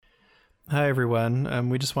Hi, everyone.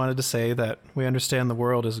 We just wanted to say that we understand the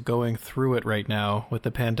world is going through it right now with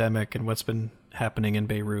the pandemic and what's been happening in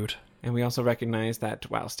Beirut. And we also recognize that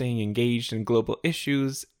while staying engaged in global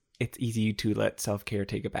issues, it's easy to let self-care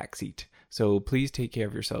take a backseat. So please take care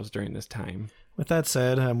of yourselves during this time. With that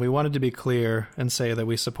said, we wanted to be clear and say that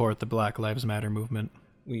we support the Black Lives Matter movement.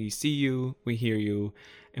 We see you, we hear you,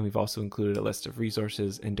 and we've also included a list of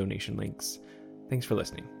resources and donation links. Thanks for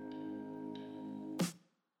listening.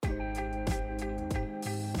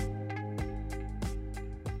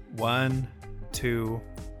 One, two,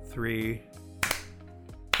 three.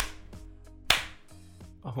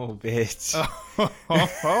 Oh, bitch.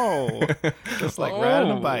 Just like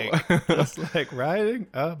riding a bike. Just like riding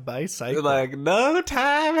a bicycle. Like no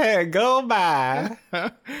time had go by.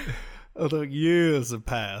 Although years have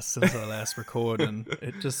passed since our last recording,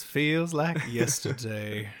 it just feels like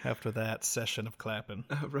yesterday after that session of clapping.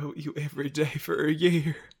 I wrote you every day for a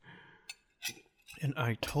year. And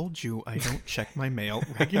I told you I don't check my mail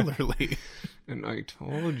regularly. And I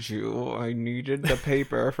told you I needed the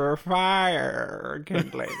paper for fire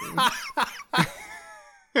kindling.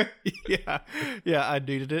 yeah, I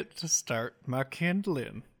needed it to start my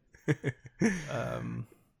kindling.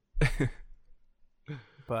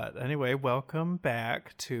 But anyway, welcome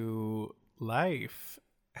back to Life.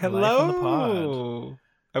 Hello. Life on the Pod.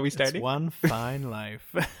 Are we starting? It's one fine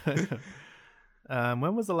life.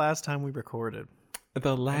 When was the last time we recorded?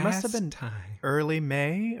 The last it must have been time. Early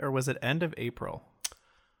May, or was it end of April?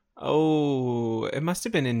 Oh, it must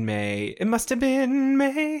have been in May. It must have been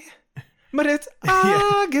May. But it's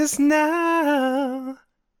August now.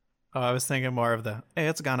 Oh, I was thinking more of the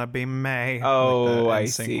 "It's gonna be May." Oh, like I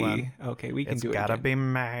see. One. Okay, we can It's do it. It's gotta again. be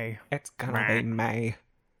May. It's gonna be May.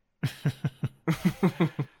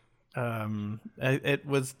 It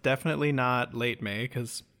was definitely not late May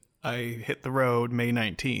because I hit the road May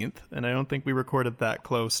 19th, and I don't think we recorded that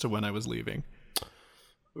close to when I was leaving.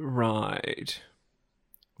 Right.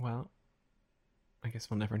 Well, I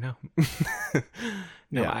guess we'll never know.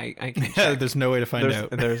 No, yeah. I can check. There's no way to find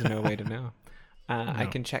out. There's no way to know. No. I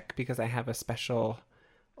can check because I have a special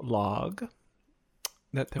log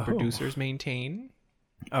that the producers maintain.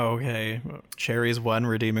 Okay. Cherry's one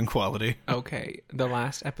redeeming quality. Okay. The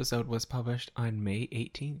last episode was published on May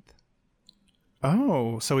 18th.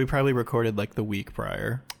 Oh, so we probably recorded like the week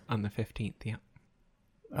prior. On the 15th, yeah.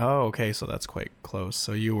 Oh, okay, so that's quite close.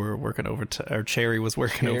 So you were working or Cherry was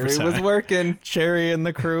working overtime. Cherry was working. Cherry and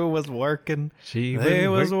the crew was working. They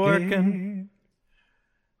was working.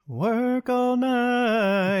 Work all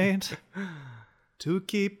night to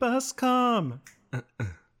keep us calm.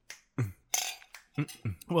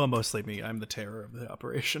 Well, mostly me. I'm the terror of the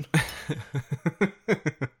operation.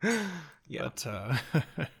 Yeah.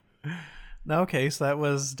 But, okay, so that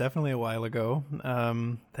was definitely a while ago.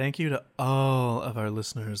 Thank you to all of our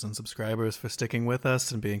listeners and subscribers for sticking with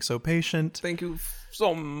us and being so patient. Thank you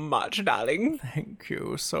so much, darling. Thank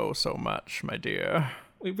you so much, my dear.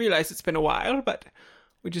 We realize it's been a while, but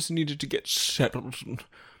we just needed to get settled and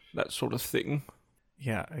that sort of thing.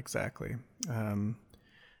 Yeah, exactly. And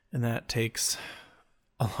that takes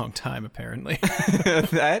a long time, apparently.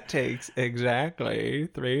 That takes exactly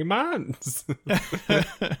 3 months.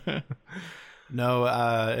 No,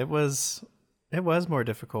 it was more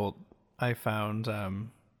difficult, I found,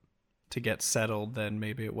 to get settled than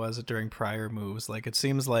maybe it was during prior moves. Like, it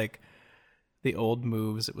seems like the old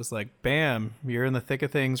moves, it was like, bam, you're in the thick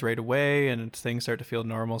of things right away, and things start to feel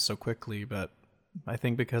normal so quickly. But I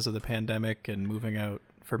think because of the pandemic and moving out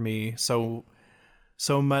for me so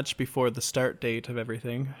much before the start date of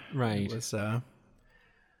everything, Right. it was,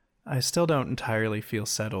 I still don't entirely feel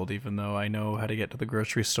settled, even though I know how to get to the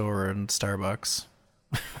grocery store and Starbucks.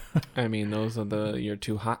 I mean, those are your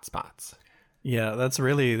 2 hot spots. Yeah, that's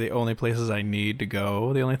really the only places I need to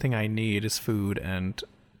go. The only thing I need is food and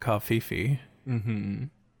coffee. Mm-hmm.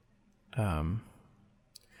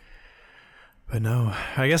 But no,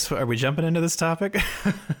 I guess, are we jumping into this topic?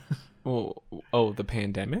 The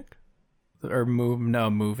pandemic? Or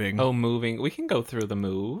moving. Oh, moving. We can go through the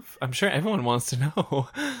move. I'm sure everyone wants to know.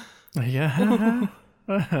 Yeah.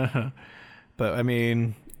 But I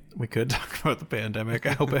mean, we could talk about the pandemic.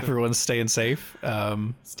 I hope everyone's staying safe.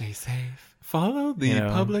 Stay safe. Follow the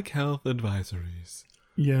public health advisories.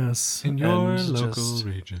 Yes. In your and local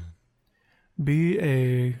region. Be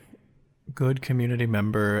a good community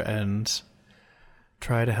member and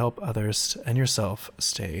try to help others and yourself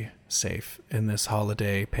stay safe in this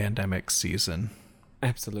holiday pandemic season.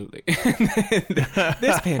 Absolutely.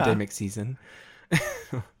 This pandemic season.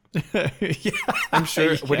 Yeah, I'm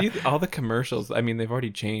sure. Yeah. What do you? All the commercials. I mean, they've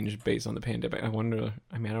already changed based on the pandemic. I wonder.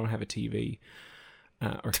 I mean, I don't have a TV,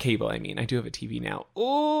 or cable, I mean. I do have a TV now.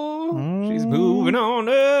 Oh, she's moving on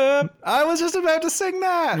up. I was just about to sing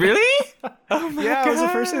that. Really? Oh my Yeah, God. it was the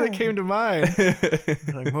first thing that came to mind.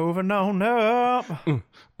 Like moving on up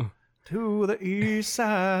to the east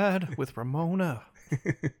side with Ramona.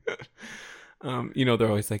 They're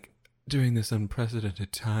always like, during this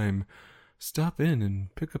unprecedented time, stop in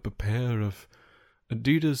and pick up a pair of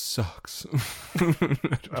Adidas socks.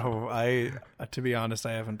 To be honest,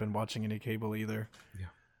 I haven't been watching any cable either. Yeah.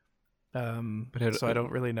 So I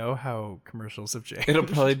don't really know how commercials have changed. It'll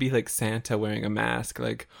probably be like Santa wearing a mask,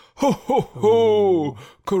 like, ho, ho, ho,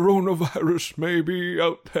 coronavirus may be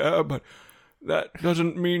out there, but that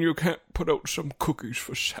doesn't mean you can't put out some cookies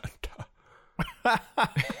for Santa.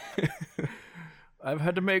 I've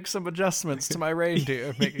had to make some adjustments to my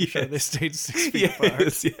reindeer, making sure they stayed 6 feet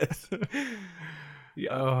apart. Yes. Yeah.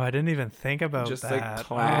 Oh, I didn't even think about Just that. like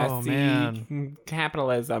classy Oh, man.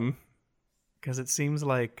 capitalism. Because it seems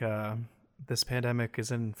like this pandemic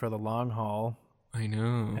is in for the long haul. I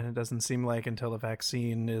know. And it doesn't seem like until the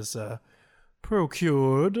vaccine is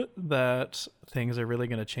procured that things are really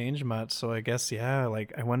going to change much. So I guess, I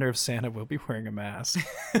wonder if Santa will be wearing a mask.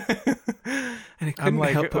 And I couldn't I'm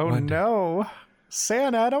like, help but wonder. No,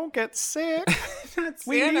 Santa, don't get sick.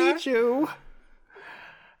 We need you.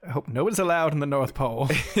 I hope no one's allowed in the North Pole.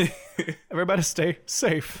 Everybody stay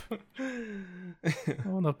safe.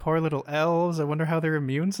 Oh, the poor little elves. I wonder how their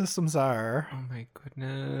immune systems are. Oh my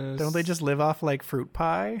goodness. Don't they just live off like fruit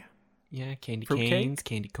pie? Yeah, candy Fruit canes, cake?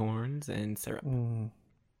 candy corns, and syrup.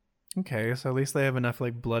 Okay, so at least they have enough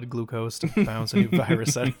like blood glucose to bounce a new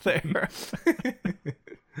virus out of there.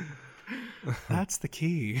 That's the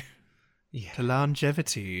key to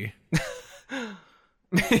longevity.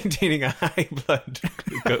 Maintaining a high blood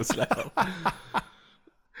glucose level.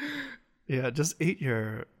 Yeah, just eat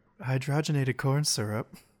your hydrogenated corn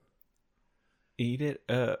syrup. Eat it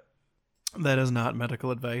up. That is not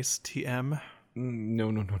medical advice, TM.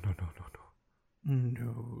 No. No.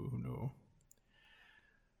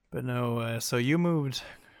 But no, so you moved.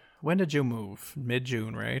 When did you move?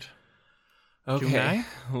 Mid-June, right? Okay. July?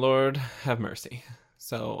 Lord have mercy.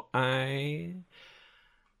 So I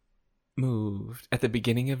moved at the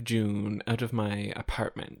beginning of June out of my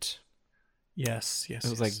apartment. Yes. It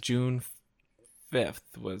was like June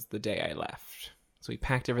 5th was the day I left. So we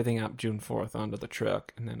packed everything up June 4th onto the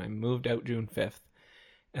truck, and then I moved out June 5th,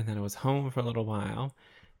 and then I was home for a little while,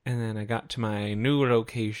 and then I got to my new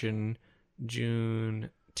location June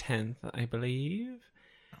 10th, I believe.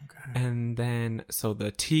 Okay. And then, so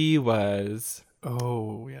the tea was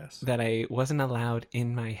Oh, yes. that I wasn't allowed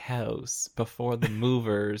in my house before the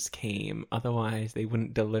movers came. Otherwise, they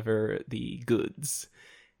wouldn't deliver the goods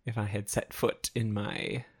if I had set foot in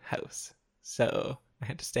my house. So I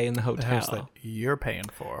had to stay in the hotel. The house that you're paying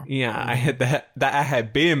for. Yeah, I had that I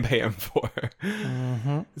had been paying for.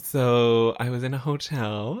 Mm-hmm. So I was in a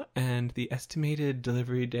hotel, and the estimated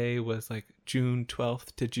delivery day was like June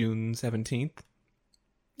 12th to June 17th.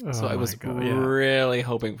 So I was really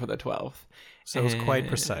hoping for the 12th. So it was quite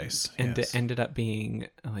precise. And yes. it ended up being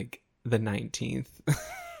like the 19th.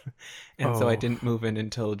 And so I didn't move in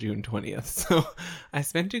until June 20th. So I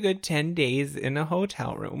spent a good 10 days in a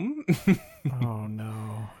hotel room. Oh,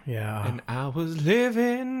 no. Yeah. And I was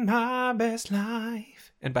living my best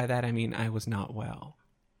life. And by that, I mean I was not well.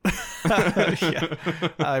 Yeah.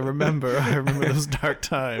 I remember those dark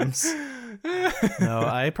times. No,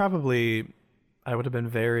 I would have been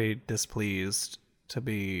very displeased to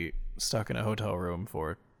be stuck in a hotel room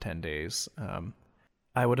for 10 days.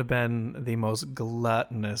 I would have been the most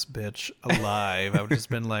gluttonous bitch alive. I would have just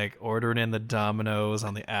been like ordering in the Domino's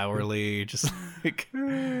on the hourly, just like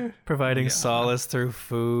providing solace through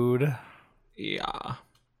food. Yeah.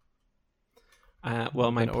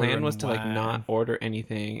 Well, my plan was to like not order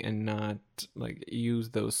anything and not like use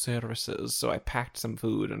those services. So I packed some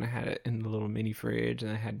food and I had it in the little mini fridge,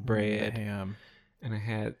 and I had bread and I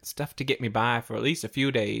had stuff to get me by for at least a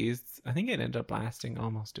few days. I think it ended up lasting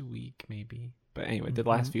almost a week, maybe. But anyway, the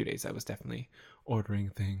last few days I was definitely ordering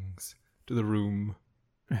things to the room.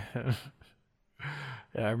 Yeah,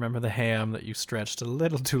 I remember the ham that you stretched a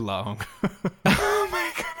little too long. Oh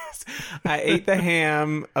my goodness. I ate the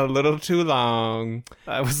ham a little too long.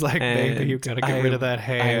 I was like, baby, you gotta get rid of that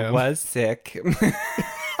ham. I was sick.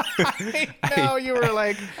 I know, you were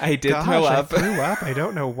like, I did throw up. I threw up. I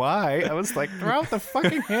don't know why. I was like, throw out the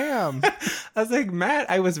fucking ham. I was like, Matt,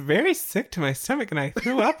 I was very sick to my stomach and I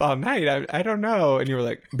threw up all night. I don't know. And you were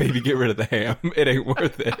like, baby, get rid of the ham. It ain't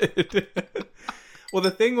worth it. Well,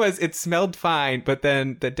 the thing was, it smelled fine, but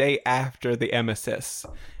then the day after the emesis,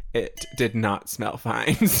 it did not smell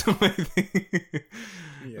fine. So I think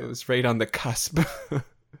It was right on the cusp.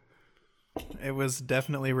 It was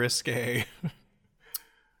definitely risque.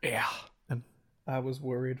 Yeah. And I was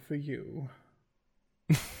worried for you.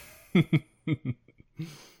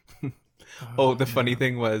 The funny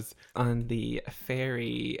thing was, on the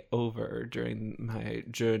ferry over during my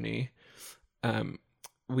journey,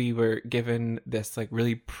 we were given this like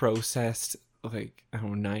really processed, like, I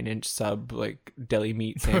don't know, 9-inch sub, like deli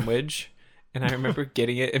meat sandwich. And I remember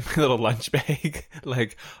getting it in my little lunch bag,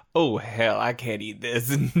 like, oh hell, I can't eat this.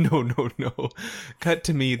 No. Cut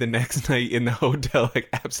to me the next night in the hotel, like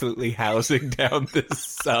absolutely housing down this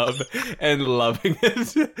sub and loving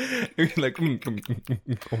it. Like,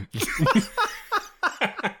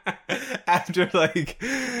 after like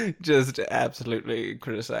just absolutely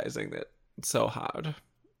criticizing it so hard.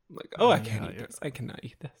 Like, I can't eat this. I cannot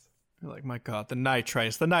eat this. You're like, my God, the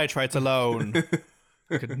nitrites alone.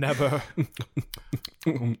 Could never.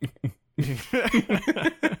 Oh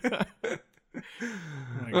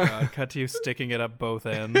my God, cut to you sticking it up both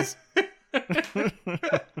ends. Like,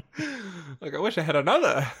 I wish I had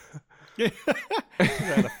another. You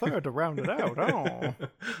had a third to round it out.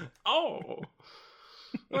 Oh.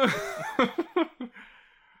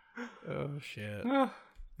 Oh shit.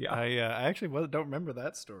 Yeah. I actually don't remember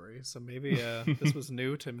that story, so maybe this was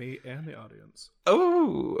new to me and the audience.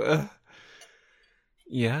 Oh.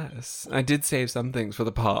 Yes, I did save some things for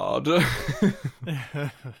the pod. Yeah,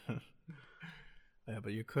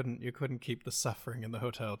 but you couldn't keep the suffering in the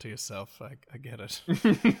hotel to yourself. I get it.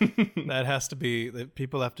 That has to be that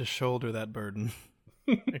people have to shoulder that burden.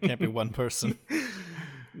 It can't be one person.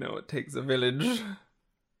 No, it takes a village.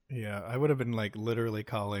 Yeah, I would have been like literally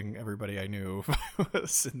calling everybody I knew if I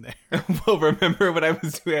was in there. Well, remember what I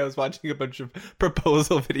was doing? I was watching a bunch of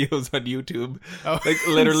proposal videos on YouTube, like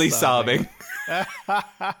literally sobbing.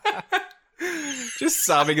 Just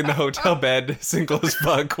sobbing in the hotel bed, single as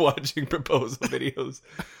fuck, watching proposal videos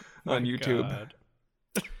on YouTube. God.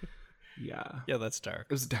 Yeah, that's dark.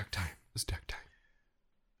 It was a dark time.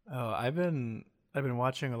 Oh, I've been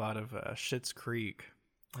watching a lot of Schitt's Creek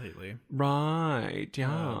lately. Right,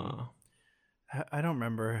 yeah. I don't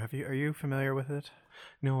remember. Are you familiar with it?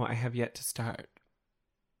 No, I have yet to start.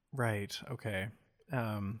 Right. Okay.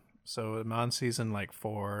 So I'm on season like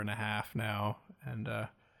 4.5 now, and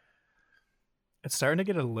it's starting to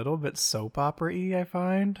get a little bit soap opera-y, I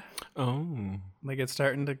find. Oh. Like it's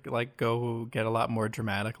starting to like go get a lot more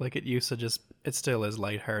dramatic. Like it used to it still is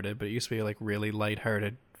lighthearted, but it used to be like really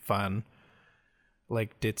lighthearted fun,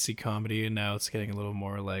 like ditzy comedy, and now it's getting a little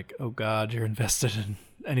more like, oh God, you're invested in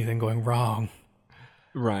anything going wrong.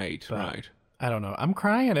 Right. I don't know. I'm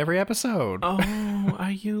crying every episode. Oh,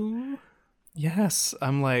 are you? Yes.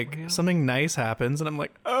 I'm like, something nice happens, and I'm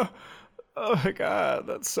like, oh my God,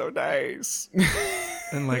 that's so nice.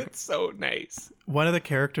 And like, it's so nice. One of the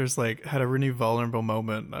characters like had a really vulnerable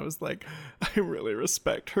moment, and I was like, I really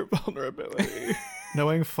respect her vulnerability.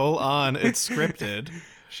 Knowing full on it's scripted.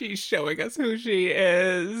 She's showing us who she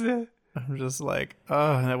is. I'm just like,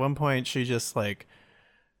 oh, and at one point she just like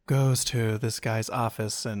goes to this guy's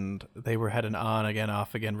office, and they had an on again,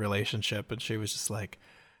 off again relationship, and she was just like,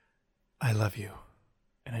 I love you,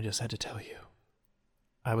 and I just had to tell you.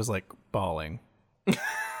 I was like bawling.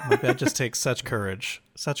 Like, that just takes such courage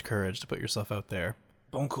to put yourself out there.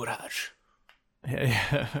 Bon courage.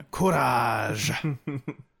 Yeah. Courage.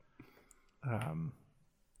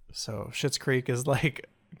 So Schitt's Creek is like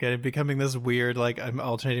becoming this weird, like I'm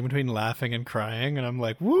alternating between laughing and crying, and I'm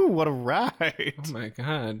like, woo, what a ride. Oh my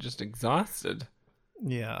God, just exhausted.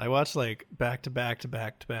 Yeah, I watched like back to back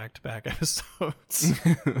episodes.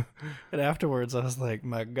 And afterwards I was like,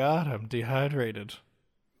 my God, I'm dehydrated.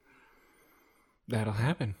 That'll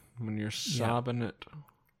happen when you're sobbing it.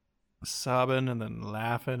 Sobbing and then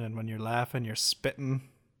laughing, and when you're laughing, you're spitting,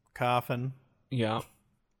 coughing. Yeah.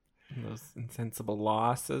 And those insensible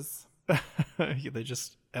losses. They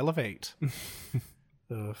just elevate.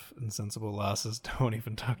 Ugh, insensible losses. Don't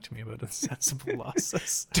even talk to me about insensible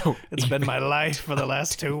losses. It's been my life for the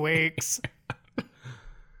last 2 weeks.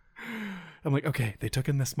 I'm like, okay, they took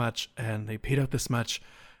in this much and they peed out this much,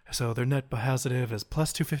 so their net positive is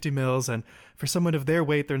plus 250 mils, and for someone of their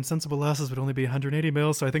weight, their insensible losses would only be 180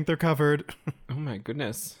 mils, so I think they're covered. Oh my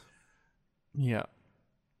goodness. Yeah.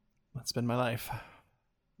 That's been my life.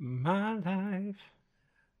 My life.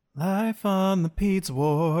 Life on the peds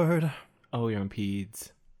ward. Oh, you're on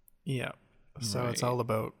peds. Yeah. So It's all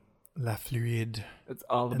about la fluide. It's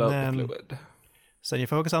all about the fluid. So you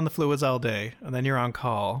focus on the fluids all day, and then you're on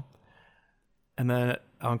call. And then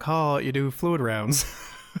on call, you do fluid rounds.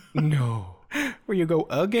 No. Where you go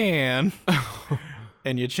again,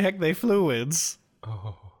 and you check they fluids.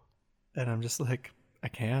 Oh. And I'm just like, I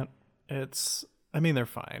can't. I mean, they're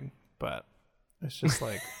fine, but it's just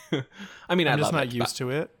like, I mean, I'm just not used to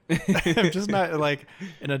it. I'm just not like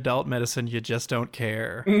in adult medicine. You just don't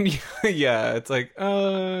care. Yeah. It's like,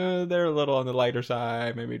 they're a little on the lighter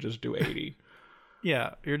side. Maybe just do 80.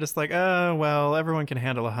 Yeah. You're just like, well, everyone can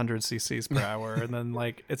handle 100 cc's per hour. And then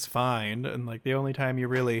like, it's fine. And like the only time you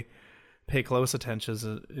really pay close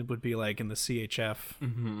attention it would be like in the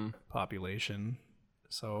CHF population.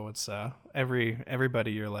 So it's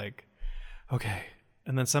everybody you're like, okay.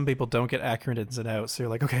 And then some people don't get accurate ins and outs. So you're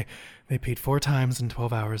like, okay, they peed 4 times in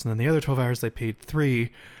 12 hours. And then the other 12 hours they peed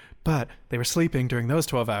 3, but they were sleeping during those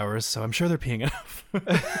 12 hours. So I'm sure they're peeing enough.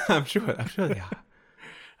 I'm sure. Yeah.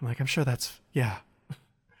 I'm like, I'm sure that's, yeah.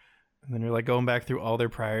 And then you're like going back through all their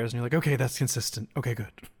priors and you're like, okay, that's consistent. Okay,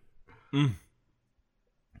 good.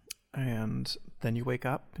 And then you wake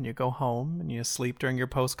up and you go home and you sleep during your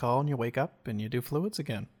post call and you wake up and you do fluids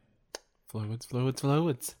again. Fluids.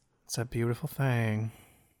 It's a beautiful thing.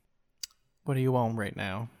 What are you on right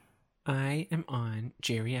now? I am on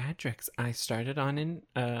geriatrics. I started on in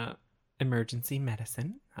emergency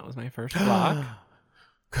medicine. That was my first block.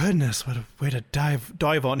 Goodness, what a way to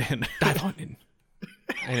dive on in. Dive on in.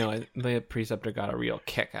 I know, the preceptor got a real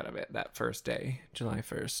kick out of it that first day, July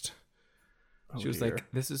 1st. She was like,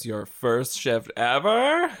 this is your first shift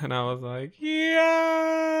ever? And I was like,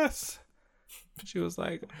 yes! She was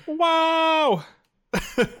like, wow!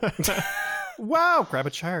 Wow, grab a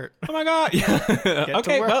chart. Oh my god. Yeah.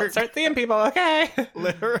 Okay, well, start seeing people, okay?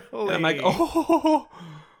 Literally. And I'm like, oh.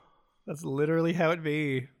 That's literally how it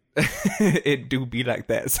be. It do be like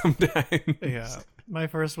that sometimes. Yeah. My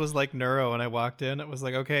first was like neuro, and I walked in. It was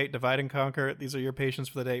like, okay, divide and conquer. These are your patients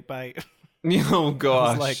for the day. Bye. Oh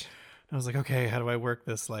gosh. I was like, okay, how do I work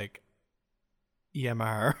this like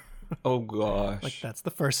EMR? Oh gosh. Like that's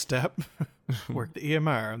the first step. Work the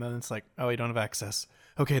EMR, and then it's like, oh, you don't have access.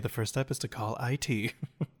 Okay, the first step is to call IT.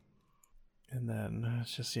 And then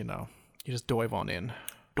it's just, you just dive on in.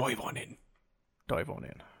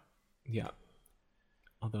 Yeah.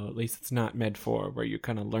 Although at least it's not Med 4 where you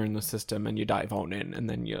kind of learn the system and you dive on in and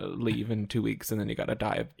then you leave in 2 weeks and then you got to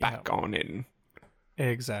dive back on in.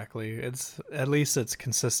 Exactly. At least it's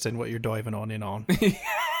consistent what you're diving on in on.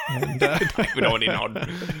 And, diving on in on.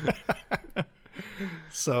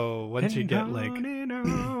 So once you get like,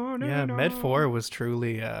 Med 4 was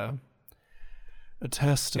truly a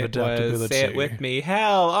test of adaptability. Say it with me,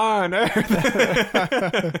 hell on earth.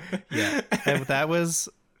 Yeah, and that was,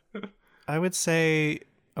 I would say,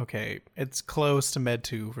 okay, it's close to Med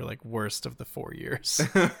 2 for like worst of the 4 years.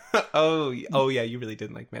 Oh yeah, you really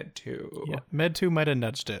didn't like Med 2. Yeah, Med 2 might have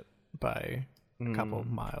nudged it by a couple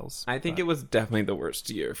miles. I think it was definitely the worst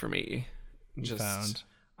year for me.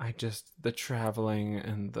 The traveling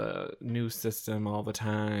and the new system all the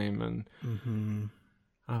time, and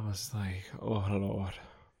I was like, oh Lord.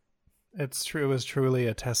 It's true. It was truly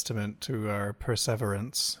a testament to our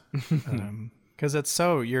perseverance, because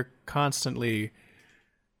you're constantly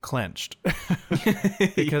clenched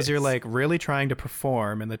because you're like really trying to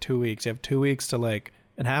perform in the 2 weeks. You have 2 weeks to like,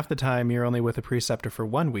 and half the time you're only with a preceptor for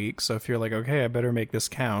 1 week. So if you're like, okay, I better make this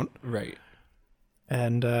count, right?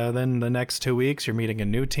 And then the next 2 weeks, you're meeting a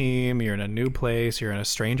new team, you're in a new place, you're in a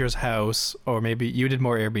stranger's house, or maybe you did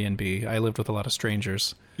more Airbnb. I lived with a lot of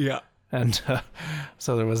strangers. Yeah. And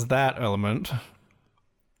so there was that element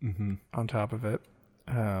on top of it.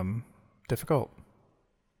 Difficult.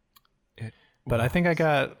 But I think it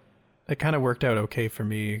kind of worked out okay for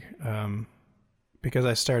me because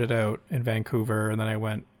I started out in Vancouver and then I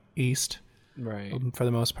went east for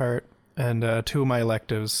the most part. And 2 of my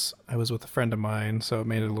electives, I was with a friend of mine, so it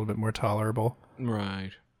made it a little bit more tolerable.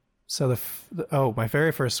 Right. So my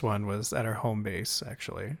very first one was at our home base,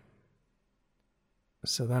 actually.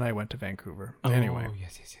 So then I went to Vancouver. Anyway.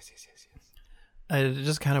 Yes. It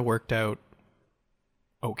just kind of worked out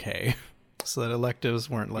okay. So that electives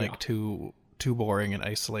weren't like too boring and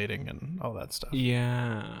isolating and all that stuff.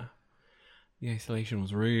 Yeah. The isolation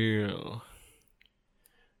was real.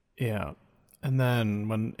 Yeah. And then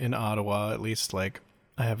when in Ottawa, at least like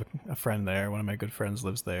I have a friend there. One of my good friends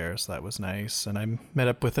lives there, so that was nice. And I met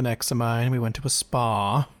up with an ex of mine. We went to a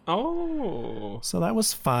spa. Oh. So that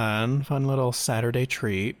was fun. Fun little Saturday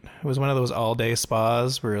treat. It was one of those all-day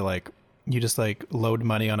spas where like you just like load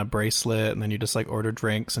money on a bracelet and then you just like order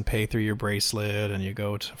drinks and pay through your bracelet and you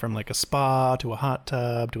go from like a spa to a hot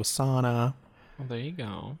tub to a sauna. Well, there you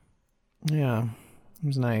go. Yeah. It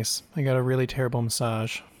was nice. I got a really terrible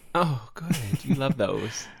massage. Oh, good. You love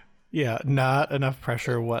those. Yeah, not enough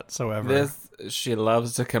pressure whatsoever. She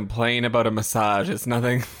loves to complain about a massage. It's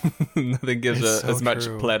nothing. Nothing gives her as much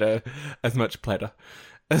pleasure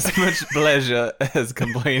as much pleasure as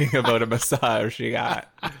complaining about a massage she got.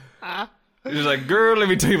 She's like, girl, let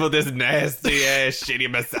me tell you about this nasty ass shitty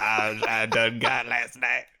massage I done got last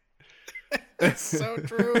night. It's so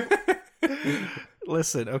true.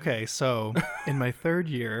 Listen, okay, so in my 3rd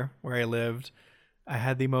year where I lived, I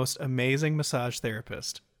had the most amazing massage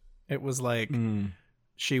therapist. It was like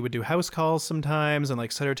she would do house calls sometimes and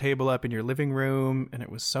like set her table up in your living room, and it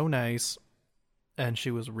was so nice. And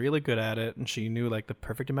she was really good at it, and she knew like the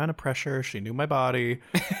perfect amount of pressure. She knew my body,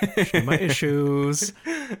 she knew my issues,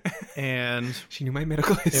 and she knew my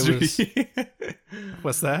medical history.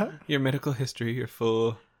 What's that? Your medical history, your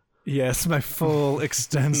full... Yes, my full,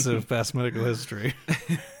 extensive past medical history.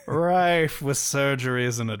 Rife with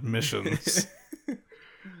surgeries and admissions.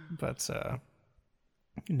 But,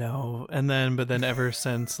 no. But then ever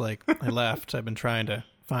since, like, I left, I've been trying to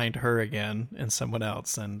find her again and someone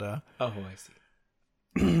else, and, oh, I see.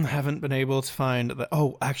 haven't been able to find the...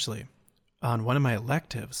 Oh, actually, on one of my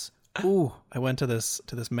electives, I went to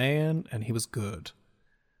this man, and he was good.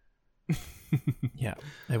 Yeah,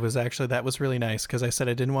 it was actually, that was really nice, because I said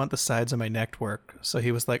I didn't want the sides of my neck to work. So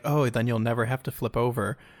he was like, oh, then you'll never have to flip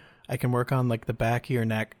over. I can work on like the back of your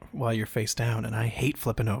neck while you're face down, and I hate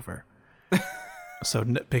flipping over. So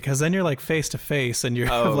because then you're like face to face, and you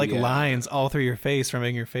have like lines all through your face from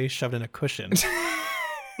having your face shoved in a cushion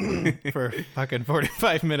for fucking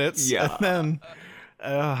 45 minutes. Yeah. And then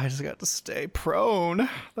I just got to stay prone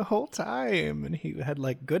the whole time, and he had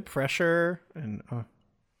like good pressure and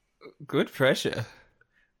good pressure.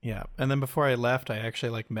 Yeah. And then before I left, I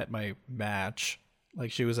actually like met my match.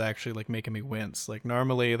 Like she was actually like making me wince. Like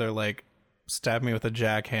normally they're like stab me with a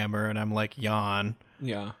jackhammer and I'm like yawn.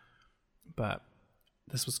 Yeah. But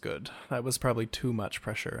this was good. That was probably too much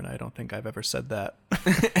pressure, and I don't think I've ever said that.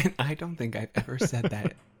 And I don't think I've ever said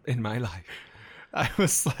that in my life. I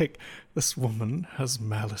was like, this woman has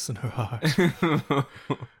malice in her heart.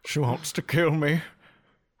 She wants to kill me,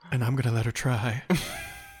 and I'm gonna let her try.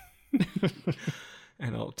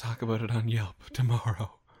 And I'll talk about it on Yelp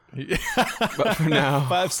tomorrow. Yeah. But for now,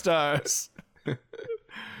 5 stars.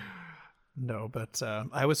 No, but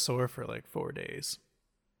I was sore for like 4 days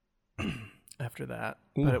after that.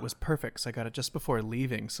 Ooh. But it was perfect, because I got it just before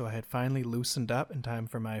leaving, so I had finally loosened up in time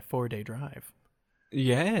for my 4-day drive.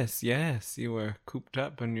 Yes, you were cooped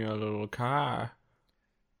up in your little car.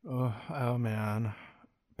 Oh man,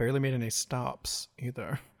 barely made any stops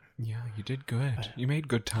either. Yeah, you did good. You made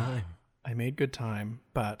good time. I made good time,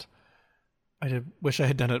 but I wish I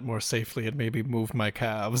had done it more safely and maybe moved my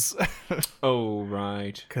calves. Oh,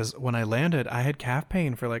 right. Because when I landed, I had calf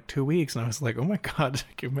pain for like 2 weeks, and I was like, oh my God,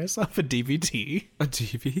 give myself a DVT. A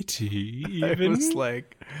DVT? I was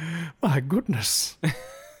like, my goodness.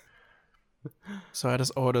 So I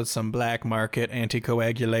just ordered some black market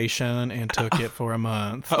anticoagulation and took it for a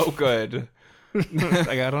month. Oh, good.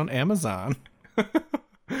 I got it on Amazon.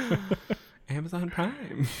 Amazon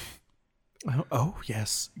Prime. Oh,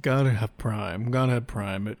 yes. Gotta have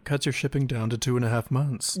Prime. It cuts your shipping down to 2.5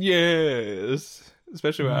 months. Yes.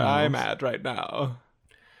 Especially where I'm at right now.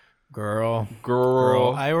 Girl.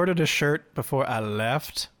 I ordered a shirt before I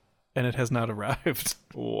left, and it has not arrived.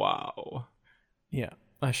 Wow. Yeah.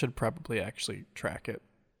 I should probably actually track it.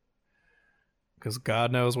 Because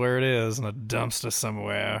God knows where it is, in a dumpster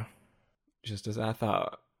somewhere. Just as I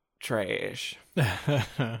thought. Trash.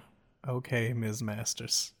 Okay, Ms.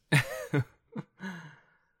 Masters.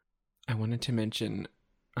 I wanted to mention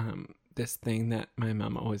this thing that my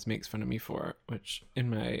mom always makes fun of me for, which in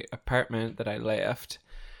my apartment that I left,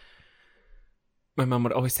 my mom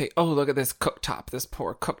would always say, oh, look at this cooktop, this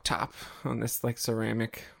poor cooktop on this like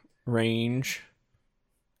ceramic range,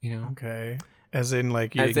 you know? Okay. As in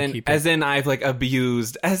like you as in I've like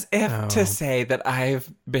abused, as if to say that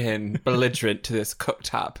I've been belligerent to this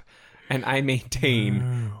cooktop, and I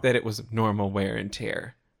maintain that it was normal wear and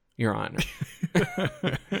tear, Your Honor.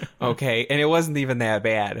 Okay, and it wasn't even that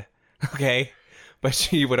bad. Okay, but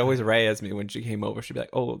she would always razz me when she came over. She'd be like,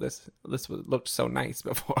 "Oh, this looked so nice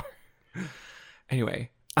before." Anyway,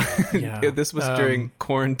 this was during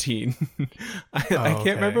quarantine. I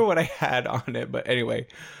can't remember what I had on it, but anyway,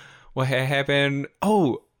 what had happened?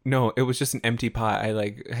 Oh no, it was just an empty pot. I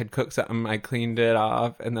like had cooked something. I cleaned it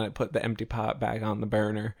off, and then I put the empty pot back on the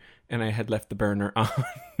burner. And I had left the burner on.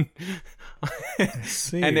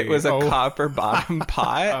 And it was a copper bottom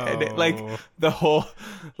pot. And it, like, the whole,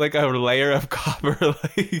 like, a layer of copper,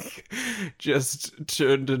 like, just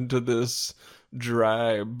turned into this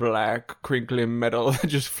dry, black, crinkly metal that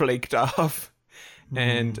just flaked off.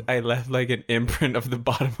 And I left, like, an imprint of the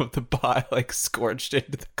bottom of the pot, like, scorched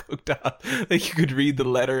into the cooktop. Like, you could read the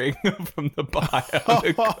lettering from the bottom of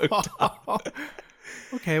the cooktop.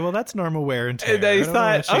 Okay, well that's normal wear and tear. And I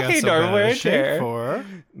thought, okay, normal wear and tear. For.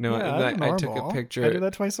 No, Yeah, I took a picture. I do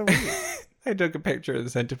that twice a week. I took a picture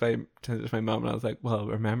and sent it to my mom, and I was like, well,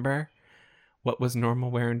 remember what was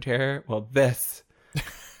normal wear and tear? Well, this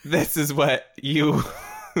is what you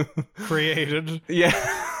created. Yeah.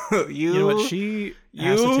 You know what? She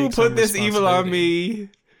put this evil on me.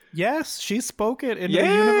 Yes, she spoke it into the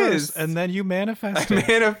universe, and then you manifested. I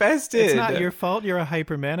manifested. It's not your fault. You're a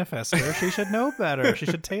hyper manifester. She should know better. She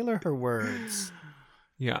should tailor her words.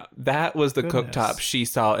 Yeah, that was the cooktop she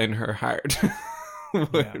saw in her heart.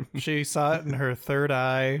 Yeah, she saw it in her third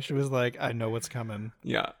eye. She was like, I know what's coming.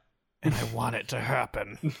 Yeah. And I want it to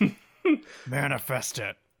happen. Manifest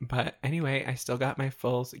it. But anyway, I still got my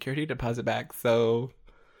full security deposit back, so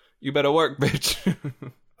you better work, bitch.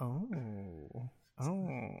 Oh.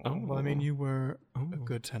 Well, I mean, you were a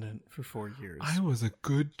good tenant for 4 years. I was a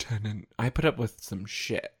good tenant. I put up with some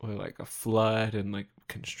shit, with like a flood and like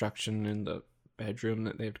construction in the bedroom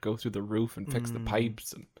that they have to go through the roof and fix the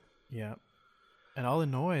pipes. And yeah. And all the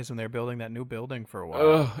noise when they're building that new building for a while.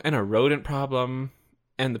 Oh, and a rodent problem.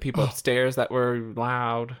 And the people upstairs that were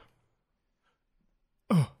loud.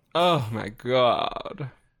 Oh my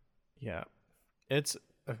God. Yeah. It's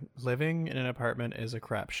living in an apartment is a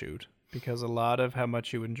crapshoot because a lot of how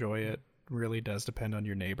much you enjoy it really does depend on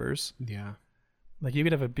your neighbors. Yeah. Like you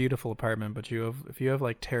could have a beautiful apartment, but if you have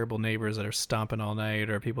like terrible neighbors that are stomping all night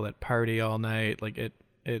or people that party all night, like it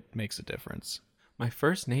makes a difference. My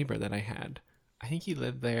first neighbor that I had, I think he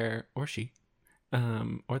lived there, or she,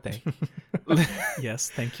 or they. Yes,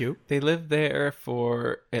 thank you. They lived there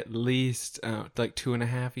for at least like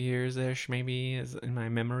 2.5 years-ish, maybe, is in my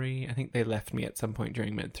memory. I think they left me at some point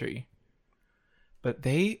during Med-3. But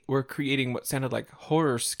they were creating what sounded like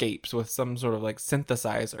horrorscapes with some sort of like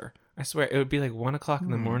synthesizer. I swear, it would be like 1 o'clock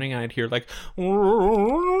in the morning and I'd hear like... And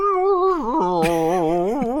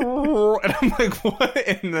I'm like, what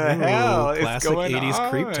in the hell is going on? Classic 80s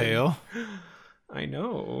creep tale. I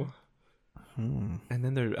know. And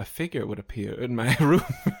then a figure would appear in my room.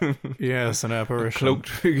 Yes, an apparition. A cloaked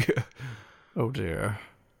figure. Oh dear.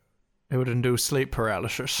 It would induce sleep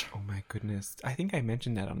paralysis. Oh my goodness. I think I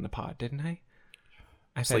mentioned that on the pod, didn't I?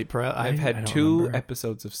 I've had 2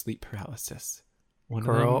 episodes of sleep paralysis.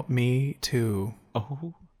 Girl, me too.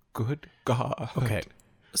 Oh, good God. Okay.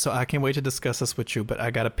 So I can't wait to discuss this with you, but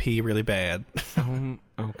I gotta pee really bad.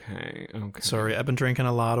 Okay. Sorry, I've been drinking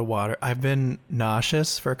a lot of water. I've been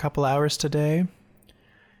nauseous for a couple hours today.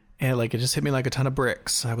 And like it just hit me like a ton of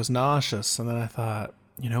bricks. I was nauseous, and then I thought,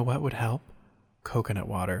 you know what would help? Coconut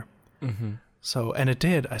water. Mm-hmm. So, and it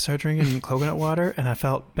did. I started drinking coconut water, and I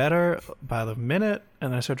felt better by the minute.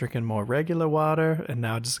 And I started drinking more regular water, and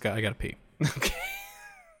now I gotta pee. Okay.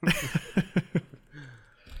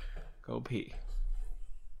 Go pee.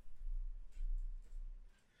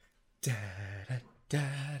 Da da da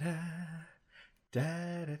da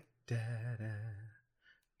da da da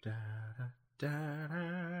da da.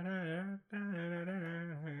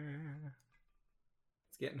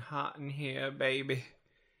 It's getting hot in here, baby.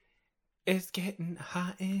 It's getting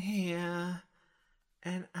hot in here,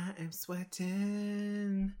 and I am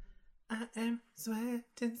sweating. I am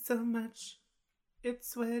sweating so much.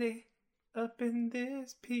 It's sweaty up in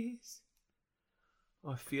this piece.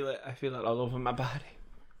 Oh, I feel it all over my body.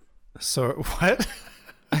 So what?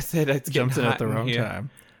 I said it's getting jumped in hot at the wrong here.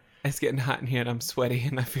 time. It's getting hot in here and I'm sweaty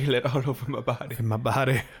and I feel it all over my body. In my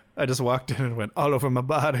body. I just walked in and went all over my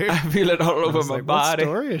body. I feel it all over my body.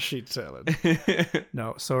 What story is she telling?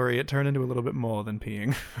 No, sorry. It turned into a little bit more than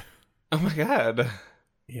peeing. Oh my God.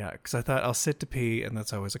 Yeah, because I thought I'll sit to pee and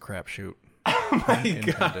that's always a crapshoot. Oh my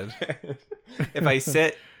God. If I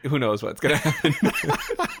sit, who knows what's going to happen.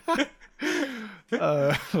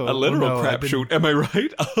 A literal crapshoot, am I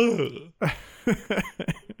right?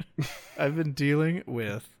 I've been dealing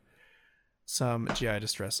with some GI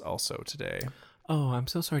distress also today. Oh, I'm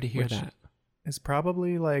so sorry to hear that. It's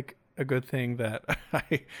probably like a good thing that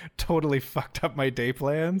I totally fucked up my day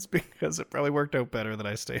plans because it probably worked out better that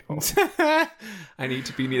I stay home. I need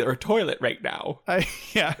to be near a toilet right now.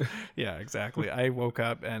 Yeah, exactly. I woke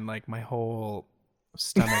up and like my whole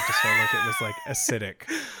stomach just felt like it was like acidic.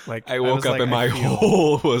 Like I woke up and my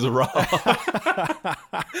hole was raw.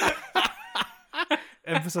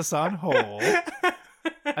 Emphasis on hole.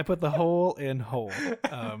 I put the hole in hole.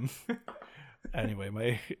 Anyway,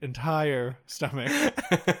 my entire stomach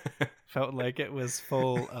felt like it was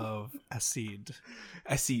full of acid.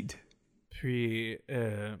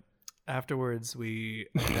 Afterwards, we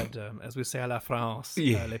had, as we say à la France,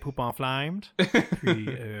 les poupes enflammes.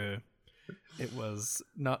 It was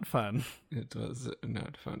not fun. It was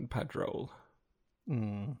not fun. Pas drôle.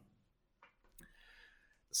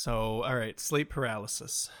 So, all right, sleep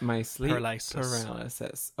paralysis. My sleep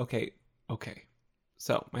paralysis. Okay.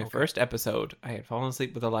 So, my first episode, I had fallen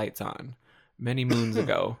asleep with the lights on many moons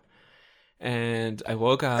ago. And I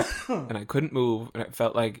woke up and I couldn't move. And it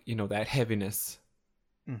felt like, that heaviness.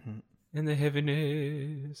 Mm-hmm. And the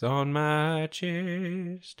heaviness on my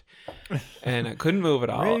chest. And I couldn't move at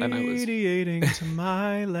all. Radiating to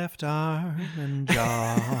my left arm and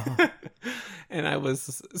jaw. And I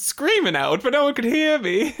was screaming out, but no one could hear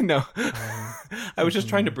me. No. I was just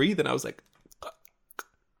trying to breathe, and I was like...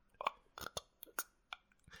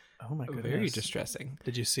 Oh my goodness. Very distressing.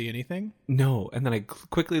 Did you see anything? No. And then I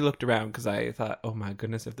quickly looked around because I thought, oh my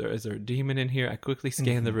goodness, is there a demon in here? I quickly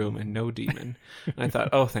scanned the room and no demon. And I thought,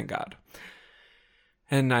 oh, thank God.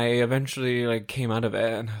 And I eventually came out of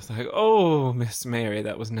it and I was like, oh, Miss Mary,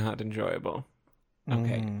 that was not enjoyable.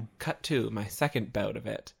 Okay. Cut to my second bout of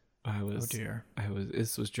it.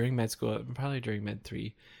 This was during med school, probably during med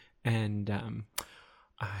 3. And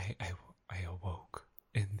I awoke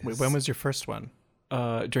in this. Wait, when was your first one?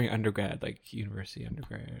 During undergrad, university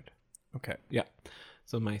undergrad. Okay. Yeah.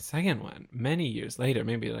 So my second one, many years later,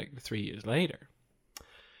 maybe 3 years later,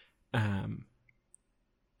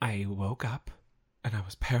 I woke up and I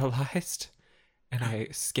was paralyzed and I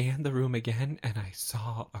scanned the room again and I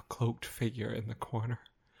saw a cloaked figure in the corner.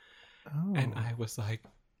 Oh. And I was like,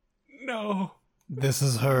 no. This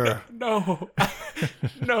is her. No.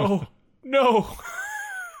 No. No.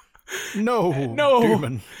 No,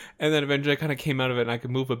 demon. And then eventually I kind of came out of it and I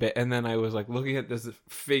could move a bit. And then I was looking at this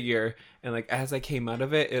figure and as I came out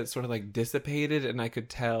of it, it sort of dissipated and I could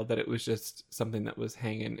tell that it was just something that was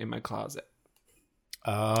hanging in my closet.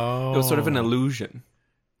 Oh. It was sort of an illusion.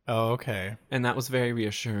 Oh, okay. And that was very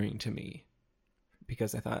reassuring to me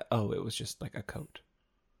because I thought, oh, it was just a coat.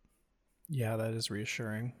 Yeah, that is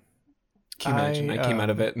reassuring. Can you imagine? I came out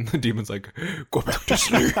of it and the demon's like, go back to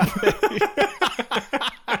sleep.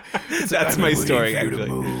 That's my story, actually.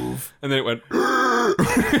 And then it went...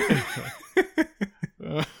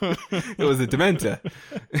 It was a Dementor.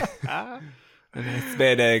 And I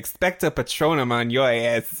said, expect a Patronum on your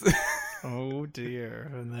ass. Oh,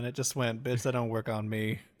 dear. And then it just went, bitch, that don't work on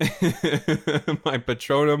me. My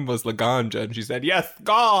Patronum was Laganja, and she said, yes,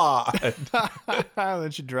 God!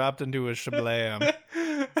 Then she dropped into a shablam.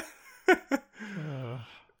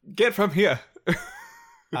 Get from here.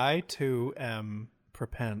 I, too, am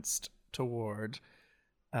propensed toward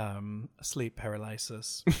sleep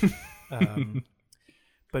paralysis.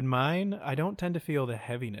 But mine, I don't tend to feel the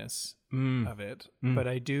heaviness of it, but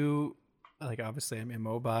I do, obviously I'm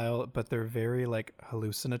immobile, but they're very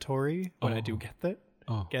hallucinatory when I do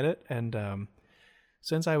get it. And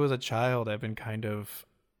since I was a child, I've been kind of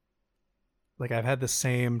I've had the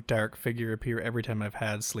same dark figure appear every time I've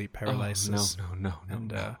had sleep paralysis. No.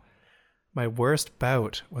 And my worst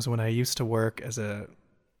bout was when I used to work as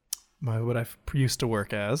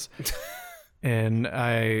and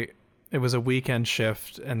it was a weekend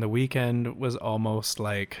shift, and the weekend was almost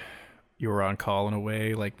like you were on call in a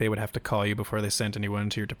way. They would have to call you before they sent anyone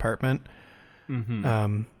to your department.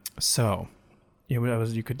 Mm-hmm. So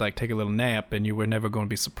you could take a little nap, and you were never going to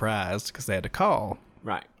be surprised because they had to call.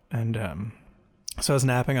 Right. And so I was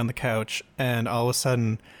napping on the couch, and all of a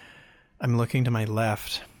sudden I'm looking to my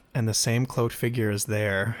left, and the same cloaked figure is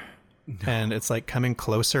there. No. And it's coming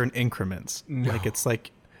closer in increments. No. It's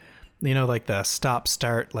the stop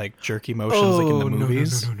start jerky motions in the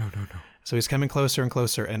movies. No. So he's coming closer and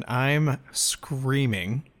closer, and I'm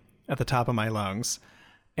screaming at the top of my lungs.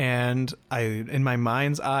 And in my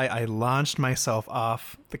mind's eye, I launched myself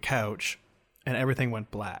off the couch, and everything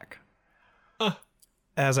went black.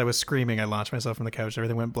 As I was screaming, I launched myself from the couch.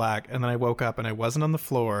 Everything went black, and then I woke up, and I wasn't on the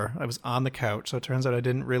floor. I was on the couch. So it turns out I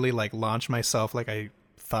didn't really launch myself like I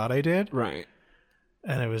thought I did. Right.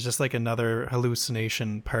 And it was just another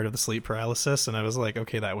hallucination part of the sleep paralysis, and I was like,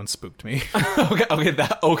 okay, that one spooked me.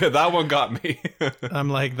 that one got me. I'm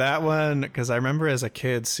that one, because I remember as a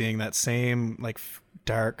kid seeing that same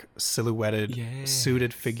dark silhouetted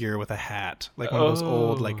suited figure with a hat, one of those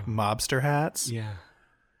old mobster hats. Yeah.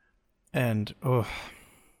 And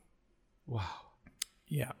wow.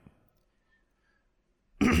 Yeah.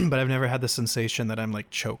 But I've never had the sensation that I'm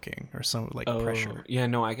choking or some pressure. Yeah,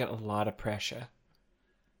 no, I get a lot of pressure.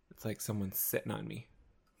 It's like someone's sitting on me.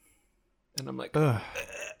 And I'm like... Well,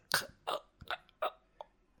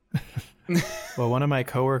 one of my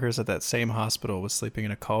coworkers at that same hospital was sleeping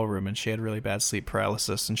in a call room, and she had really bad sleep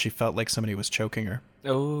paralysis, and she felt like somebody was choking her.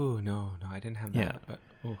 Oh, no, I didn't have that.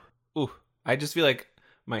 Yeah. But, I just feel like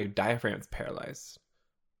my diaphragm's paralyzed.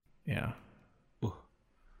 Yeah. Ooh.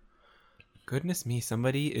 Goodness me,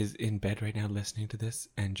 somebody is in bed right now listening to this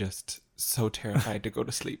and just so terrified to go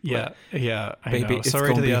to sleep. Yeah, I baby, know.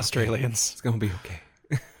 Sorry to the Australians. Okay. It's gonna be okay.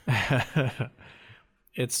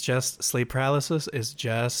 It's just sleep paralysis is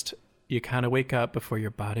just you kind of wake up before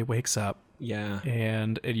your body wakes up. Yeah.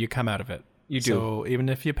 And you come out of it. You do. So even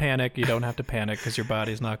if you panic, you don't have to panic because your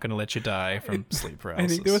body's not going to let you die from sleep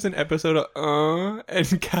paralysis. I think there was an episode of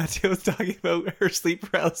and Katya was talking about her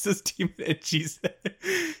sleep paralysis demon, and she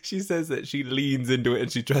says that she leans into it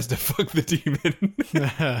and she tries to fuck the demon.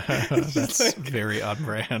 That's like, very on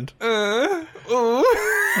brand.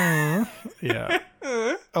 Yeah.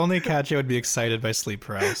 Only Katya would be excited by sleep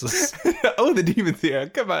paralysis. Oh, the demon's here.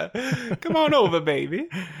 Come on over, baby.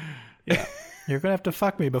 Yeah. You're going to have to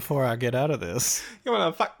fuck me before I get out of this. You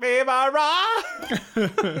want to fuck me, Mara?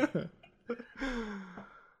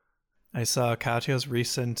 I saw Katya's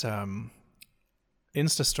recent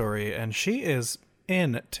Insta story, and she is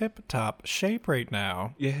in tip-top shape right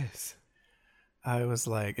now. Yes. I was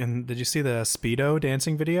like, and did you see the Speedo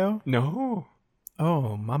dancing video? No.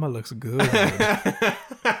 Oh, mama looks good.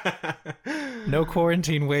 No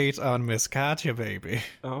quarantine weight on Miss Katya, baby.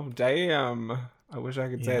 Oh, damn. I wish I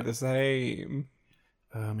could say the same.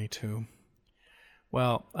 Me too.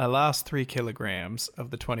 Well, I lost 3 kilograms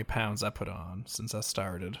of the 20 pounds I put on since I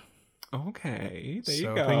started. Okay, there you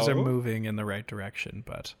go. So things are moving in the right direction,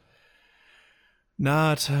 but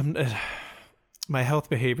not... my health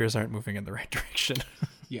behaviors aren't moving in the right direction.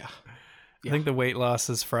 Yeah. I think the weight loss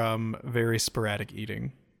is from very sporadic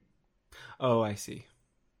eating. Oh, I see.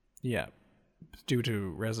 Yeah. Due to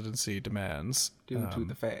residency demands. Due to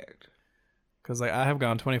the fact. Because like I have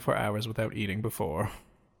gone 24 hours without eating before.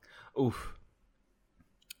 Oof.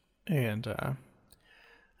 And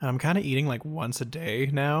I'm kind of eating like once a day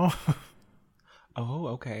now. Oh,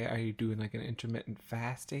 okay. Are you doing like an intermittent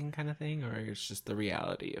fasting kind of thing, or it's just the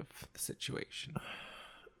reality of the situation?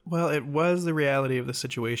 Well, it was the reality of the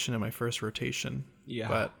situation in my first rotation. Yeah.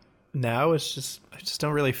 But now it's just, I just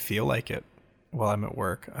don't really feel like it while I'm at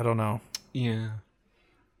work. I don't know. Yeah.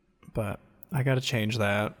 But I got to change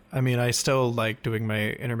that. I mean, I still like doing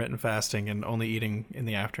my intermittent fasting and only eating in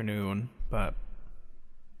the afternoon, but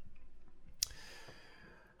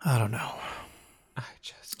I don't know.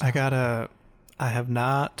 I have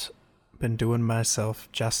not been doing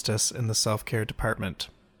myself justice in the self-care department.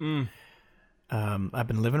 I've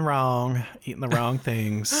been living wrong, eating the wrong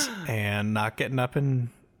things, and not getting up and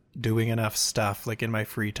doing enough stuff like in my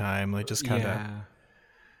free time, like just kind of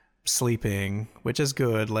sleeping, which is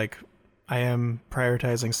good. Like I am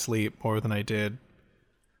prioritizing sleep more than I did.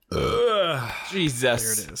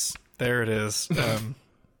 Jesus. There it is.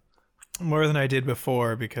 More than I did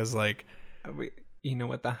before because like... You know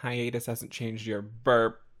what? The hiatus hasn't changed your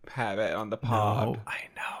burp habit on the pod. No, I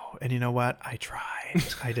know. And you know what? I tried.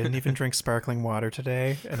 I didn't even drink sparkling water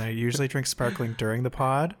today, and I usually drink sparkling during the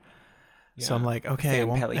pod. Yeah. So I'm like, okay,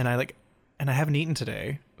 and I haven't eaten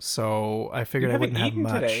today, so I figured I wouldn't have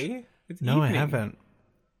much. Today? It's no, evening. I haven't.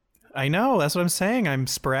 I know. That's what I'm saying. I'm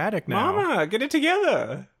sporadic now. Mama, get it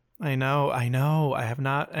together. I know. I have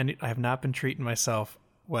not been treating myself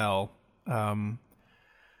well.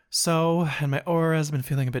 So, and my aura has been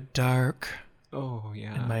feeling a bit dark. Oh,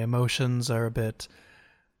 yeah. And my emotions are a bit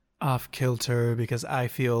off kilter because I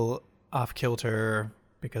feel off kilter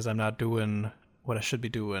because I'm not doing what I should be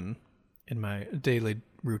doing in my daily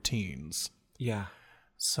routines. Yeah.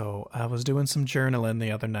 So I was doing some journaling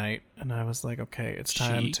the other night and I was like, okay, it's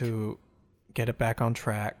time to get it back on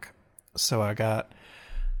track. So I got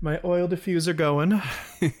my oil diffuser going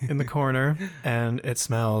in the corner and it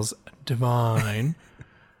smells divine.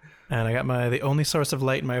 And I got the only source of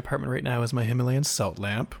light in my apartment right now is my Himalayan salt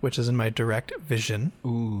lamp, which is in my direct vision.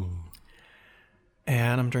 Ooh.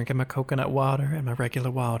 And I'm drinking my coconut water and my regular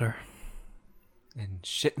water. And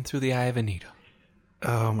shitting through the eye of a needle.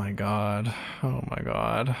 Oh my God. Oh my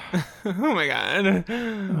God. Oh my God.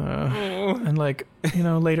 And like,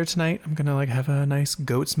 later tonight, I'm going to like have a nice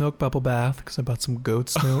goat's milk bubble bath because I bought some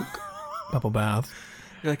goat's milk bubble bath.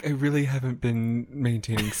 You're like, I really haven't been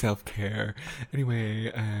maintaining self-care.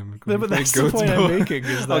 Anyway, but that's the point I'm making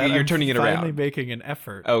is that you're turning it around. Finally making an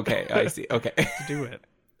effort. Okay, I see. Okay. To do it.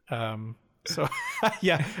 So,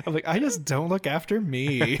 yeah, I'm like, I just don't look after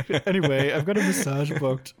me. Anyway, I've got a massage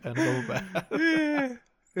booked and a bubble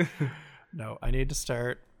bath. No, I need to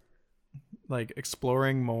start like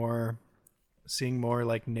exploring more, seeing more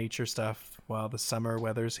like nature stuff while the summer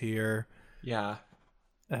weather's here. Yeah.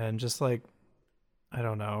 And just like, I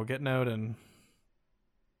don't know, getting out and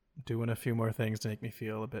doing a few more things to make me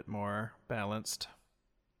feel a bit more balanced.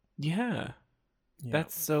 Yeah.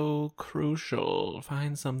 That's so crucial.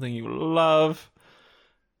 Find something you love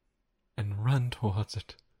and run towards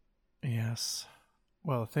it. Yes.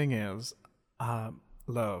 Well, the thing is,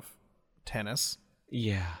 love tennis.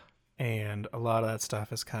 Yeah. And a lot of that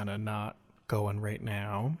stuff is kind of not going right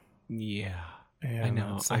now. Yeah. And I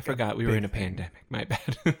know. I forgot we were in a pandemic. My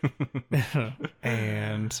bad.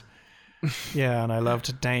 And yeah, and I love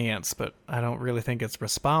to dance, but I don't really think it's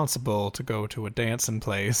responsible to go to a dancing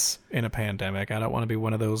place in a pandemic. I don't want to be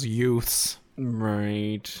one of those youths.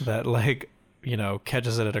 Right. That, like, you know,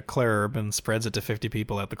 catches it at a club and spreads it to 50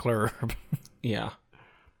 people at the club. Yeah.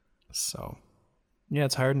 So, yeah,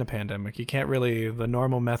 it's hard in a pandemic. You can't really, the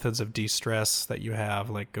normal methods of de-stress that you have,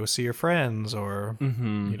 like go see your friends or,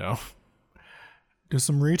 you know, do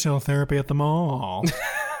some retail therapy at the mall.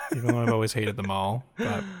 Even though I've always hated the mall.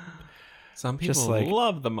 But some people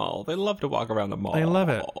love the mall. They love to walk around the mall. They love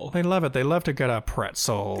it. They love it. They love to get a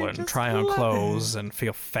pretzel and try on clothes and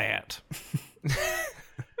feel fat.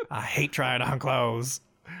 I hate trying on clothes.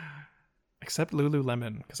 Except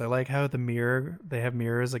Lululemon, because I like how they have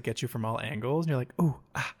mirrors that get you from all angles, and you're like, ooh,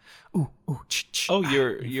 ah, ooh, ch. Oh,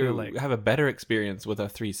 you like, have a better experience with a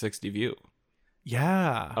 360 view.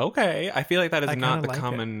 Yeah. Okay. I feel like that is not the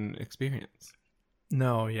common experience.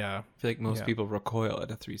 No, yeah. I feel like most people recoil at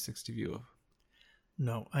a 360 view.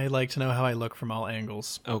 No, I like to know how I look from all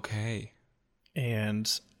angles. Okay.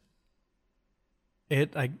 And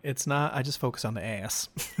it's not, I just focus on the ass.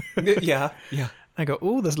 Yeah. I go,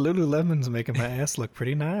 ooh, this Lululemon's making my ass look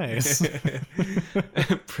pretty nice.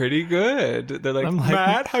 Pretty good. They're like,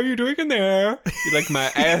 Matt, how you doing in there? You're like,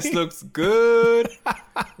 my ass looks good.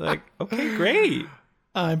 Like, okay, great.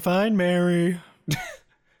 I'm fine, Mary.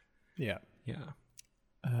 Yeah.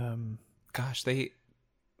 Gosh,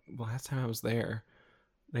 last time I was there,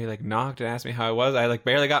 they like knocked and asked me how I was. I like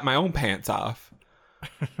barely got my own pants off.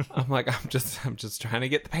 I'm like, I'm just trying to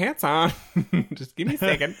get the pants on. Just give me a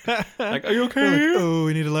second. Like, are you okay? Like, oh,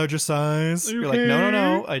 we need a larger size. You're okay? Like,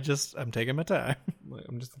 no. I'm taking my time. Like,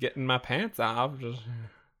 I'm just getting my pants off. Just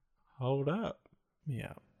hold up.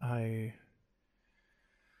 Yeah, I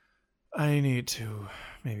need to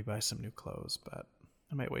maybe buy some new clothes, but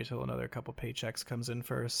I might wait till another couple paychecks comes in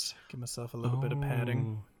first. Give myself a little bit of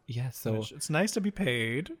padding. Yeah, so it's nice to be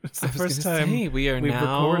paid. It's the first time we've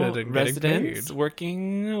now recorded and residents,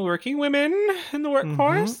 working women in the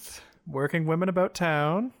workforce, working women about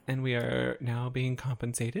town, and we are now being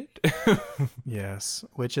compensated. Yes,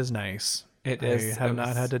 which is nice. I have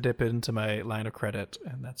not had to dip into my line of credit,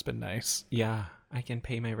 and that's been nice. Yeah, I can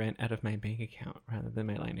pay my rent out of my bank account rather than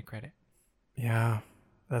my line of credit. Yeah.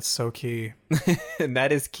 That's so key. And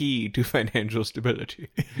that is key to financial stability.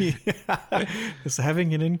 Yeah. Because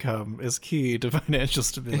having an income is key to financial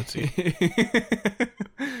stability.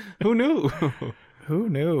 Who knew? Who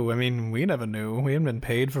knew? I mean, we never knew. We hadn't been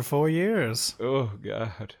paid for 4 years. Oh,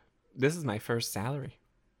 God. This is my first salary.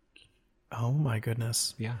 Oh, my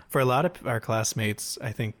goodness. Yeah. For a lot of our classmates,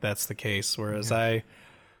 I think that's the case. Whereas I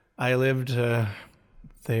lived the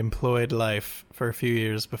employed life for a few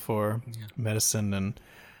years before medicine, and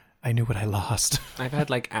I knew what I lost. I've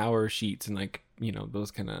had like hour sheets and like, you know,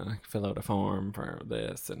 those kind of like, fill out a form for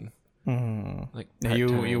this and like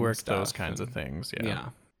you worked those kinds of things. Yeah.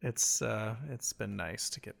 It's been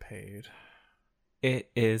nice to get paid.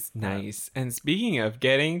 It is nice. And speaking of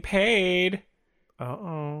getting paid,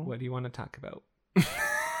 what do you want to talk about?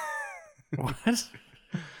 What?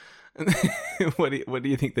 What do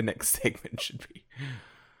you think the next segment should be?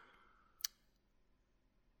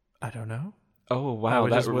 I don't know. Oh, wow. I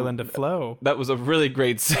was just willing to flow. That was a really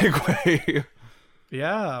great segue.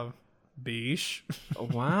 Yeah. Beesh.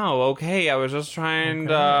 Wow. Okay. I was just trying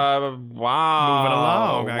to... Wow. Moving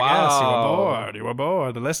along. I guess you were bored. You were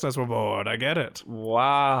bored. The listeners were bored. I get it.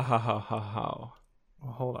 Wow.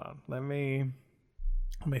 Well, hold on. Let me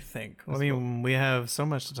think. I mean, we have so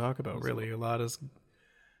much to talk about, really. A lot of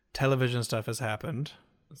television stuff has happened.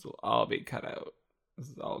 This will all be cut out. This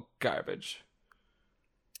is all garbage.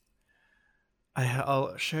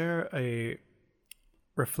 I'll share a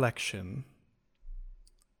reflection.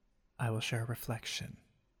 I will share a reflection.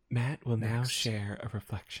 Matt will now share a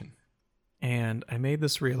reflection. And I made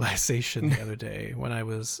this realization the other day when I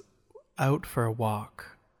was out for a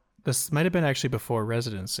walk. This might have been actually before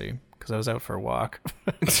residency, because I was out for a walk.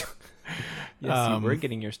 Yes, you were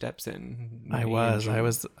getting your steps in. I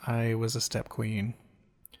was a step queen.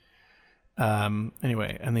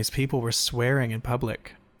 Anyway, and these people were swearing in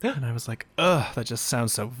public. And I was like, ugh, that just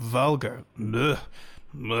sounds so vulgar. Ugh.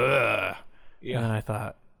 Ugh. Yeah. And I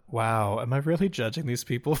thought, wow, am I really judging these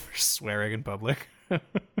people for swearing in public?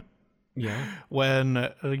 Yeah. When,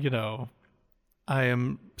 I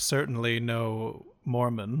am certainly no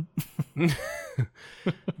Mormon.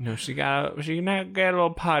 No, she got a little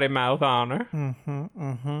potty mouth on her.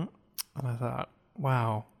 And I thought,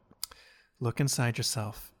 wow. Look inside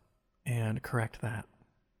yourself and correct that.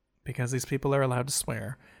 Because these people are allowed to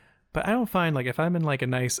swear. But I don't find, like, if I'm in, like, a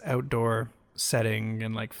nice outdoor setting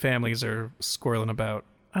and, like, families are squirreling about,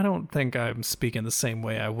 I don't think I'm speaking the same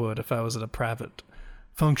way I would if I was at a private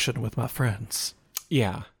function with my friends.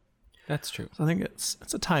 Yeah, that's true. So I think it's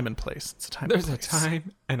a time and place. There's a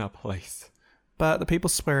time and a place. But the people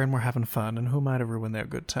swearing were having fun, and who might have ruined their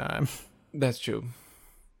good time? That's true.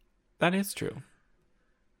 That is true.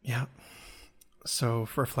 Yeah. So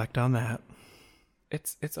reflect on that.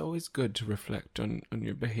 It's always good to reflect on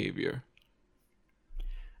your behavior.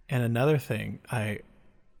 And another thing,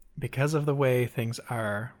 because of the way things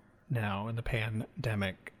are now in the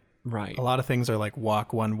pandemic, right? A lot of things are like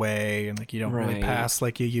walk one way, and like you don't really pass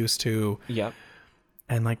like you used to. Yep.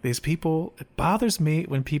 And like these people, it bothers me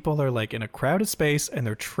when people are like in a crowded space and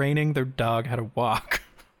they're training their dog how to walk.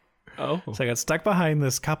 Oh. So I got stuck behind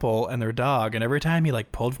this couple and their dog, and every time he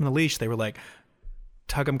like pulled from the leash, they were like,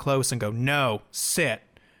 tug him close and go, no, sit.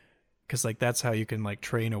 Because like that's how you can like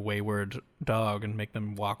train a wayward dog and make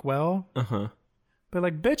them walk well. Uh-huh. But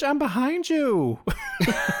like, bitch, I'm behind you.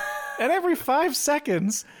 And every 5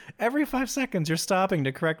 seconds, you're stopping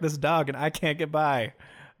to correct this dog, and I can't get by.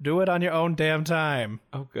 Do it on your own damn time.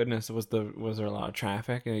 Oh goodness, was there a lot of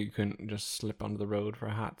traffic and you couldn't just slip onto the road for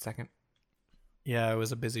a hot second? Yeah, it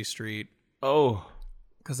was a busy street. Oh.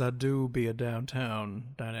 Because I do be a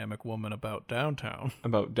downtown dynamic woman about downtown.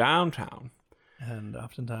 About downtown. And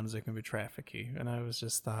oftentimes it can be trafficy. And I was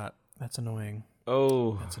just thought, that's annoying.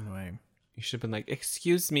 Oh. That's annoying. You should have been like,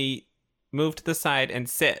 excuse me, move to the side and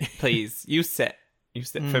sit, please. You sit. You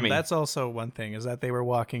sit for me. That's also one thing, is that they were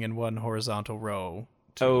walking in one horizontal row.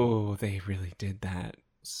 Too. Oh, they really did that.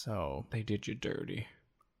 So. They did you dirty.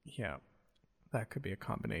 Yeah. That could be a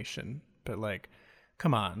combination. But like,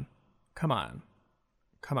 come on.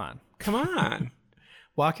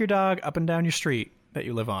 Walk your dog up and down your street that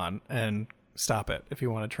you live on and stop it if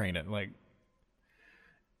you want to train it. Like,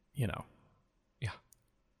 you know. Yeah.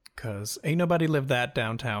 Because ain't nobody live that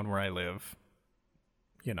downtown where I live.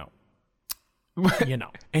 You know.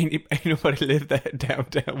 Ain't nobody live that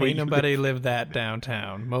downtown. Ain't nobody live that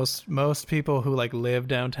downtown. Most people who like live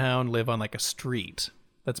downtown live on like a street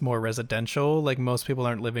that's more residential. Like most people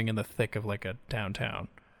aren't living in the thick of like a downtown.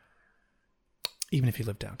 Even if you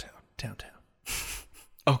live downtown.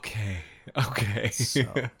 Okay. So,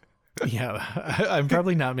 yeah, I'm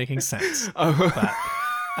probably not making sense. Oh. But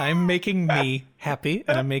I'm making me happy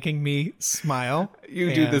and I'm making me smile.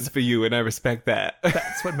 You do this for you, and I respect that.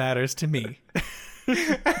 That's what matters to me.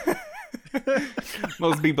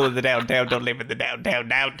 Most people in the downtown don't live in the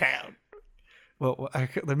downtown. Well,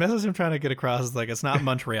 the message I'm trying to get across is like, it's not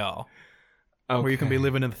Montreal. Okay. Where you can be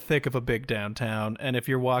living in the thick of a big downtown, and if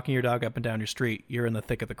you're walking your dog up and down your street, you're in the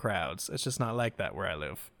thick of the crowds. It's just not like that where I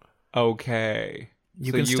live. Okay.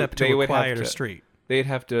 You can step to a quieter street. They'd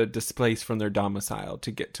have to displace from their domicile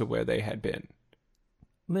to get to where they had been.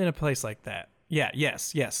 In a place like that. Yeah,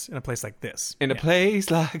 yes. In a place like this. In a place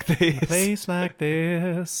like this. In a place like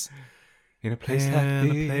this. In a place like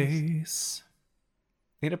this.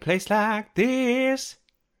 In a place like this.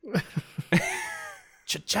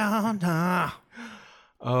 Cha-cha-na.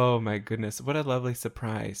 Oh my goodness, what a lovely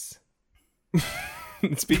surprise.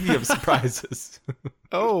 Speaking of surprises.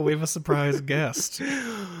 Oh, we have a surprise guest.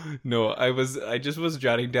 No, I just was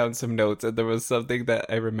jotting down some notes, and there was something that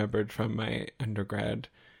I remembered from my undergrad,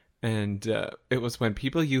 and it was when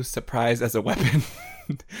people use surprise as a weapon.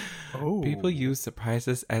 Oh. People use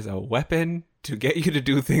surprises as a weapon to get you to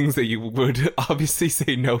do things that you would obviously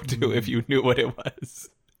say no to if you knew what it was.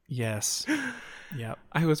 Yes. Yep.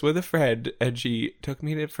 I was with a friend, and she took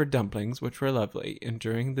me for dumplings, which were lovely. And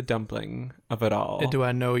during the dumpling of it all... Do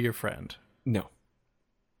I know your friend? No.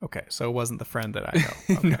 Okay, so it wasn't the friend that I know.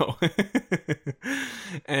 Okay. No.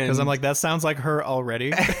 Because I'm like, that sounds like her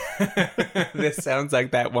already. This sounds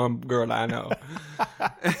like that one girl I know.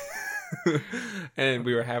 And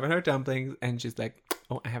we were having our dumplings, and she's like,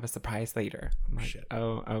 oh, I have a surprise later. I'm like, shit.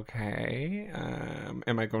 Oh, okay.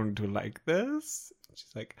 Am I going to like this?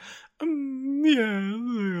 She's like, yeah.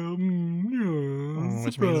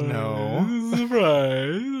 Which means no.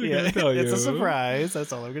 Surprise. Yeah, it's a surprise.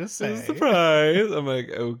 That's all I'm going to say. It's a surprise. I'm like,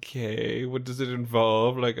 okay. What does it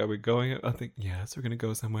involve? Like, are we going? I think, yes, we're going to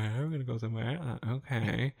go somewhere.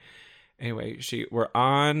 Okay. Anyway, we're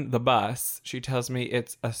on the bus. She tells me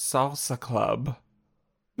it's a salsa club.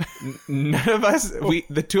 None of us,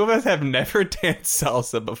 the two of us have never danced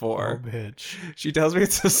salsa before. Oh, bitch. She tells me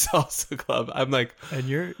it's a salsa club. I'm like, and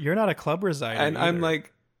you're not a club resider. And either. I'm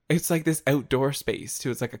like, it's like this outdoor space too.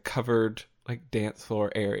 It's like a covered like dance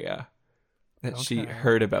floor area that she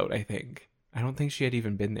heard about, I think. I don't think she had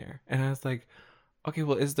even been there. And I was like, okay,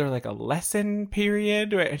 well, is there like a lesson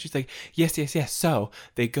period? And she's like, yes. So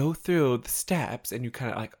they go through the steps and you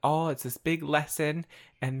kind of like, oh, it's this big lesson.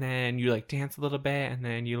 And then you like dance a little bit and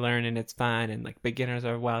then you learn and it's fun. And like beginners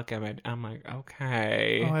are welcome. And I'm like,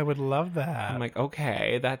 okay. Oh, I would love that. I'm like,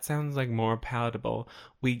 okay, that sounds like more palatable.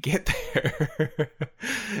 We get there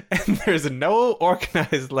and there's no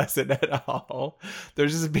organized lesson at all.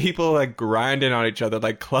 There's just people like grinding on each other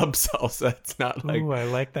like club salsa. It's not like, ooh, I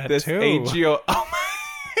like that this too. AGO. Oh my.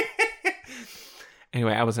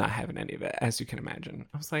 Anyway, I was not having any of it, as you can imagine.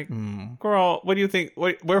 I was like, girl, what do you think?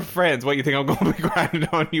 We're friends. What do you think I'm going to be grinding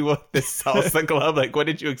on you with this salsa club? Like, what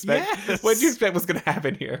did you expect? Yes. What did you expect was going to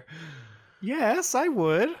happen here? Yes, I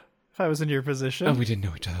would if I was in your position. Oh, we didn't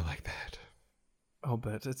know each other like that. Oh,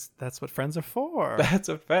 but that's what friends are for. That's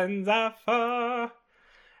what friends are for.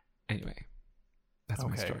 Anyway, that's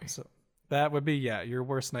my story. So that would be, your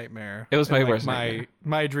worst nightmare. It was my worst nightmare.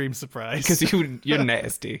 My dream surprise. Because you're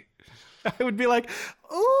nasty. I would be like,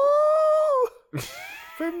 ooh,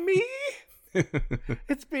 for me?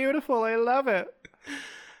 It's beautiful. I love it.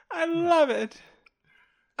 I love it.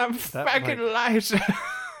 I'm fucking light.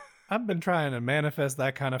 I've been trying to manifest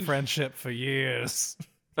that kind of friendship for years.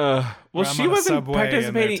 Well, she wasn't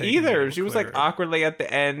participating either. She was like awkwardly at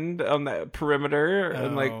the end on the perimeter, and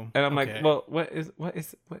I'm like, well, what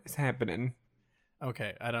is happening?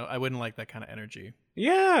 Okay, I wouldn't like that kind of energy.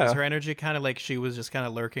 Yeah, is her energy kind of like she was just kind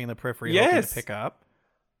of lurking in the periphery, hoping to pick up,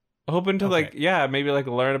 hoping to maybe like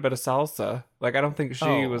learn a bit of salsa. Like I don't think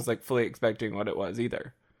she was like fully expecting what it was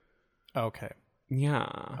either. Okay. Yeah.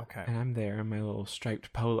 Okay. And I'm there in my little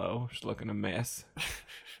striped polo, just looking a mess.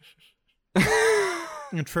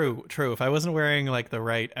 True. If I wasn't wearing like the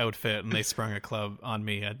right outfit and they sprung a club on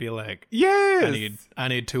me, I'd be like, yes, I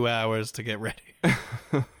need 2 hours to get ready.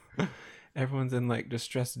 Everyone's in like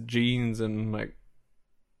distressed jeans and like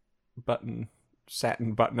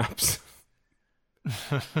satin button ups.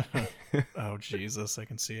 Oh Jesus, I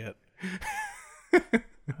can see it.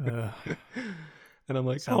 And I'm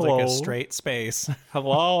like, sounds hello. like a straight space.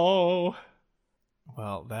 Hello.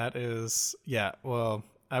 Well, that is, well,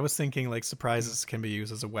 I was thinking like surprises can be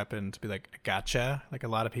used as a weapon to be like, gotcha. Like a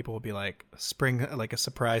lot of people will be like, spring like a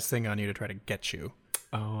surprise thing on you to try to get you.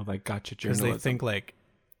 Oh, like gotcha journalism. Because they think like,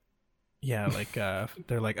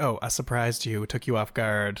 they're like, oh, I surprised you, took you off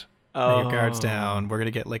guard. Your guard's down. We're going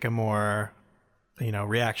to get like a more,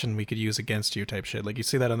 reaction we could use against you type shit. Like you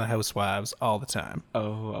see that on the Housewives all the time.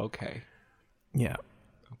 Oh, okay. Yeah.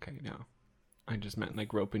 Okay, no. I just meant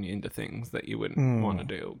like roping you into things that you wouldn't want to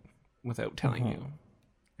do without telling you.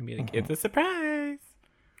 I'd be like, it's a surprise.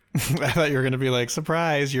 I thought you were going to be like,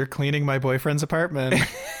 surprise, you're cleaning my boyfriend's apartment.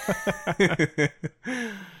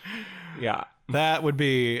 Yeah. That would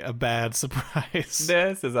be a bad surprise.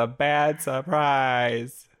 This is a bad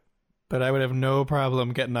surprise. But I would have no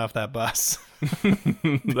problem getting off that bus.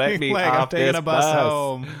 Let me like, off I'm taking a bus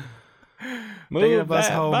home. Move taking a bus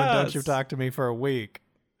home bus. And don't you talk to me for a week.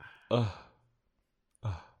 Oh,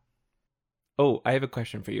 I have a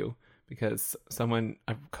question for you. Because someone,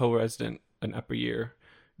 a co-resident in Upper Year,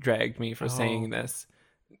 dragged me for saying this.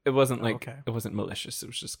 It wasn't like, It wasn't malicious. It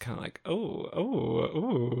was just kind of like,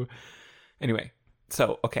 oh. Anyway,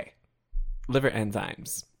 so, okay. Liver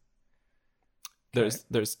enzymes.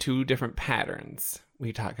 There's two different patterns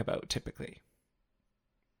we talk about typically.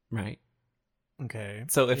 Right? Okay.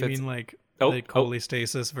 So if you it's... mean like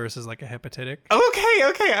cholestasis versus like a hepatitic?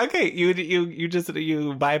 Okay. You just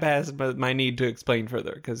bypassed my need to explain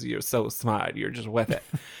further because you're so smart. You're just with it.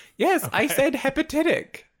 Yes, I said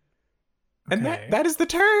hepatic. And that is the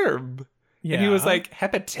term. Yeah. And he was like,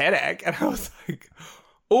 hepatic. And I was like,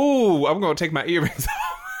 oh, I'm going to take my earrings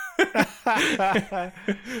off.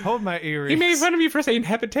 Hold my earrings. He made fun of me for saying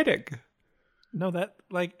hepatic. No, that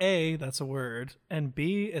like A, that's a word, and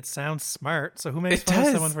B, it sounds smart. So who makes fun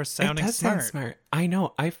of someone for sounding smart? It does sound smart. I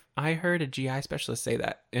know. I heard a GI specialist say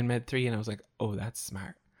that in Med 3, and I was like, oh, that's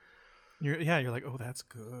smart. You're like, oh, that's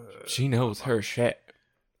good. She knows her shit.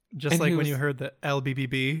 Just and like when you heard the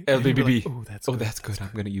LBBB. LBBB. Like, oh, that's good.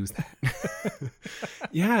 I'm going to use that.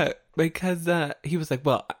 Yeah, because he was like,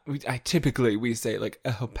 well, we say like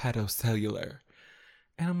a hepatocellular.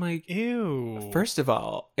 And I'm like, ew. First of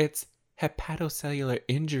all, it's hepatocellular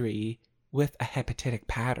injury with a hepatitic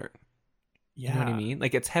pattern. Yeah. You know what I mean?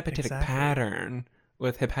 Like it's hepatitic pattern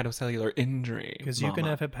with hepatocellular injury. Because you can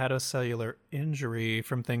have hepatocellular injury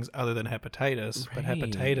from things other than hepatitis, but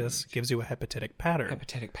hepatitis gives you a hepatitic pattern.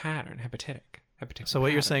 Hepatitic. So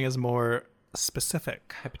what you're saying is more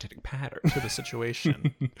specific. Hepatitic pattern. To the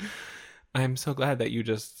situation. I'm so glad that you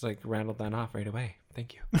just like rattled that off right away.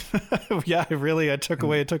 Thank you. Yeah, I took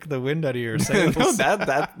the wind out of your sails. No,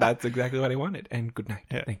 that's exactly what I wanted. And good night.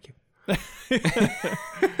 Yeah. Thank you.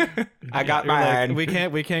 I got mine.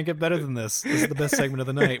 Like, we can't get better than this. This is the best segment of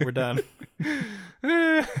the night. We're done.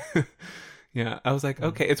 Yeah, I was like,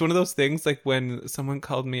 okay. It's one of those things like when someone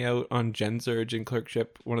called me out on Gen Surge in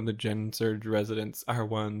clerkship, one of the Gen Surge residents,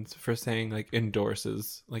 R1s, for saying like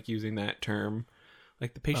endorses, like using that term.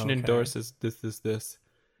 Like the patient endorses this.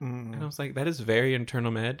 And I was like, that is very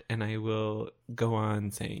internal med, and I will go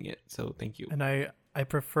on saying it. So thank you. And I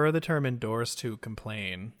prefer the term endorse to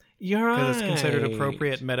complain. You're right. Because it's considered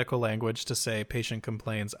appropriate medical language to say patient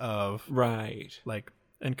complains of. Right. Like,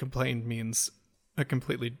 and complain means a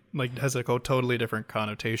completely, like, has a totally different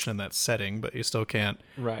connotation in that setting, but you still can't.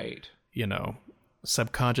 Right. You know,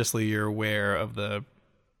 subconsciously you're aware of the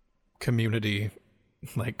community,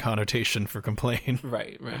 like, connotation for complain.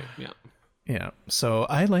 Right, yeah. Yeah. So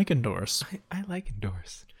I like endorse. I like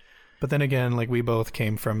endorse. But then again, like, we both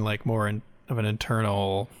came from, like, more of an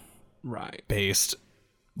internal based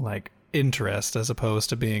like interest as opposed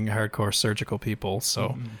to being hardcore surgical people,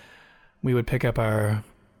 so we would pick up our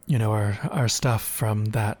stuff from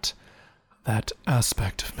that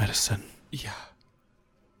aspect of medicine. Yeah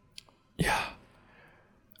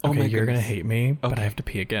Okay, you're gonna hate me, but I have to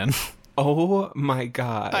pee again. Oh my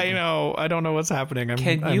god, I know, I don't know what's happening.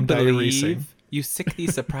 Can you believe you sick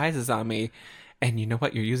these surprises on me, and you know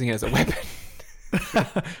what, you're using it as a weapon.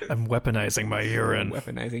 I'm weaponizing my urine.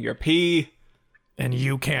 Weaponizing your pee. And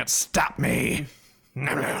you can't stop me.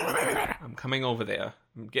 I'm coming over there.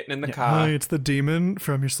 I'm getting in the car. Hi, it's the demon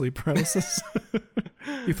from your sleep paralysis.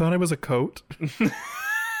 You thought I was a coat?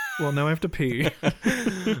 Well, now I have to pee.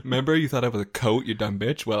 Remember, you thought I was a coat, you dumb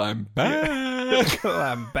bitch? Well, I'm back.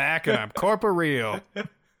 I'm back and I'm corporeal. All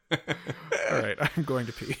right, I'm going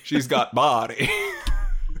to pee. She's got body.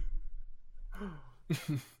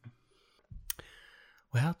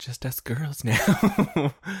 Well, just us girls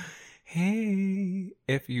now. Hey,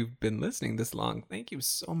 if you've been listening this long, thank you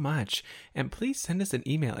so much. And please send us an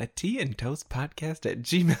email at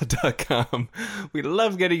teaandtoastpodcast@gmail.com. We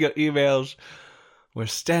love getting your emails. We're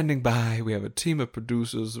standing by. We have a team of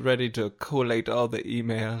producers ready to collate all the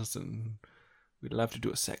emails, and we'd love to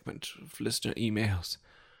do a segment of listener emails.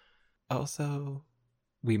 Also,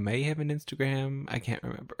 we may have an Instagram. I can't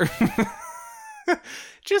remember.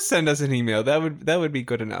 Just send us an email. That would be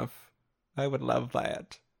good enough. I would love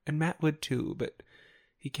that. And Matt would too, but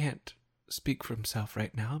he can't speak for himself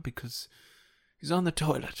right now because he's on the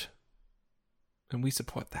toilet. And we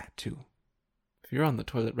support that too. If you're on the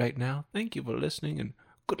toilet right now, thank you for listening and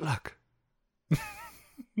good luck.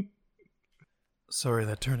 Sorry,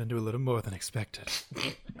 that turned into a little more than expected.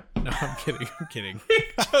 No, I'm kidding.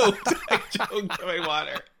 I choked my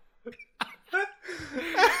water.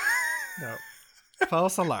 No.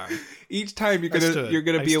 False alarm. Each time you're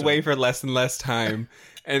gonna be away for less and less time,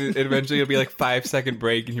 and eventually it'll be like 5-second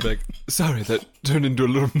break, and you'll be like, "Sorry, that turned into a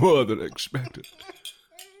little more than I expected.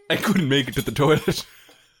 I couldn't make it to the toilet."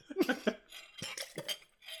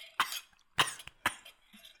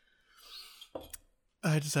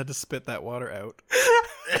 I just had to spit that water out.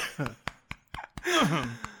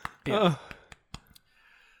 Yeah.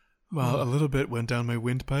 Well, a little bit went down my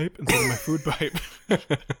windpipe instead of my food pipe.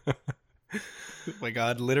 Oh my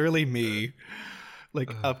god, literally me, like,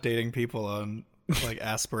 updating people on, like,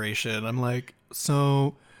 aspiration. I'm like,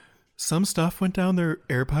 so some stuff went down their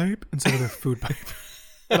air pipe instead of their food pipe.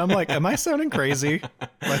 And I'm like, am I sounding crazy?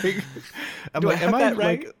 Like,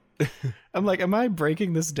 am I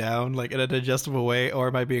breaking this down, like, in a digestible way, or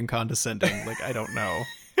am I being condescending? Like, I don't know.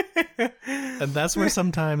 And that's where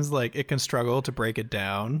sometimes, like, it can struggle to break it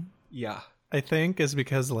down. Yeah. I think is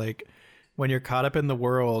because, like, when you're caught up in the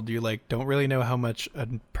world, you, like, don't really know how much a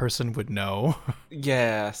person would know.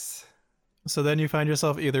 Yes. So then you find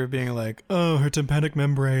yourself either being like, oh, her tympanic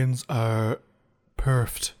membranes are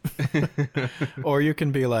perfed. Or you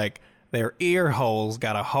can be like, their ear hole's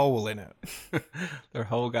got a hole in it. Their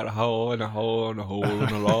hole got a hole and a hole and a hole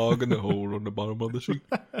and a log and a hole on the bottom of the sheet.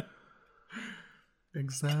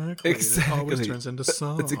 Exactly. It always turns into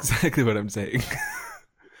song. That's exactly what I'm saying.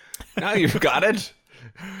 Now you've got it.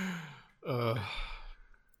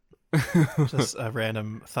 Just a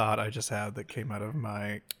random thought I just had that came out of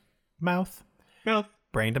my mouth.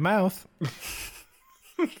 Brain to mouth.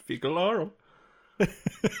 Fecal oral.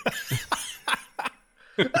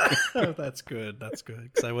 Oh, that's good.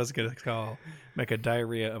 Because I was going to make a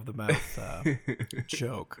diarrhea of the mouth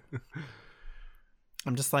joke.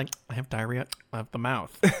 I'm just like, I have diarrhea of the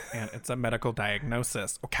mouth. And it's a medical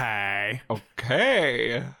diagnosis. Okay.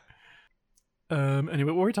 Anyway,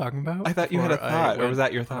 what were we talking about? I thought you had a thought, or was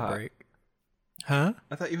that your thought? Break? Huh?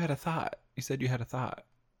 I thought you had a thought. You said you had a thought.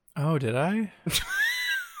 Oh, did I?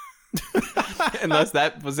 Unless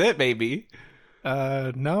that was it, maybe.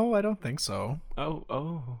 No, I don't think so.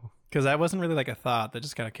 Oh. Because that wasn't really like a thought. That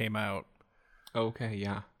just kind of came out. Okay,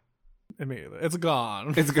 yeah. I mean, it's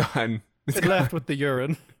gone. It's gone. It left with the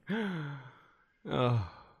urine. Oh.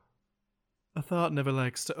 A thought never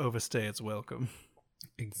likes to overstay its welcome.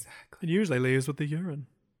 Exactly. It usually leaves with the urine.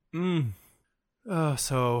 Oh,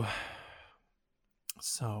 so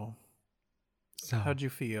how'd you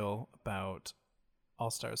feel about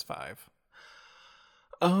All-Stars 5?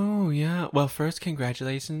 Oh, yeah. Well, first,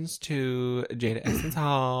 congratulations to Jada Essence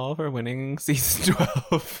Hall for winning season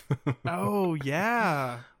 12. Oh,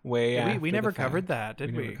 yeah. We never covered that,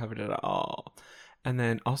 did we? We never covered it at all. And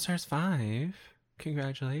then All-Stars 5,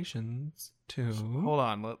 congratulations to... Hold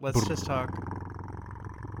on, let's just talk.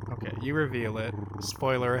 Okay, you reveal it.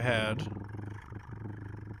 Spoiler ahead.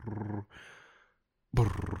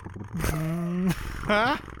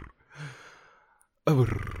 Huh?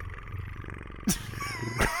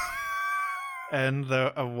 And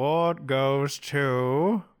the award goes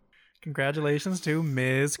to... Congratulations to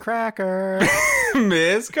Ms. Cracker.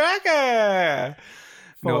 Ms. Cracker!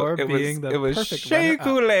 For being the perfect Shea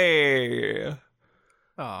Coulee.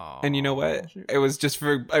 Oh. And you know what? It was just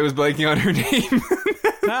for... I was blanking on her name.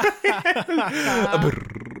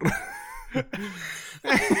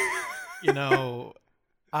 You know,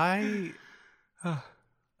 I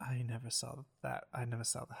never saw that. I never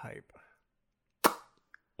saw the hype.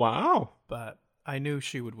 Wow. But I knew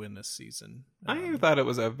she would win this season. I thought it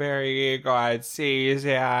was a very good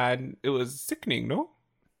season. It was sickening, no?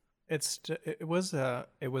 It was a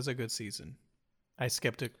good season. I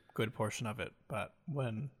skipped a good portion of it, but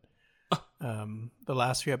when the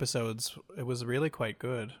last few episodes, it was really quite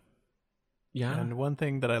good. Yeah. And one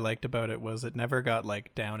thing that I liked about it was it never got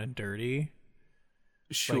like down and dirty.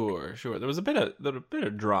 Sure. There was a bit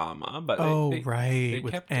of drama, but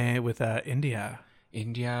they with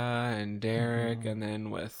India and Derek, and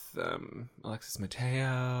then with Alexis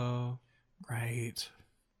Mateo. Right.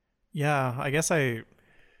 Yeah, I guess you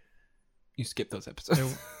skipped those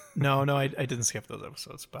episodes. No, I didn't skip those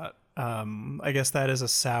episodes, but I guess that is a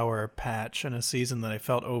sour patch in a season that I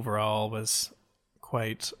felt overall was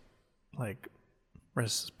quite like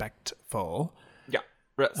respectful. Yeah.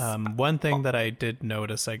 One thing that I did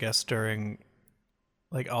notice, I guess, during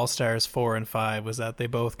like All Stars 4 and 5 was that they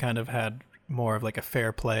both kind of had more of like a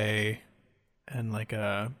fair play and like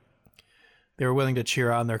they were willing to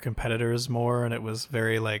cheer on their competitors more, and it was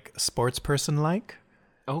very like sports person like.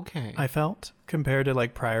 Okay. I felt compared to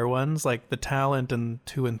like prior ones, like the talent in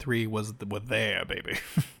 2 and 3 were there, baby.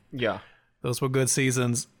 Yeah. Those were good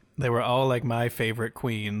seasons. They were all like my favorite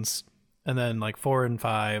queens. And then like 4 and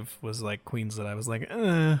 5 was like queens that I was like,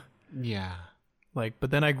 yeah. Like,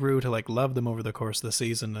 but then I grew to like love them over the course of the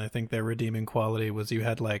season. And I think their redeeming quality was you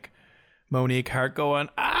had like Monique Hart going,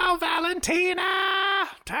 "Oh, Valentina,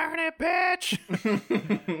 turn it, bitch."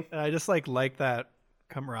 And I just like that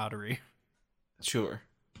camaraderie. Sure.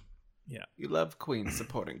 Yeah. You love queens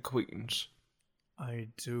supporting queens. I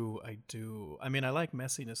do. I mean, I like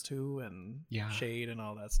messiness too and shade and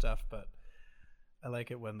all that stuff, but I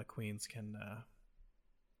like it when the queens can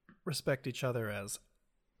respect each other as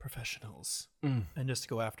professionals and just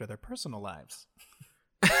go after their personal lives.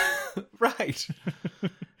 Right.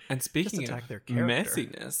 And speaking of their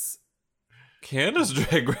messiness, Canada's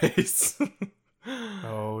Drag Race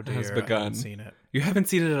oh dear, has begun. I haven't seen it. You haven't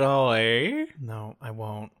seen it at all, eh? No, I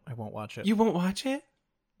won't watch it. You won't watch it?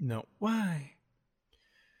 No. Why?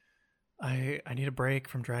 I need a break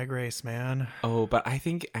from Drag Race, man. Oh, but I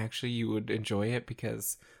think actually you would enjoy it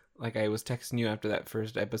because like I was texting you after that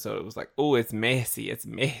first episode, it was like, oh, it's messy.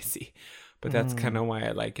 But that's kind of why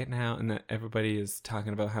I like it now, and that everybody is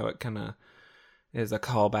talking about how it kind of is a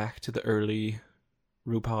callback to the early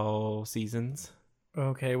RuPaul seasons.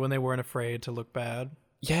 Okay, when they weren't afraid to look bad.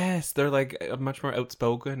 Yes, they're like much more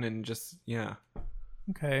outspoken and just, yeah.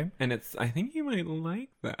 Okay. And I think you might like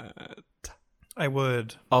that. I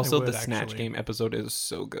would. Also, the Snatch Game episode is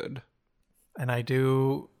so good. And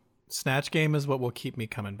Snatch Game is what will keep me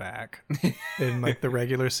coming back in like the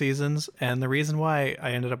regular seasons. And the reason why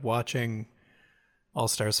I ended up watching All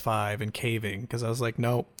Stars 5 and caving, because I was like,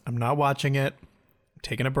 no, I'm not watching it. I'm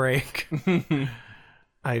taking a break.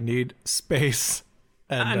 I need space.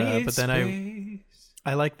 And but then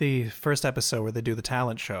I like the first episode where they do the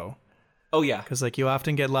talent show. Oh yeah, because like you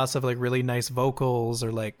often get lots of like really nice vocals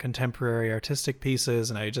or like contemporary artistic pieces,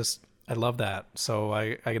 and I love that. So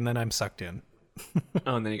and then I'm sucked in.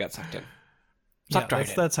 Oh, and then you got sucked in. Sucked right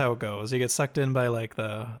in. That's how it goes. You get sucked in by like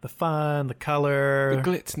the fun, the color, the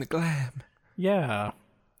glitz and the glam. Yeah.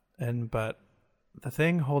 But the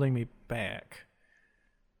thing holding me back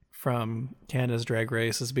from Canada's Drag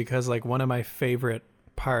Race is because like one of my favorite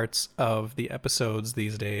parts of the episodes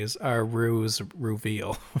these days are Rue's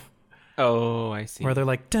reveal. Oh, I see. Where they're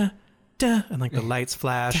like, duh, duh, and like the lights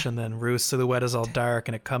flash and then Rue's silhouette is all dark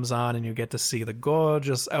and it comes on and you get to see the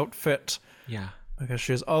gorgeous outfit. Yeah. Because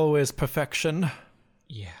she's always perfection.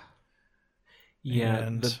 Yeah. Yeah,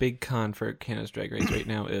 And the big con for Canada's Drag Race right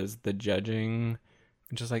now is the judging.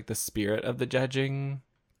 Just like the spirit of the judging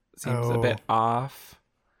seems a bit off.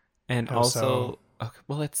 And also,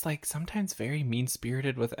 well, it's like sometimes very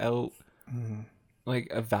mean-spirited without like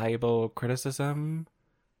a valuable criticism.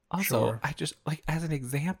 Also, I just like as an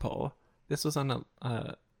example, this was on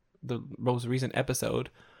the most recent episode,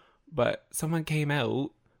 but someone came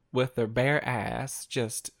out with their bare ass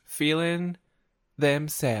just feeling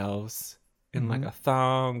themselves in like a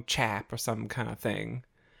thong chap or some kind of thing.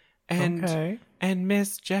 And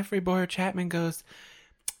Miss Jeffrey Boyer-Chapman goes,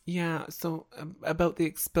 yeah, so about the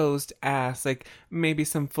exposed ass, like maybe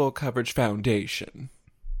some full coverage foundation.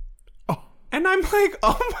 Oh. And I'm like,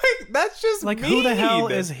 oh my, that's just like, mean. Who the hell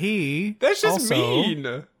is he? That's just also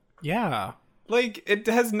mean. Yeah. Like, it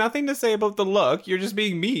has nothing to say about the look. You're just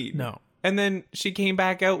being mean. No. And then she came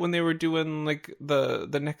back out when they were doing like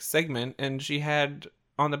the next segment, and she had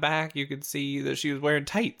on the back, you could see that she was wearing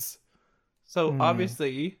tights. So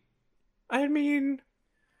obviously, I mean,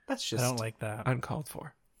 that's just I don't like that. Uncalled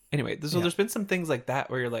for. Anyway, so there's been some things like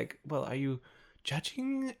that where you're like, well, are you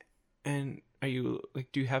judging? And are you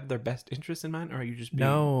like, do you have their best interest in mind, or are you just being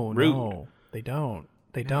rude? No, they don't.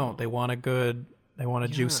 They don't. They want a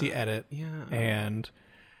juicy edit. Yeah. And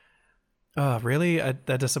really,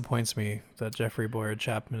 that disappoints me that Jeffrey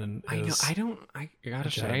Boyer-Chapman is. I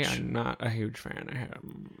gotta say, I'm not a huge fan of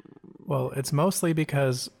him. Well, it's mostly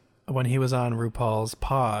because when he was on RuPaul's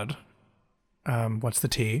pod, what's the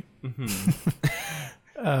tea?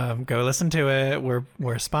 Go listen to it.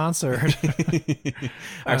 We're sponsored.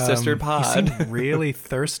 Our sister pod. He seemed really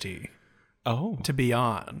thirsty. Oh, to be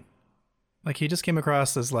on. Like he just came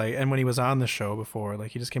across as like, and when he was on the show before, like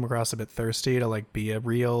he just came across a bit thirsty to like be a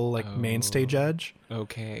real like mainstay judge.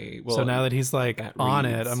 Okay. Well, so now that he's like on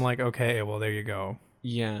it, I'm like, okay, well there you go.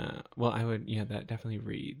 Yeah. Well, that definitely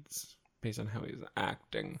reads based on how he's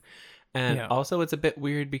acting. And also it's a bit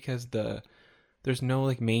weird because there's no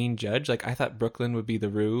like main judge. Like I thought Brooklyn would be the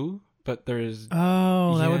Rue, but there's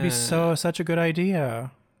that would be such a good idea.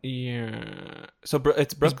 Yeah. So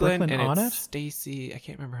it's Brooklyn and on it's Stacy. I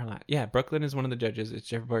can't remember her last. Yeah, Brooklyn is one of the judges. It's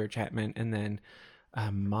Jeffrey Boyer-Chapman, and then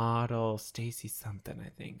model Stacy something. I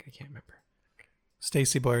think I can't remember.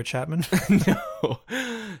 Stacy Boyer-Chapman. No,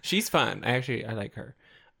 she's fun. I like her.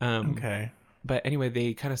 Okay. But anyway,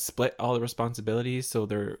 they kind of split all the responsibilities. So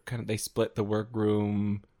they split the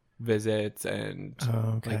workroom visits and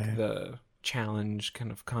like the challenge kind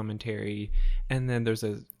of commentary, and then there's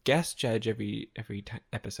a guest judge every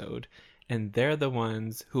episode, and they're the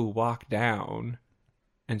ones who walk down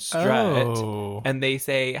and strut and they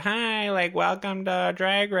say, hi, like, welcome to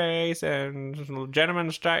Drag Race, and gentlemen,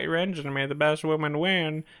 start your engine and may the best woman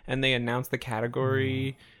win, and they announce the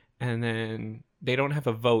category, and then they don't have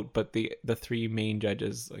a vote, but the three main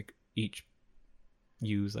judges like each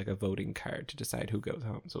use like a voting card to decide who goes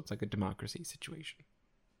home, so it's like a democracy situation.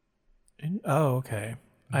 Oh, okay.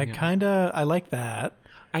 Yeah. I like that.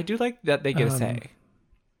 I do like that they get a say.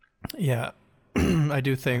 Yeah. I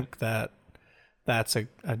do think that's a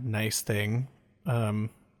nice thing.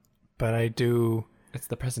 But I do... It's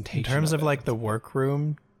the presentation. In terms of like the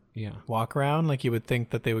workroom walk around, like you would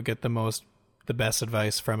think that they would get the best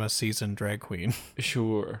advice from a seasoned drag queen.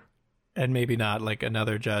 Sure. And maybe not like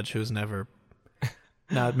another judge who's never...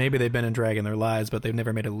 maybe they've been in drag in their lives, but they've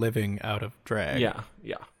never made a living out of drag. Yeah.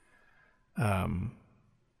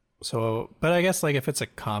 So, but I guess like if it's a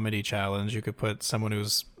comedy challenge, you could put someone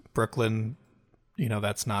who's Brooklyn,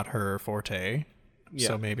 that's not her forte. Yeah.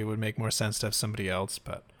 So maybe it would make more sense to have somebody else,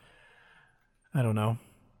 but I don't know.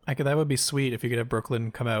 That would be sweet if you could have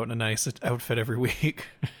Brooklyn come out in a nice outfit every week.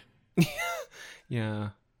 Yeah.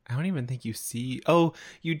 I don't even think you see. Oh,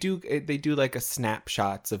 you do. They do like a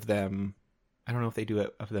snapshots of them. I don't know if they do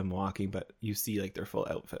it of them walking, but you see like their full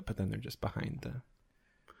outfit, but then they're just behind the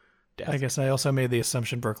desk. I guess I also made the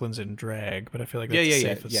assumption Brooklyn's in drag, but I feel like that's a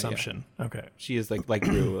safe assumption. Yeah. Okay. She is like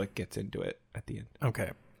Rue, like gets into it at the end.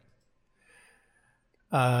 Okay.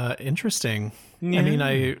 Interesting. Yeah. I mean,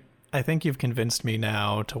 I think you've convinced me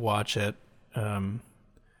now to watch it,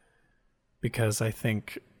 because I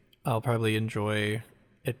think I'll probably enjoy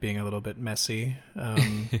it being a little bit messy.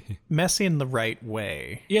 Messy in the right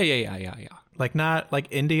way. Yeah. Like not like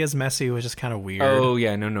India's messy was just kind of weird. Oh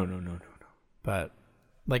yeah, no. But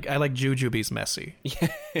like I like Jujubee's messy.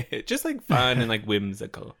 Yeah, just like fun and like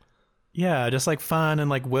whimsical. Yeah, just like fun and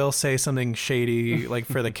like will say something shady like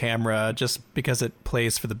for the camera just because it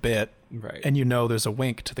plays for the bit. Right. And there's a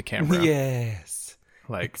wink to the camera. Yes.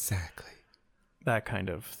 Like exactly. That kind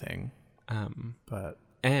of thing.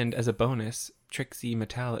 And as a bonus, Trixie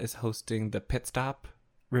Mattel is hosting the pit stop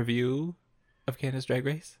review of Canada's Drag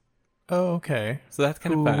Race. Oh, okay. So that's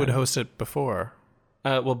kind of fun. Who would host it before?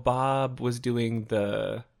 Well, Bob was doing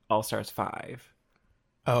the All Stars 5.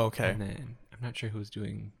 Oh, okay. And then I'm not sure who was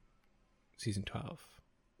doing season 12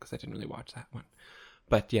 because I didn't really watch that one.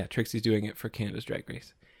 But yeah, Trixie's doing it for Canada's Drag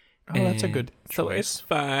Race. Oh, that's a good choice. So it's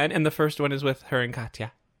fun. And the first one is with her and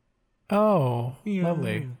Katya. Oh, yeah.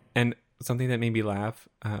 Lovely. And something that made me laugh,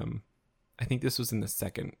 I think this was in the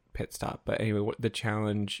second pit stop, but anyway, the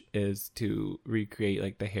challenge is to recreate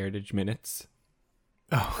like the Heritage Minutes.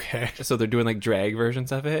 Okay. So they're doing like drag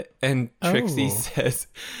versions of it, and Trixie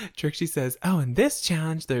says, "Oh, in this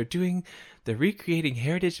challenge, they're recreating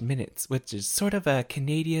Heritage Minutes, which is sort of a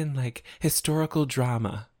Canadian like historical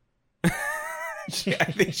drama." Yeah,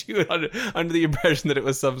 I think she was under the impression that it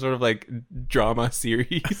was some sort of like drama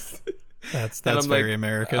series. That's very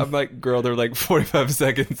American. I'm like, girl, they're like 45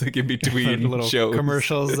 seconds like in between little shows.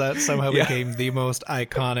 Commercials that somehow became the most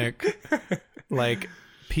iconic like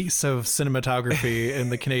piece of cinematography in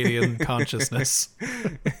the Canadian consciousness.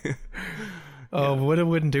 Oh, what it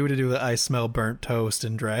wouldn't do to do the I smell burnt toast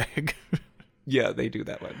in drag. Yeah, they do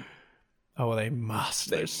that one. Oh, they must.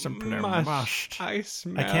 They simply must. I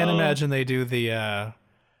smell. I can't imagine they do the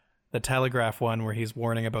Telegraph one where he's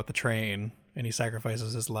warning about the train and he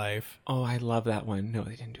sacrifices his life. Oh, I love that one. No,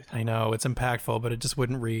 they didn't do that. I know, it's impactful, but it just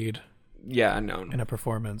wouldn't read. Yeah, no. In a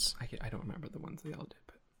performance. I don't remember the ones they all did,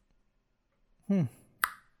 but.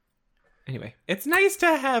 Anyway, it's nice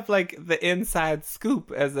to have like the inside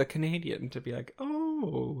scoop as a Canadian to be like,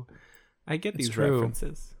 oh, I get these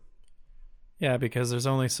references. Yeah, because there's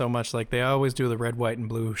only so much, like they always do the red, white, and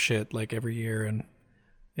blue shit like every year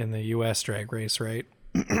in the US Drag Race, right?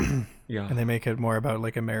 Yeah. And they make it more about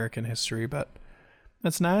like American history, but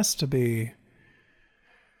it's nice to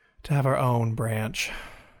have our own branch.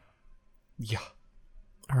 Yeah.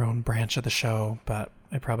 Our own branch of the show, but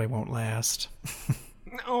it probably won't last.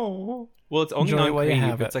 No. Well, it's only on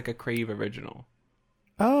Crave. It's like a Crave original.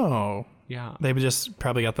 Oh. Yeah. They just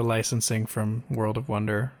probably got the licensing from World of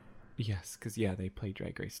Wonder. Yes, because they play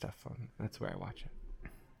Drag Race stuff on. That's where I watch it.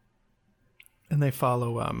 And they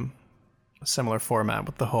follow a similar format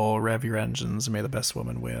with the whole rev your engines, may the best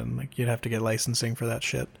woman win. Like you'd have to get licensing for that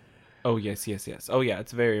shit. Oh yes. Oh yeah,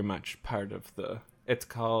 it's very much part of the. It's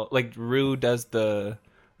called like Rue does the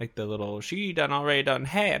like the little she already done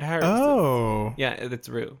had hers. Oh. Yeah, it's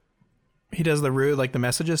Rue. He does the Rue like the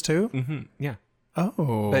messages too. Mm-hmm. Yeah.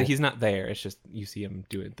 Oh. But he's not there. It's just you see him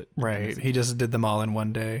doing the right. Messages. He just did them all in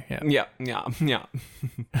one day. Yeah.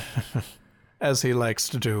 As he likes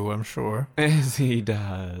to do, I'm sure. As he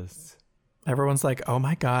does. Everyone's like, oh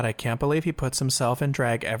my God, I can't believe he puts himself in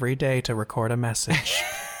drag every day to record a message.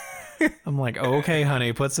 I'm like, okay,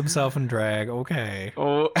 honey, puts himself in drag. Okay.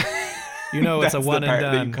 Oh, it's a one and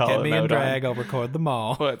done. Get me in drag, I'll record them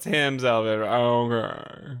all. Puts himself in.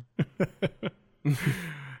 Okay.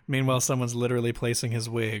 Meanwhile, someone's literally placing his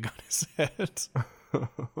wig on his head.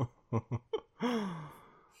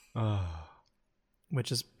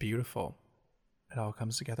 Which is beautiful. It all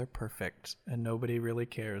comes together perfect, and nobody really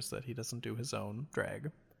cares that he doesn't do his own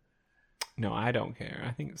drag. No, I don't care.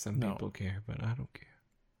 I think some people care, but I don't care.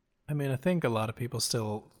 I mean, I think a lot of people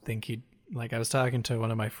still think he... Like, I was talking to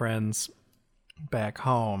one of my friends back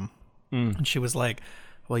home, and she was like,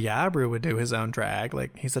 well, Yabru would do his own drag.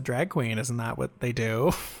 Like, he's a drag queen. Isn't that what they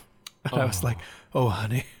do? And I was like, oh,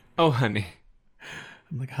 honey. Oh, honey.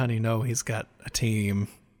 I'm like, honey, no, he's got a team.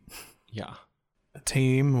 Yeah. A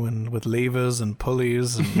team with levers and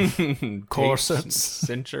pulleys and corsets.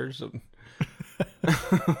 Cinchers.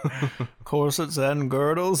 Corsets and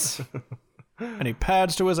girdles. And he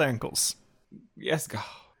pads to his ankles. Yes, God.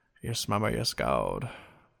 Yes, mama, yes, God.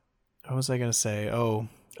 What was I going to say? Oh,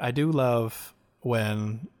 I do love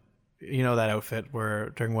when, that outfit where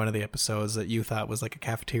during one of the episodes that you thought was like a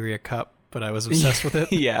cafeteria cup, but I was obsessed with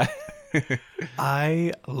it. Yeah.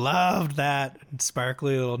 I loved that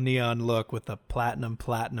sparkly little neon look with the platinum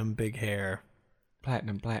big hair.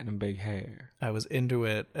 Platinum big hair. I was into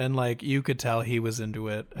it, and like you could tell he was into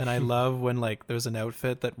it. And I love when like there's an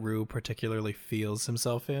outfit that Rue particularly feels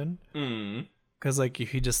himself in. Because like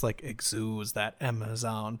he just like exudes that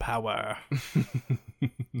Amazon power.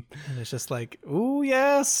 And it's just like, ooh,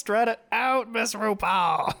 yes, strut it out, Miss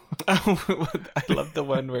RuPaul. I love the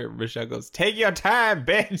one where Michelle goes, take your time,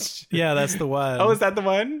 bitch. Yeah, that's the one. Oh, is that the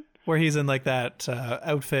one? Where he's in like that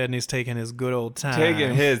outfit and he's taking his good old time.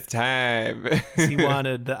 Taking his time. He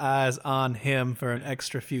wanted the eyes on him for an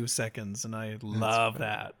extra few seconds, and I love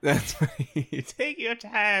that. That's funny. Take your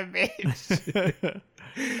time, bitch.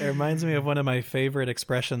 It reminds me of one of my favorite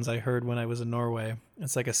expressions I heard when I was in Norway.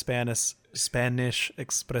 It's like a Spanish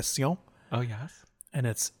expression. Oh, yes? And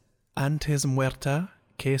it's antes muerta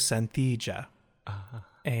que sencilla.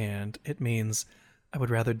 And it means I would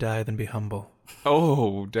rather die than be humble.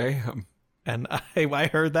 Oh, damn. And I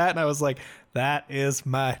heard that and I was like, that is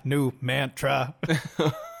my new mantra.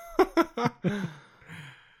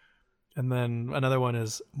 And then another one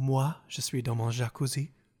is moi, je suis dans mon jacuzzi.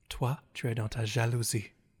 Toi, tu es dans ta jalousie.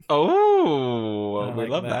 Oh, we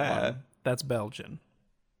love that. One. That's Belgian.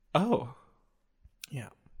 Oh. Yeah.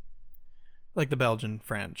 Like the Belgian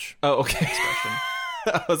French. Oh, okay. Expression.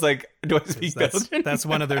 I was like, do I speak Belgian? That's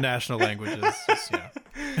one of their national languages. Just, yeah.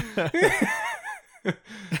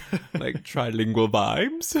 Like trilingual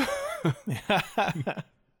vibes.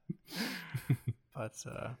 But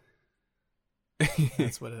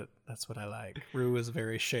that's what I like. Rue is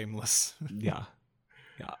very shameless. Yeah.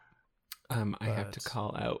 I have to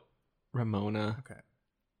call out Ramona. Okay.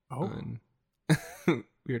 Oh.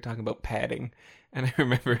 We were talking about padding, and I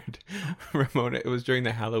remembered Ramona. It was during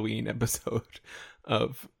the Halloween episode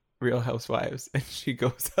of Real Housewives, and she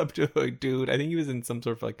goes up to a dude. I think he was in some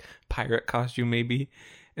sort of like pirate costume, maybe.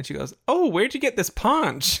 And she goes, "Oh, where'd you get this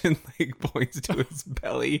paunch?" And like points to his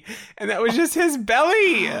belly, and that was just his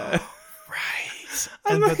belly. Right.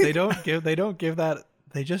 And but they don't give that.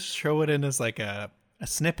 They just show it in as like a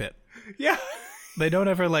snippet. Yeah. They don't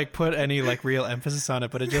ever like put any like real emphasis on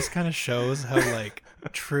it, but it just kind of shows how like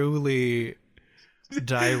truly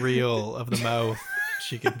diarrheal of the mouth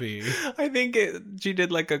she can be. I think she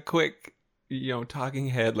did like a quick, talking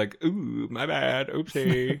head, like, "Ooh, my bad,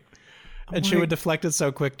 oopsie." And she would deflect it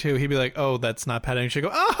so quick too. He'd be like, "Oh, that's not padding." She'd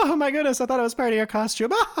go, "Oh my goodness, I thought it was part of your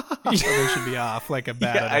costume." So then she'd be off like a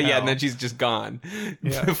bat. Yeah, and then she's just gone.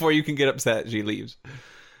 Yeah. Before you can get upset, she leaves.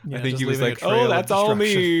 Yeah, I think he was like, "Oh, that's all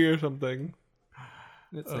me," or something.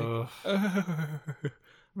 It's like,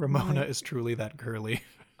 Ramona is truly that girly.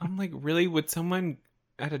 I'm like, really? Would someone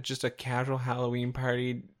at just a casual Halloween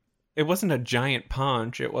party? It wasn't a giant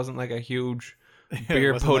paunch. It wasn't like a huge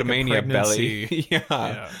beer potomania like belly.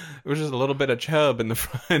 Yeah. It was just a little bit of chub in the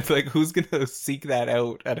front. Like, who's gonna seek that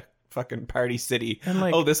out at a fucking party city? And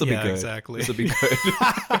like, this will be good. Exactly. This will be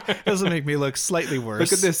good. This will make me look slightly worse.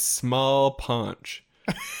 Look at this small paunch.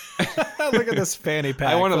 Look at this fanny pack.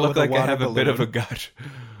 I want to look like I have a bit of a gut.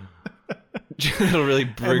 It'll really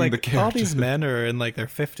bring like, the character. All these men are in like their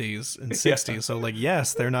 50s and 60s, so like,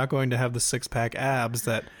 yes, they're not going to have the six-pack abs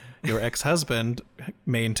that your ex-husband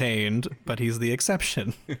maintained, but he's the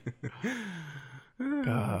exception.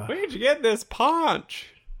 Where'd you get this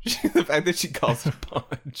paunch? The fact that she calls it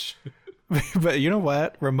paunch. But you know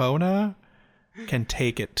what? Ramona can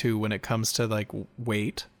take it too when it comes to like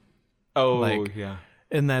weight. Oh, like, yeah.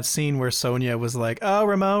 In that scene where Sonia was like, "Oh,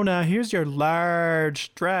 Ramona, here's your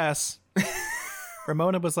large dress."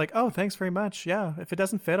 Ramona was like, "Oh, thanks very much. Yeah, if it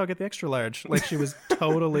doesn't fit, I'll get the extra large." Like she was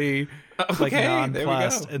totally like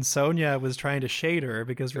nonplussed. And Sonia was trying to shade her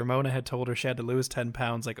because Ramona had told her she had to lose 10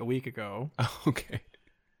 pounds like a week ago. Okay.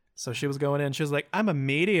 So she was going in. She was like, "I'm a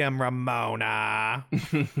medium, Ramona."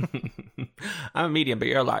 I'm a medium, but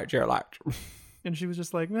you're large. You're large. And she was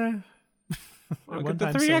just like, "Meh." I'll get the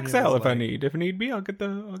 3XL if I need. If need be, I'll get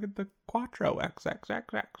the Quattro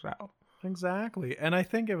XXXXL. Exactly. And I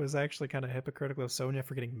think it was actually kind of hypocritical of Sonia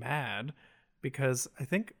for getting mad, because I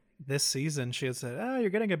think this season she had said, "Oh,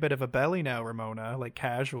 you're getting a bit of a belly now, Ramona," like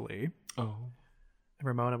casually. Oh. And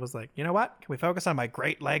Ramona was like, "You know what? Can we focus on my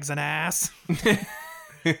great legs and ass?"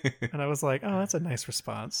 And I was like, "Oh, that's a nice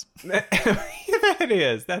response." That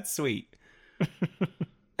is. That's sweet.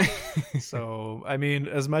 So, I mean,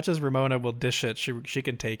 as much as Ramona will dish it, she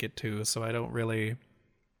can take it too. So I don't really...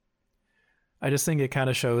 I just think it kind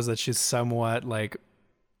of shows that she's somewhat like...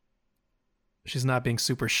 She's not being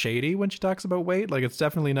super shady when she talks about weight. Like, it's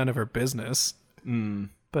definitely none of her business.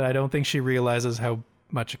 But I don't think she realizes how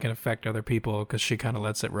much it can affect other people because she kind of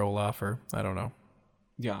lets it roll off her. I don't know.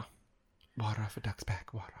 Yeah. Water off a duck's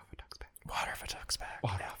back. Water off a duck's back. Water off a duck's back.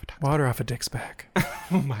 Water off a duck's back. Water off a dick's back.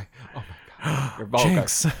 Oh my God. You're vulgar.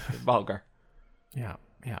 Jinx. You're vulgar. Yeah.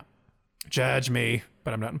 Judge me,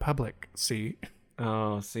 but I'm not in public. See?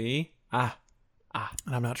 Oh, see? Ah.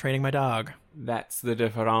 And I'm not training my dog. That's the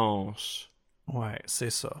difference. Ouais,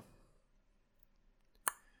 c'est ça.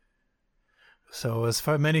 So as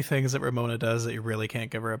far many things that Ramona does that you really can't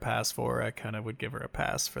give her a pass for, I kind of would give her a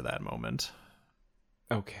pass for that moment.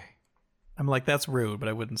 Okay. I'm like, that's rude, but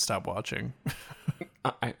I wouldn't stop watching.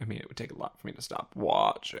 I mean, it would take a lot for me to stop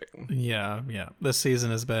watching. Yeah. This season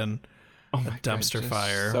has been a dumpster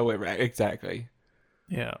fire. So exactly.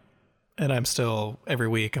 Yeah. And I'm still, every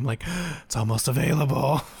week, I'm like, it's almost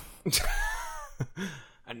available.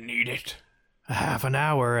 I need it. A half an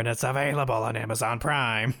hour and it's available on Amazon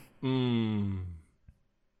Prime.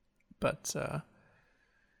 But,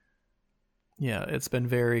 yeah, it's been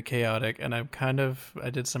very chaotic, and I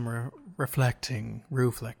did some reflecting,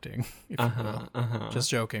 if you will.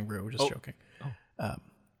 Just joking, Rue, joking. I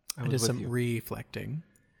did some reflecting,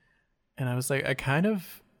 and I was like, I kind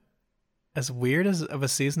of, as weird as of a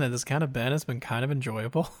season that this kind of been, it's been kind of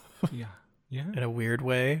enjoyable. Yeah. In a weird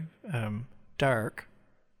way. Dark.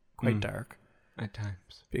 Quite dark. At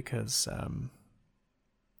times. Because,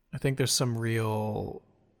 I think there's some real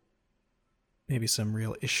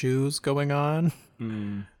issues going on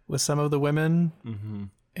with some of the women. Mm-hmm.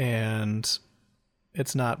 And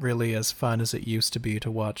it's not really as fun as it used to be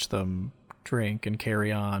to watch them drink and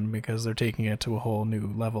carry on, because they're taking it to a whole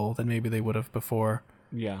new level than maybe they would have before.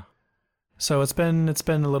 Yeah. So it's been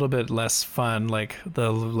a little bit less fun. Like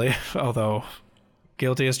although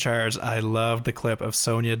guilty as charged, I loved the clip of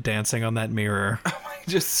Sonia dancing on that mirror.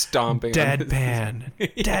 Just stomping. Deadpan. Yes.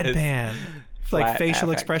 Deadpan. Like facial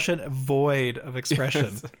affect. Expression, void of expression.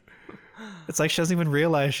 Yes. It's like she doesn't even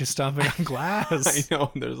realize she's stomping on glass. I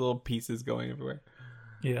know. There's little pieces going everywhere.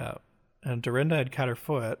 Yeah. And Dorinda had cut her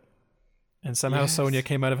foot, and somehow Sonia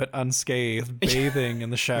came out of it unscathed, bathing in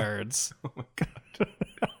the shards. Oh my god.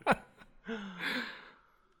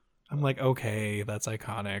 I'm like, okay, that's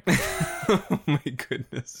iconic. Oh my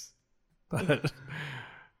goodness. But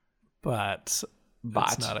it's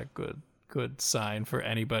not a good sign for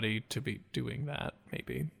anybody to be doing that.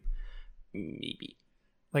 Maybe.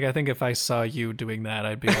 Like, I think if I saw you doing that,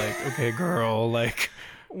 I'd be like, okay, girl, like,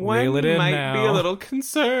 reel it in now. One might be a little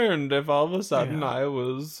concerned if all of a sudden I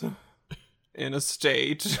was in a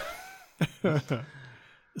state.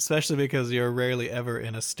 Especially because you're rarely ever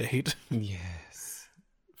in a state. Yes.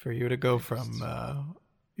 For you to go from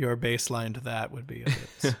your baseline to that would be a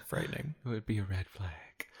bit frightening. It would be a red flag.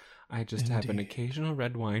 I just have an occasional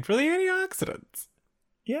red wine for the antioxidants.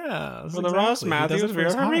 Yeah. For the Ross Matthews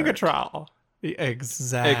Resveratrol.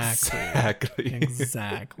 Exactly.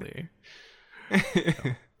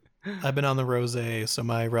 I've been on the rosé, so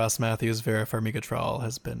my Ross Matthews Vera-Farmigatrol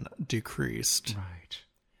has been decreased. Right.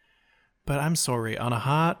 But I'm sorry, on a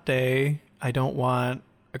hot day, I don't want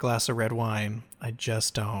a glass of red wine. I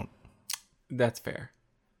just don't. That's fair.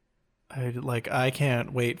 I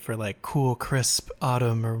can't wait for like cool, crisp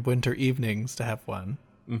autumn or winter evenings to have one.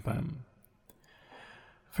 Mm-hmm. But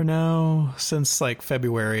for now, since like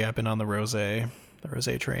February, I've been on the rosé train.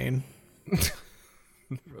 Rosé train.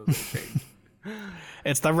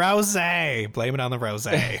 It's the rosé. Blame it on the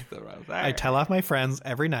rosé. The rosé. I tell off my friends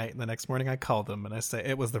every night, and the next morning I call them and I say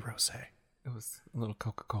it was the rosé. It was a little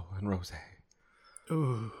Coca-Cola and rosé.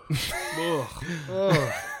 Ooh.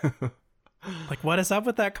 Like, what is up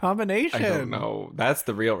with that combination? I don't know. That's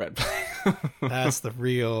the real red flag. That's the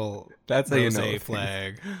real That's rosé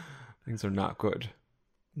flag. Things are not good.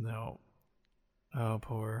 No. Oh,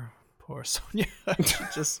 poor Sonia.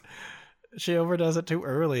 She overdoes it too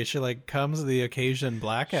early. She like comes to the occasion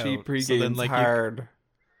blackout. She pre-games hard.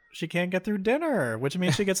 She can't get through dinner, which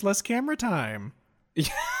means she gets less camera time.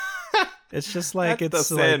 It's just like That's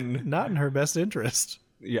it's like not in her best interest.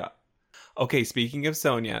 Yeah. Okay, speaking of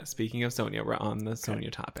Sonia, we're on the Sonia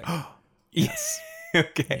topic. Yes.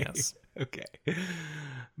 Okay. Yes. Okay.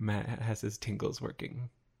 Matt has his tingles working.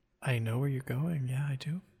 I know where you're going. Yeah, I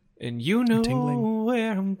do. And you know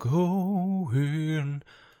where I'm going.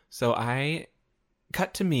 So I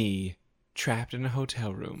cut to me trapped in a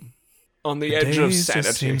hotel room on the edge of sanity.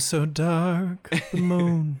 Just seem so dark. The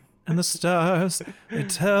moon and the stars, they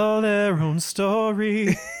tell their own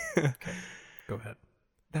story. Okay, go ahead.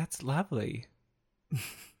 That's lovely.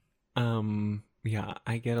 Yeah,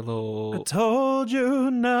 I get a little... I told you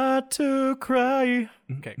not to cry.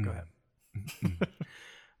 Okay, go ahead.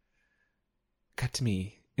 Cut to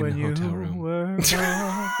me in the hotel room.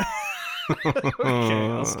 Okay,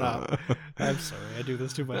 I'll stop. I'm sorry, I do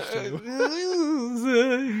this too much too.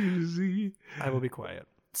 I will be quiet.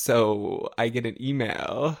 So I get an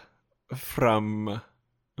email from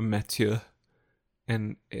Mathieu,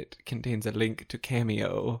 and it contains a link to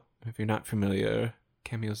Cameo. If you're not familiar,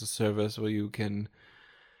 Cameo is a service where you can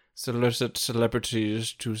solicit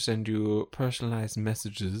celebrities to send you personalized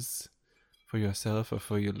messages for yourself or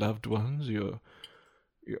for your loved ones, your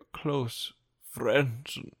close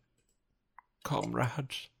friends and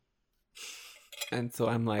comrades. And so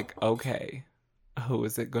I'm like, okay, who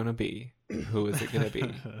is it gonna be? Who is it gonna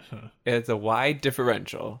be? It's a wide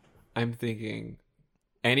differential. I'm thinking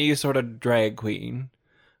any sort of drag queen.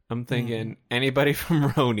 I'm thinking anybody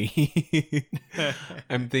from Roni.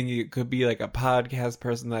 I'm thinking it could be like a podcast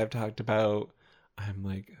person that I've talked about. I'm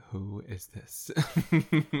like, who is this?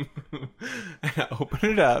 And I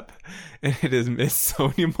open it up, and it is Miss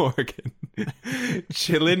Sonia Morgan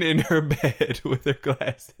chilling in her bed with her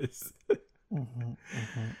glasses.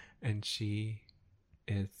 And she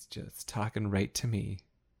is just talking right to me.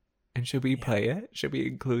 And should we play it? Should we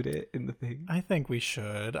include it in the thing? I think we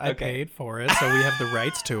should. I paid for it, so we have the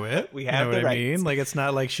rights to it. We have the rights. I mean? Like, it's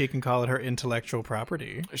not like she can call it her intellectual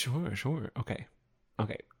property. Sure. Okay.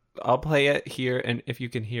 I'll play it here, and if you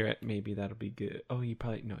can hear it, maybe that'll be good. Oh, you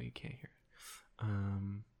probably... No, you can't hear it.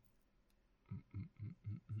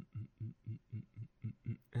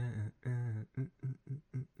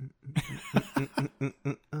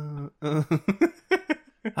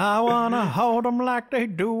 I wanna hold them like they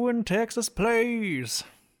do in Texas Plays.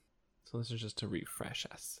 So this is just to refresh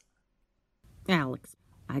us. Alex,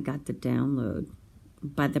 I got the download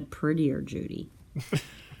by the prettier Judy.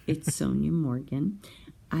 It's Sonia Morgan.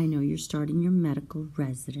 I know you're starting your medical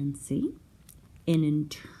residency in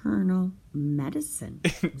internal medicine.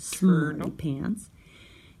 Smarty pants.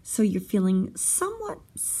 So you're feeling somewhat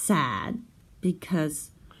sad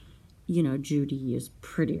because, you know, Judy is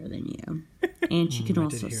prettier than you. And she can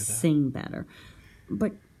also sing better.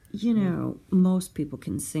 But, you know, most people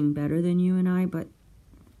can sing better than you and I, but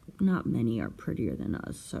not many are prettier than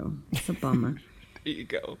us, so it's a bummer. There you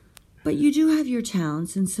go. But you do have your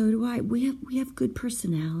talents, and so do I. We have good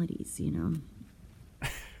personalities, you know.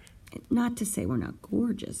 Not to say we're not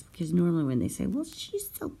gorgeous, because normally when they say, well, she's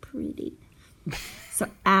so pretty. So,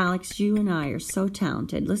 Alex, you and I are so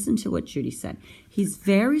talented. Listen to what Judy said. He's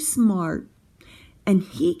very smart, and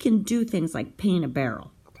he can do things like paint a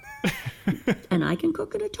barrel. And I can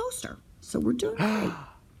cook in a toaster. So we're doing great.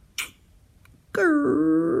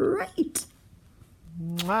 Great.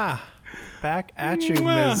 Mwah. Back at you,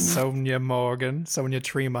 Ms. Sonia Morgan. Sonia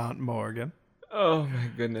Tremont Morgan. Oh, my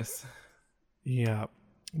goodness. Yeah.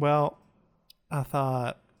 Well, I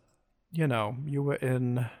thought, you know, you were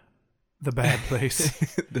in the bad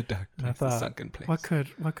place. The dark place, I thought, the sunken place. What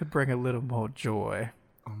could bring a little more joy?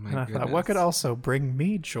 Oh my and I goodness. thought, what could also bring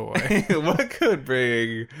me joy? What could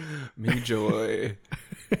bring me joy?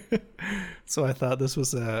 So I thought this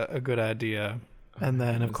was a good idea. And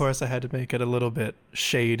then, of course, I had to make it a little bit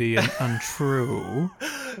shady and untrue.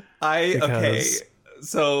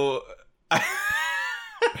 So, I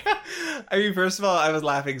mean, first of all, I was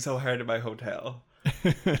laughing so hard at my hotel.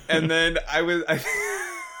 And then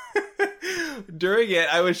during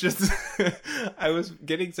it, I was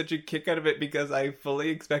getting such a kick out of it because I fully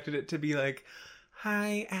expected it to be like,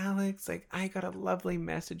 hi, Alex, like, I got a lovely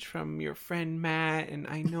message from your friend Matt, and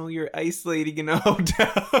I know you're isolating in a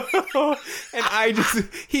hotel, and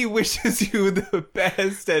he wishes you the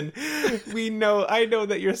best, and I know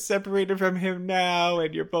that you're separated from him now,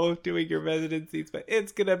 and you're both doing your residencies, but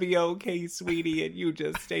it's gonna be okay, sweetie, and you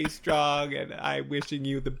just stay strong, and I'm wishing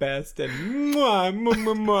you the best, and mwah, mwah,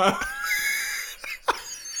 mwah, mwah.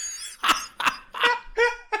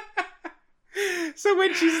 So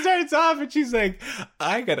when she starts off and she's like,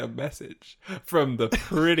 I got a message from the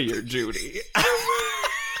prettier Judy.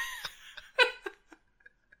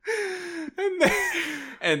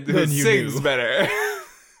 and who sings better.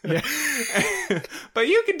 Yeah. But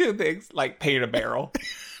you can do things like paint a barrel.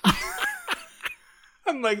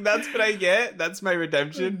 I'm like, that's what I get. That's my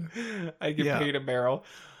redemption. I can paint a barrel.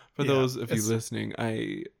 For those of you listening,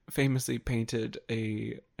 I famously painted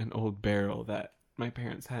an old barrel that my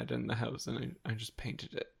parents had in the house, and I just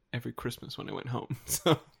painted it every Christmas when I went home.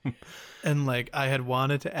 So, and like I had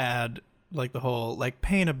wanted to add like the whole like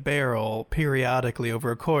paint a barrel periodically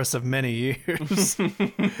over a course of many years,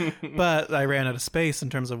 but I ran out of space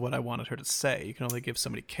in terms of what I wanted her to say. You can only give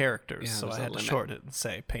so many characters, so I had to shorten it and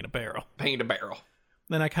say paint a barrel. Paint a barrel.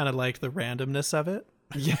 Then I kind of liked the randomness of it.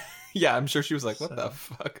 Yeah. I'm sure she was like, "What the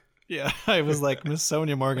fuck?" Yeah, I was like, Miss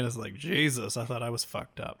Sonia Morgan is like, Jesus. I thought I was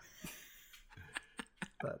fucked up.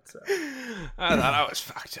 But I thought I was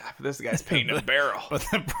fucked up. This guy's painting a barrel. But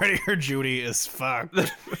the prettier Judy is fucked.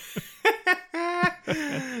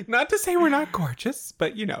 Not to say we're not gorgeous,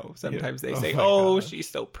 but you know, sometimes they say, "Oh, she's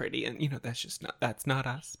so pretty," and you know, that's not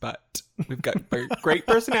us. But we've got great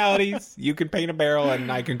personalities. You can paint a barrel,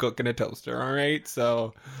 and I can cook in a toaster. All right,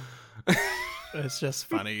 so it's just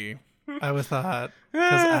funny. I was thought,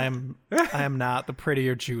 because I am not the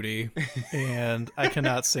prettier Judy, and I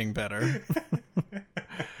cannot sing better.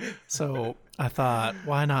 So I thought,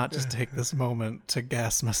 why not just take this moment to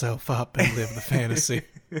gas myself up and live the fantasy?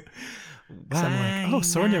 So I'm like, oh,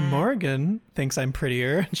 Sonia Morgan thinks I'm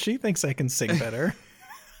prettier, and she thinks I can sing better.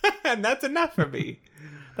 And that's enough for me.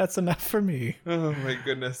 That's enough for me. Oh my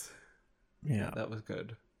goodness. Yeah, that was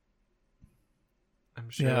good. I'm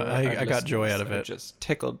sure. Yeah, I got joy out of it. Just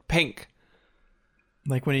tickled pink.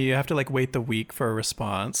 Like when you have to like wait the week for a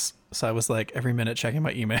response. So I was like every minute checking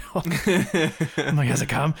my email. I'm like, has it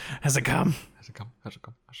come? Has it come? Has it come? Has it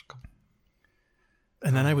come? Has it come?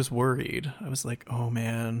 And then I was worried. I was like, oh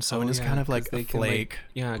man, Sonia's kind of like a flake.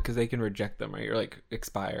 Because they can reject them, right? Or like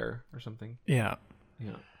expire or something. Yeah.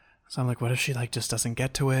 Yeah. So I'm like, what if she like just doesn't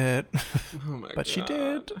get to it? Oh my god. But she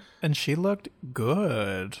did. And she looked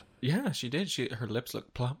good. Yeah, she did. Her lips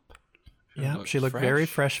looked plump. She looked very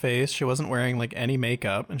fresh faced. She wasn't wearing like any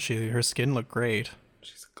makeup, and her skin looked great.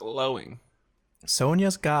 She's glowing.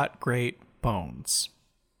 Sonia's got great bones.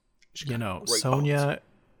 Sonia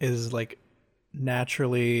is like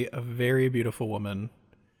naturally a very beautiful woman.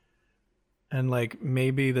 And like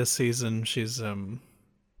maybe this season she's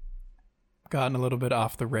gotten a little bit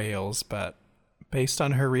off the rails, but based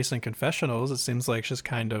on her recent confessionals, it seems like she's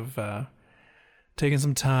kind of taking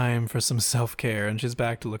some time for some self-care, and she's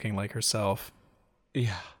back to looking like herself.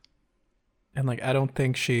 Yeah. And like I don't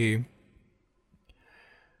think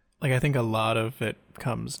I think a lot of it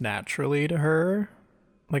comes naturally to her.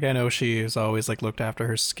 Like I know she's always like looked after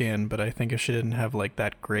her skin, but I think if she didn't have like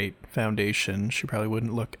that great foundation, she probably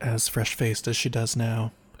wouldn't look as fresh-faced as she does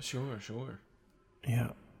now. Sure. Yeah.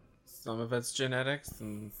 Some of it's genetics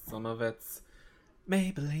and some of it's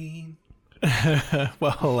Maybelline.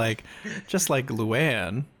 Well, like, just like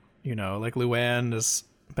Luann, like Luann has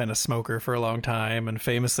been a smoker for a long time and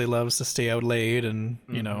famously loves to stay out late and,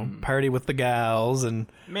 party with the gals. And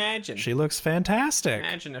imagine. She looks fantastic.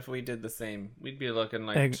 Imagine if we did the same. We'd be looking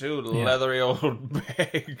like two leathery old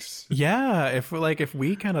bags. Yeah, if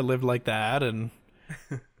we kind of lived like that, and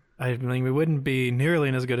I mean, we wouldn't be nearly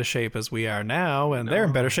in as good a shape as we are now, and they're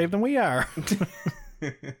in better shape than we are.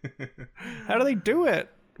 How do they do it?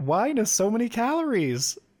 Wine has so many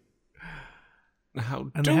calories.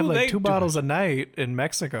 And they have like 2 bottles a night in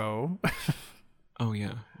Mexico. Oh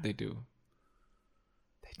yeah, they do.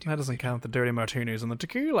 That doesn't count the dirty martinis and the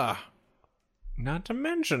tequila. Not to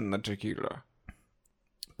mention the tequila.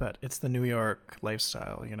 But it's the New York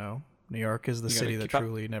lifestyle, New York is the city that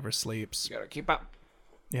truly never sleeps. You gotta keep up.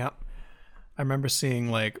 Yeah. I remember seeing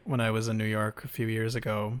like when I was in New York a few years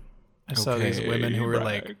ago, I saw these women who were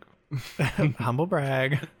like humble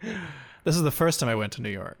brag. This is the first time I went to New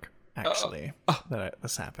York, actually,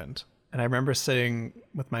 this happened. And I remember sitting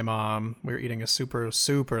with my mom. We were eating a super,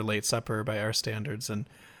 super late supper by our standards. And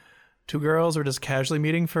 2 girls were just casually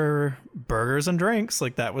meeting for burgers and drinks.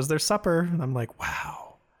 Like that was their supper. And I'm like,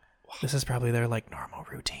 wow. This is probably their like normal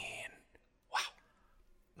routine. Wow.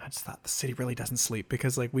 I just thought the city really doesn't sleep,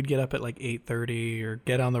 because like we'd get up at like 8:30 or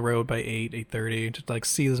get on the road by 8:30 to like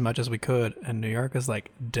see as much as we could. And New York is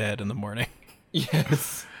like dead in the morning.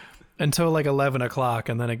 Yes. Until like 11 o'clock,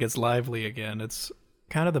 and then it gets lively again. It's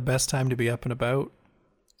kind of the best time to be up and about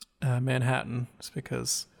Manhattan. It's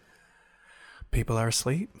because people are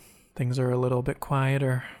asleep. Things are a little bit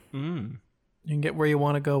quieter. You can get where you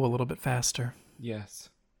want to go a little bit faster. Yes.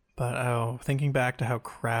 But thinking back to how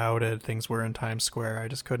crowded things were in Times Square, I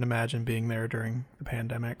just couldn't imagine being there during the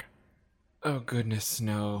pandemic. Oh, goodness,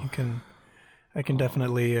 no. I can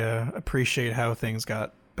definitely appreciate how things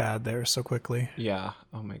got bad there so quickly. Yeah.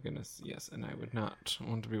 Oh my goodness. Yes. And I would not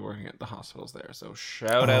want to be working at the hospitals there. So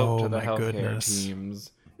shout out to the healthcare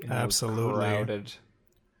teams in absolutely those crowded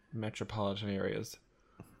metropolitan areas.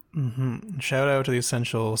 Mm-hmm. Shout out to the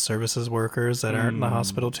essential services workers that aren't in the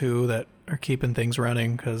hospital too, that are keeping things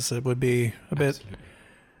running, because it would be a bit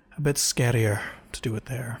scarier to do it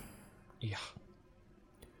there. Yeah.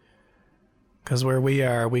 Because where we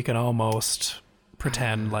are, we can almost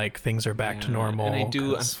pretend like things are back to normal. And I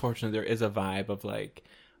do, unfortunately, there is a vibe of like,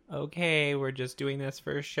 okay, we're just doing this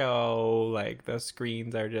for show. Like the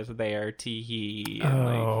screens are just there, tee-hee.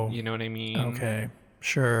 Like, you know what I mean? Okay,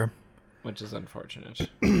 sure. Which is unfortunate.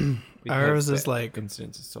 Ours is like,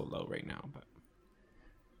 incidence is so low right now, but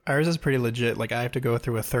ours is pretty legit. Like I have to go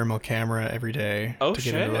through a thermal camera every day to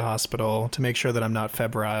get into the hospital to make sure that I'm not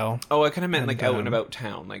febrile. Oh, I kind of meant like out and about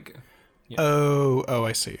town, like. Yeah. Oh,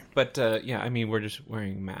 I see. But yeah, I mean, we're just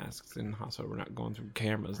wearing masks in the hospital. We're not going through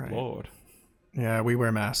cameras, right. Lord. Yeah, we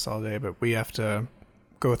wear masks all day, but we have to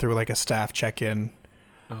go through like a staff check-in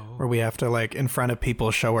where we have to like in front of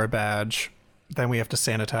people show our badge then we have to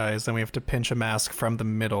sanitize. Then we have to pinch a mask from the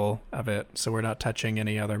middle of it, so we're not touching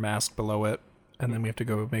any other mask below it. And then we have to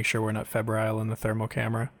go make sure we're not febrile in the thermal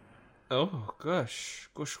camera. Oh, gosh.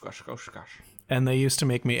 Gosh. And they used to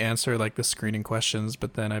make me answer like the screening questions,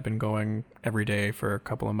 but then I've been going every day for a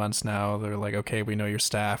couple of months now. They're like, okay, we know your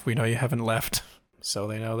staff. We know you haven't left. So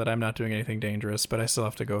they know that I'm not doing anything dangerous, but I still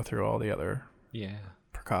have to go through all the other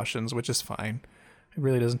precautions, which is fine. It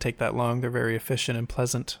really doesn't take that long. They're very efficient and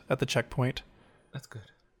pleasant at the checkpoint. That's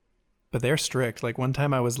good. But they're strict. Like one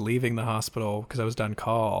time I was leaving the hospital because I was done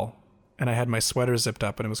call, and I had my sweater zipped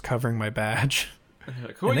up and it was covering my badge. And they're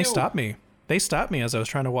like, and they stopped me. They stopped me as I was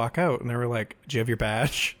trying to walk out, and they were like, "Do you have your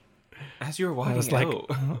badge?" As you were walking I was out.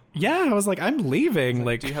 like, "Yeah." I was like, "I'm leaving."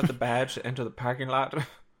 Like, do you have the badge to enter the parking lot?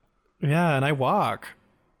 Yeah, and I walk.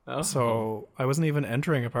 Oh. So I wasn't even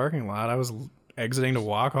entering a parking lot. I was exiting to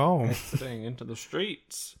walk home. Exiting into the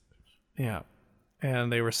streets. Yeah.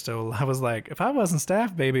 And they were still, I was like, if I wasn't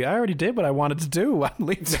staff, baby, I already did what I wanted to do. I'm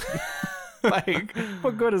leaving. Like,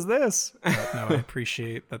 what good is this? But no, I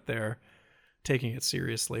appreciate that they're taking it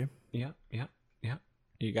seriously. Yeah.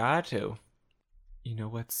 You got to. You know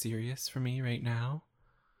what's serious for me right now?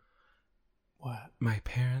 What? My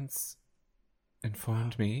parents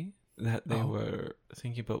informed me that they were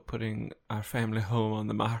thinking about putting our family home on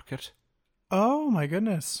the market. Oh my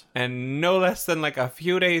goodness. And no less than like a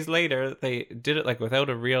few days later, they did it like without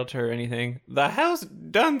a realtor or anything. The house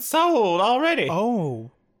done sold already.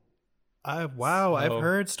 Oh. Wow, I've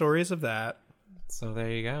heard stories of that. So there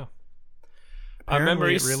you go. Apparently, our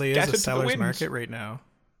memories it really is a seller's market right now.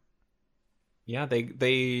 Yeah,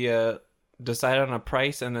 they decided on a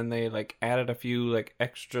price, and then they like added a few like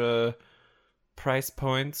extra price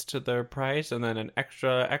points to their price, and then an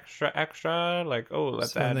extra like, oh,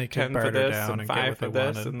 let's add 10 for this and 5 for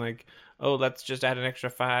this, and like, oh, let's just add an extra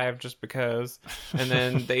 5 just because, and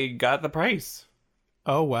then they got the price.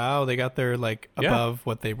 Oh wow, they got their like above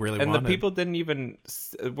what they really wanted. And the people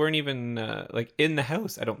weren't even like in the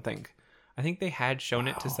house. I don't think. I think they had shown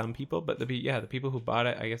it to some people, but the people who bought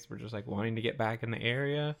it, I guess, were just like wanting to get back in the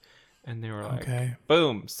area, and they were like,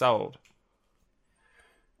 boom, sold.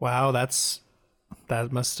 Wow,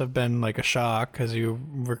 that must have been like a shock, because you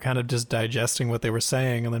were kind of just digesting what they were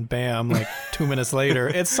saying, and then bam, like 2 minutes later,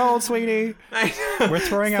 it's sold, sweetie. We're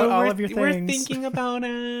throwing out all of your things. We're thinking about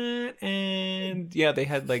it. And they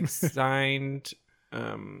had like signed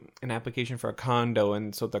an application for a condo,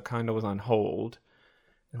 and so the condo was on hold.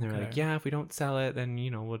 And they were like, if we don't sell it, then,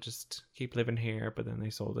 we'll just keep living here. But then they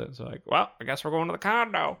sold it. So like, well, I guess we're going to the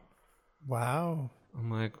condo. Wow. I'm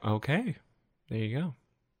like, okay, there you go.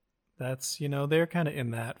 That's, they're kind of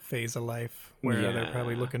in that phase of life where they're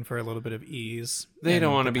probably looking for a little bit of ease. They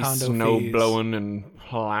don't want to be snow blowing and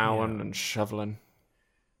plowing and shoveling.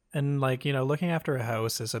 And like, looking after a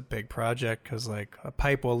house is a big project, because like a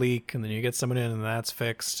pipe will leak, and then you get someone in and that's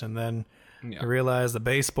fixed. And then you realize the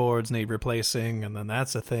baseboards need replacing, and then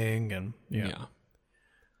that's a thing. And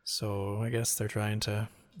so I guess they're trying to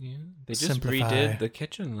they just redid the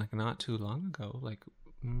kitchen like not too long ago, like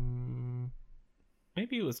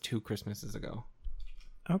maybe it was 2 Christmases ago.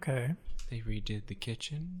 Okay. They redid the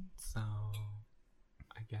kitchen, so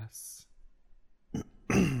I guess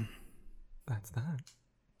that's that.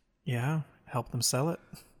 Yeah, help them sell it.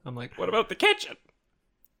 I'm like, what about the kitchen?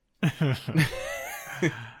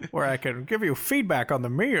 Where I can give you feedback on the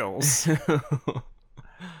meals.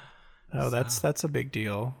 Oh, that's a big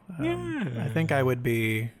deal. I think I would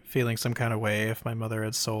be feeling some kind of way if my mother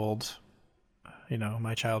had sold,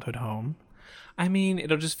 my childhood home. I mean,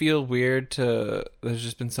 it'll just feel weird there's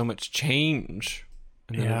just been so much change.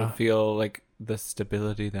 And then it'll feel like the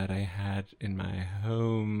stability that I had in my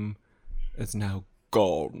home is now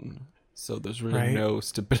gone. So there's really no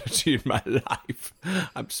stability in my life.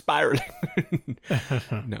 I'm spiraling.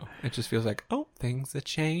 No, it just feels like, things are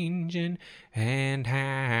changing and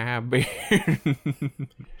have been.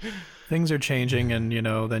 Things are changing, and,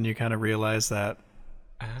 then you kind of realize that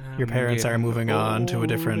your parents are moving on to a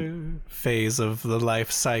different phase of the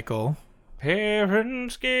life cycle.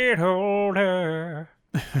 Parents get older.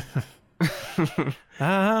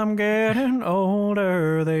 I'm getting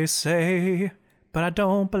older, they say, but I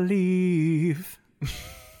don't believe.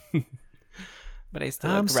 But I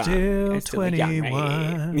still I'm look still wrong.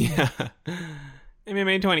 21. Yeah. I'm in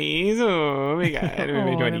my 20s. Oh my god. I'm in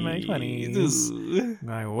my 20s. In my 20s.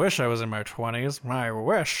 I wish I was in my 20s. I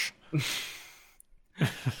wish.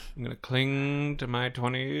 I'm gonna cling to my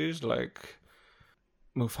 20s like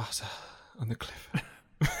Mufasa on the cliff.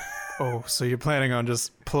 Oh, so you're planning on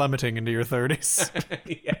just plummeting into your 30s?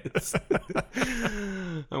 Yes.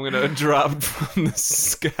 I'm going to drop from the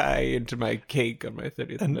sky into my cake on my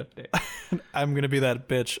 30th birthday. I'm going to be that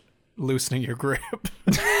bitch loosening your grip.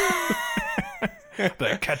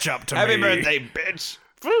 But catch up to Happy me. birthday, bitch.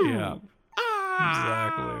 Yeah.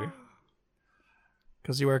 Exactly.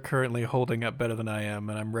 Because you are currently holding up better than I am,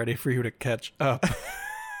 and I'm ready for you to catch up.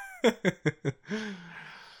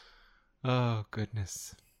 Oh,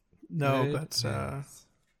 goodness. No, but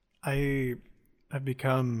I've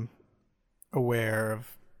become aware of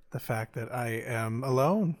the fact that I am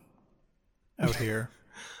alone out here.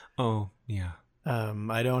 Oh, yeah.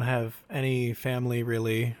 I don't have any family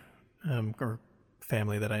really, or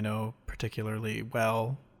family that I know particularly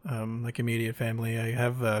well, like immediate family. I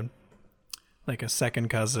have a second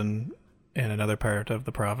cousin in another part of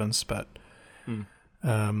the province, but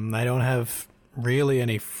I don't have really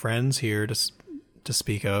any friends here to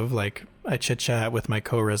speak of. Like, I chit chat with my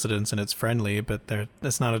co-residents and it's friendly, but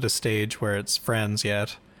it's not at a stage where it's friends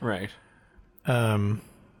yet. Right.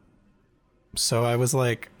 So I was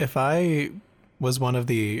like, if I was one of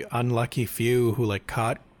the unlucky few who like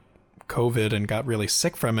caught COVID and got really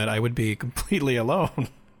sick from it, I would be completely alone.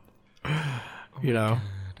 You know,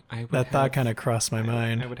 that thought kind of crossed my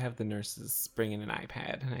mind. I would have the nurses bring in an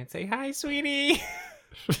iPad and I'd say, "Hi, sweetie."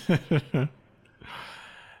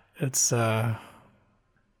 It's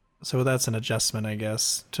so that's an adjustment, I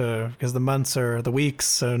guess, because the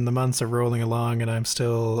weeks and the months are rolling along and I'm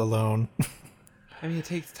still alone. I mean, it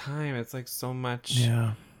takes time. It's like so much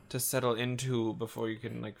to settle into before you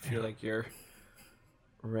can like feel like you're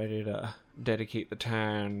ready to dedicate the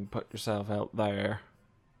time, put yourself out there,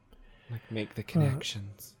 like make the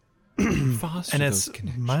connections, foster and those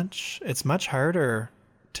connections. It's much harder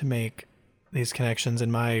to make these connections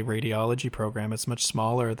in my radiology program. It's much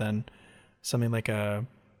smaller than something like a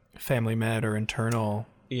family med or internal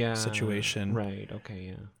situation. Right. Okay.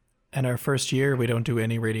 Yeah. And our first year, we don't do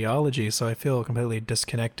any radiology, so I feel completely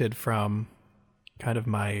disconnected from kind of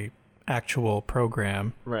my actual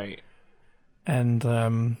program. Right. And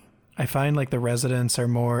I find like the residents are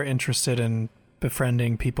more interested in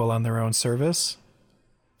befriending people on their own service.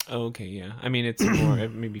 Okay. Yeah. I mean, it's more.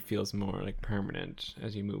 It maybe feels more like permanent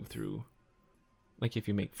as you move through. Like if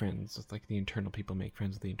you make friends with like the internal people, make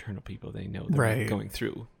friends with the internal people, they know they're going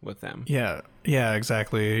through with them. Yeah,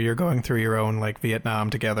 exactly. You're going through your own like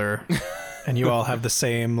Vietnam together, and you all have the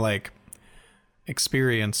same like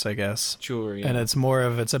experience, I guess. Sure. Yeah. And it's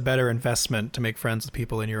a better investment to make friends with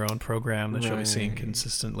people in your own program that you'll be seeing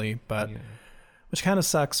consistently. But which kind of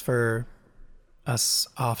sucks for us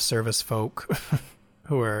off-service folk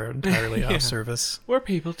who are entirely off service. We're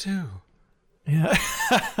people too. Yeah.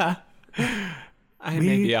 I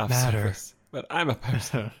may be off service, but I'm a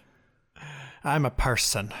person. I'm a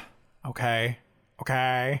person. Okay.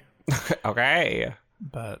 Okay.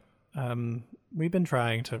 But we've been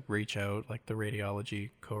trying to reach out, like the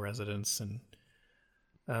radiology co-residents, and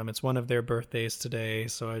it's one of their birthdays today,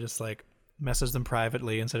 so I just like message them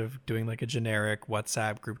privately instead of doing like a generic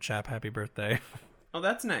WhatsApp group chat happy birthday. Oh,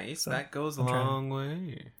 that's nice. So that goes a long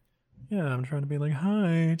way. Yeah, I'm trying to be like,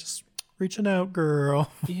 hi, just reaching out,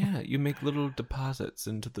 girl. Yeah, you make little deposits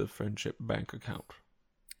into the friendship bank account.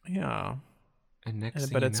 Yeah. And next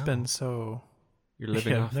thing but you it's know, been so... You're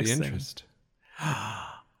living off the interest. Oh.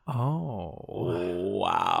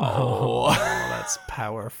 Wow. Oh, that's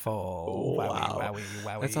powerful. Wow.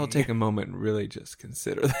 Wowie. Let's all take a moment and really just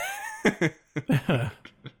consider that.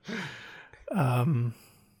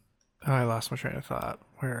 I lost my train of thought.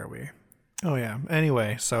 Where are we? Oh, yeah.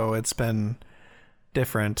 Anyway, so it's been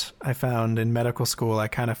different. I found in medical school, I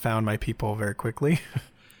kind of found my people very quickly.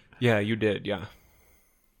 Yeah, you did. Yeah.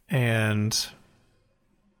 And,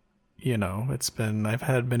 you know,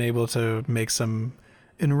 I've been able to make some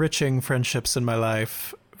enriching friendships in my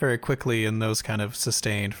life very quickly, and those kind of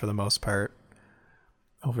sustained for the most part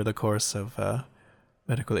over the course of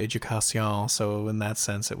medical education. So in that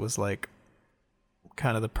sense, it was like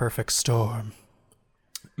kind of the perfect storm.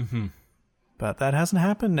 Mm-hmm. But that hasn't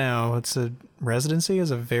happened now. Residency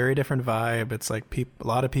is a very different vibe. It's like a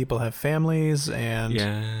lot of people have families, and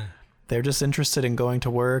they're just interested in going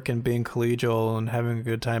to work and being collegial and having a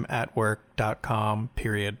good time at work.com,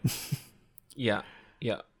 period. Yeah.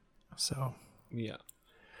 So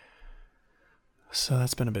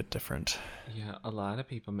that's been a bit different. Yeah, a lot of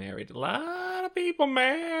people married.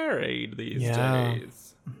 These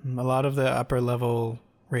days. A lot of the upper level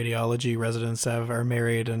radiology residents are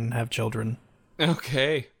married and have children.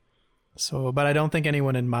 Okay. So, but I don't think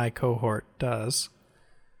anyone in my cohort does,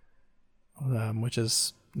 which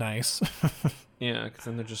is nice. Yeah, because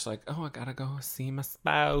then they're just like, oh, I gotta go see my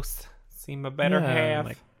spouse, see my better half.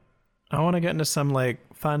 Like, I want to get into some like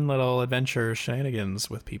fun little adventure shenanigans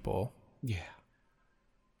with people. Yeah.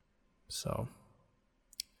 So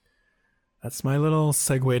that's my little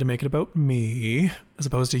segue to make it about me as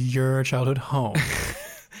opposed to your childhood home.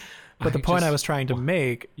 But the point I was trying to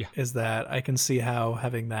make is that I can see how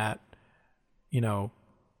having that,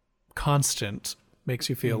 constant makes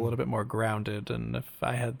you feel a little bit more grounded. And if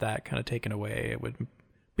I had that kind of taken away, it would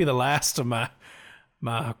be the last of my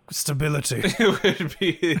stability. It would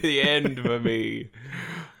be the end for me.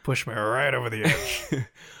 Push me right over the edge.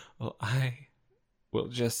 Well, I will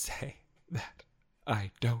just say that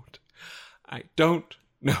I don't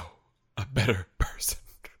know a better person.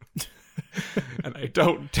 And I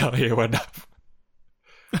don't tell you enough.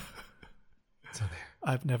 So there.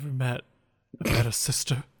 I've never met a better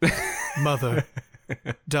sister, mother,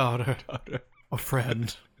 daughter, or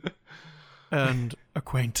friend, and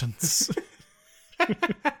acquaintance.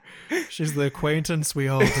 She's the acquaintance we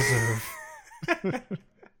all deserve.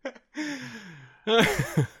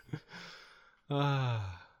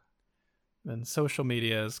 And social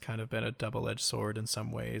media has kind of been a double-edged sword in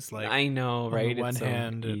some ways. Like, I know, right? On the one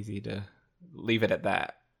hand, easy to leave it at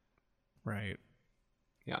that. Right.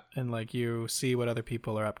 Yeah. And like you see what other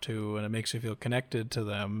people are up to and it makes you feel connected to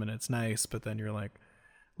them and it's nice, but then you're like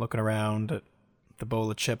looking around at the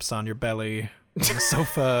bowl of chips on your belly on the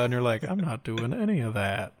sofa and you're like, I'm not doing any of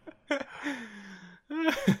that.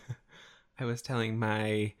 I was telling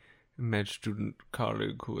my med student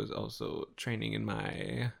colleague who is also training in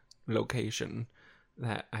my location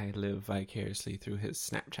that I live vicariously through his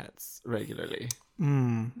Snapchats regularly.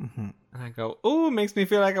 Mm-hmm. And I go, oh, it makes me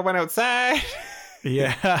feel like I went outside.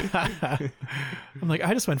 Yeah. I'm like,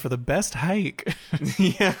 I just went for the best hike.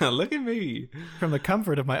 Yeah, look at me. From the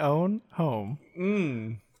comfort of my own home.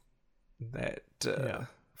 That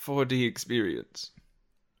 4D experience.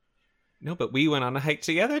 No, but we went on a hike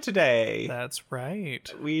together today. That's right.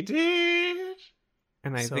 We did.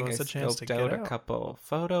 And I think I scoped out a couple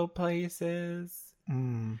photo places.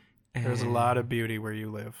 There's a lot of beauty where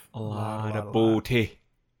you live. A lot of beauty.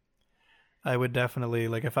 I would definitely,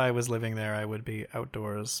 like, if I was living there, I would be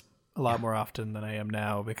outdoors a lot more often than I am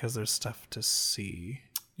now because there's stuff to see.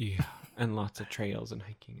 Yeah, and lots of trails and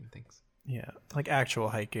hiking and things. Yeah, like actual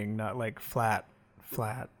hiking, not like flat,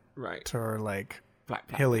 right, or like flat,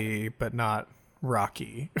 hilly, but not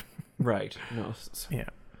rocky. Right. No. Yeah.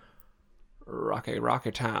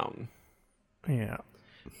 Rocky town. Yeah.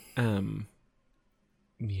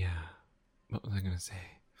 Yeah. What was I gonna say?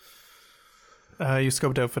 You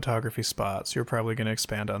scoped out photography spots. You're probably going to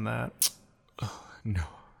expand on that. Oh, no,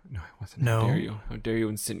 I wasn't. No. How dare you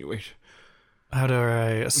insinuate? How do I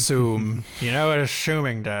assume? You know what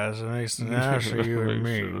assuming does? It makes an ass of you and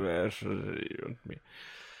me.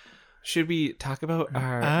 Should we talk about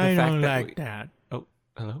our... I don't like that. Oh,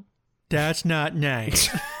 hello? That's not nice.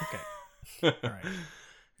 Okay. All right.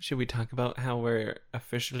 Should we talk about how we're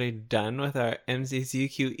officially done with our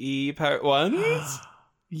MCCQE part 1s?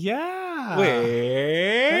 Yeah.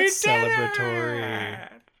 That's celebratory.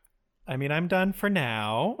 I mean, I'm done for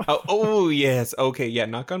now. Oh, yes. Okay, yeah,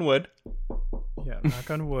 knock on wood. Yeah, knock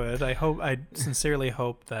on wood. I sincerely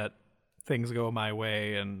hope that things go my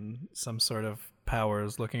way and some sort of power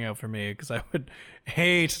is looking out for me because I would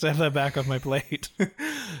hate to have that back on my plate.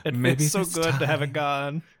 Maybe it's so good to have it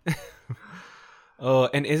gone. Oh,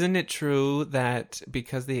 and isn't it true that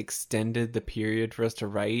because they extended the period for us to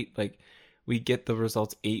write, like, we get the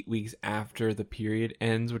results 8 weeks after the period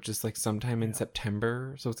ends, which is like sometime in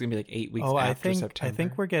September. So it's going to be like 8 weeks after September. I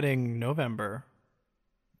think we're getting November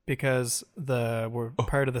because we're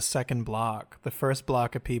part of the second block. The first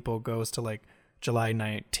block of people goes to like July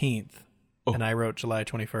 19th. Oh. And I wrote July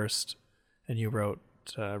 21st. And you wrote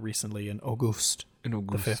recently in August. The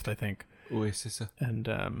 5th, I think. Oui, c'est ça.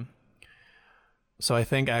 And so I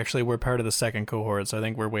think actually we're part of the second cohort. So I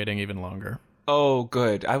think we're waiting even longer. Oh,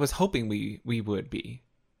 good. I was hoping we would be.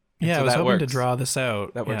 Yeah, so I was hoping to draw this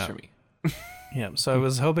out. That works for me. Yeah, so I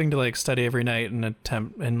was hoping to like study every night and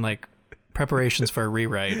attempt in like preparations for a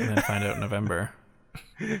rewrite and then find out in November.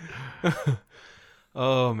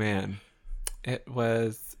 Oh man. It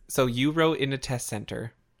was so you wrote in a test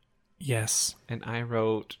center. Yes. And I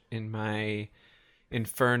wrote in my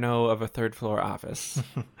inferno of a third floor office.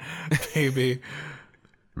 Baby.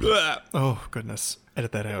 Oh goodness,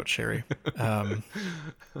 edit that out, Sherry.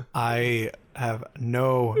 I have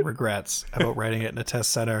no regrets about writing it in a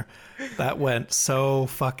test center. That went so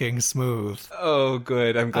fucking smooth. Oh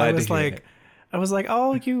good, I'm glad to hear it. I was like,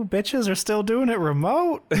 oh, you bitches are still doing it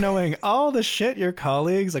remote, knowing all the shit your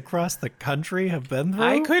colleagues across the country have been through.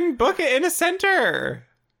 I couldn't book it in a center.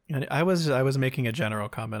 And I was making a general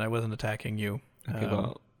comment. I wasn't attacking you. Okay,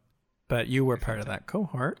 well, but you were part of that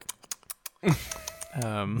cohort.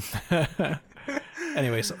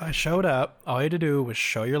 Anyway, so I showed up. All you had to do was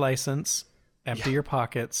show your license, empty your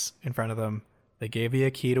pockets in front of them. They gave you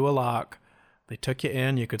a key to a lock. They took you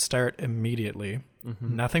in. You could start immediately.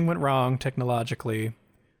 Mm-hmm. Nothing went wrong technologically.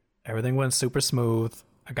 Everything went super smooth.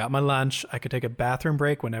 I got my lunch. I could take a bathroom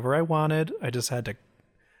break whenever I wanted. I just had to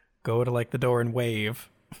go to like the door and wave.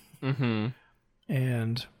 Mm-hmm.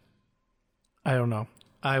 And I don't know.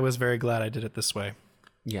 I was very glad I did it this way.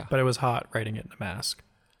 Yeah. But it was hot writing it in a mask.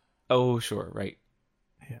 Oh, sure. Right.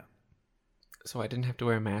 Yeah. So I didn't have to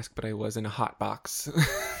wear a mask, but I was in a hot box.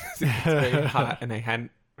 It's very hot, and I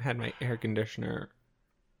hadn't had my air conditioner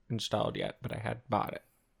installed yet, but I had bought it.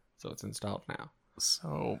 So it's installed now.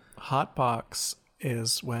 So hot box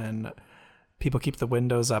is when people keep the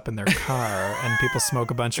windows up in their car and people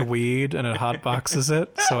smoke a bunch of weed and it hot boxes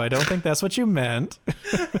it. So I don't think that's what you meant.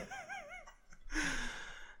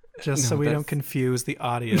 Just so we don't confuse the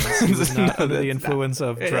audience who is not under the influence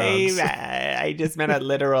of drugs. I just meant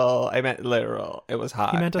literal. I meant literal. It was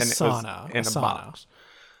hot. He meant a sauna. In a box.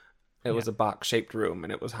 It was a box-shaped room,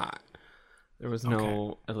 and it was hot. There was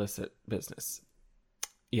no illicit business.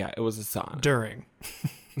 Yeah, it was a sauna. During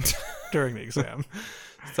the exam.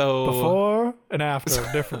 So before and after,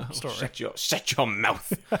 different story. Shut your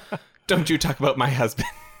mouth. Don't you talk about my husband.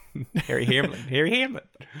 Harry Hamlin.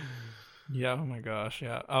 Yeah, oh my gosh,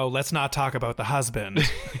 yeah. Oh, let's not talk about the husband.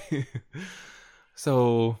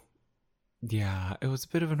 So, yeah, it was a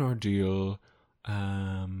bit of an ordeal.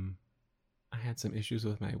 I had some issues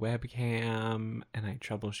with my webcam, and I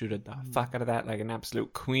troubleshooted the fuck out of that like an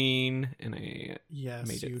absolute queen, and I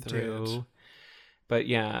made it through. Did. But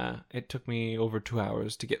yeah, it took me over 2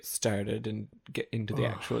 hours to get started and get into the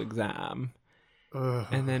actual exam.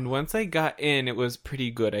 And then once I got in, it was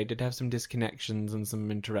pretty good. I did have some disconnections and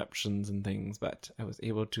some interruptions and things, but I was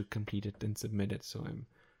able to complete it and submit it, so I'm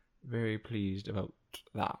very pleased about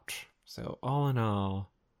that. So all in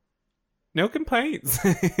all, no complaints.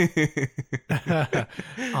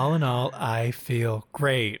 All in all, I feel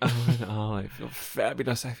great. All in all, I feel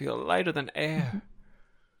fabulous. I feel lighter than air.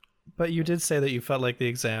 But you did say that you felt like the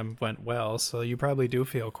exam went well, so you probably do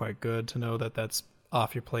feel quite good to know that that's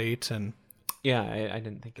off your plate. And yeah, I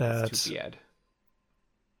didn't think it was too bad.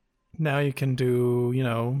 Now you can do,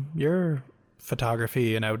 your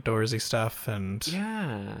photography and outdoorsy stuff, and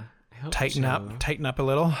tighten up a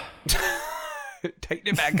little. Tighten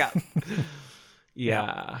it back up.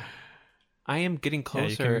 Yeah. I am getting closer.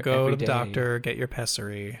 You can go to the doctor, get your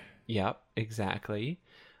pessary. Yep, exactly.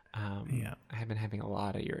 I have been having a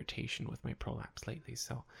lot of irritation with my prolapse lately,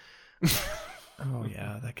 so. Oh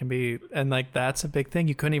yeah, that can be, and that's a big thing.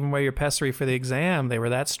 You couldn't even wear your pessary for the exam. They were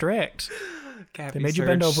that strict. They made you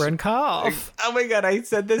bend over and cough. Oh my god, I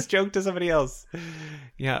said this joke to somebody else.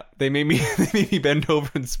 Yeah, they made me bend over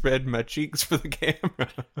and spread my cheeks for the camera.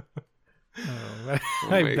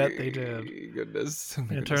 I bet they did. Goodness.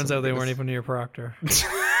 It turns out they weren't even your proctor.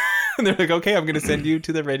 And they're like, okay, I'm going to send you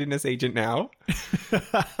to the readiness agent now.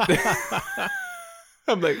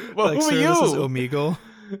 I'm like, well, who are you? This is Omegle.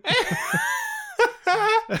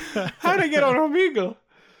 How'd I get on Omegle?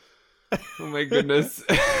 Oh my goodness.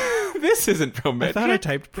 This isn't Prometric. I thought I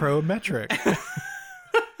typed Prometric.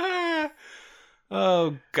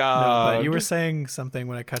 Oh God. No, but you were saying something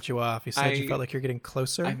when I cut you off. You said you felt like you're getting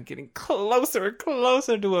closer. I'm getting closer and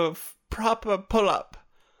closer to a proper pull-up.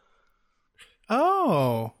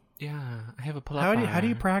 Oh. Yeah, I have a pull-up How do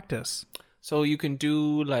you practice? So you can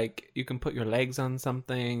do you can put your legs on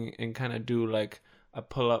something and kind of do a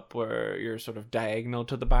pull-up where you're sort of diagonal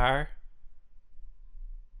to the bar.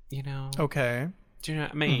 Okay. Do you know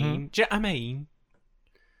what I mean? Mm-hmm. Do you know what I mean?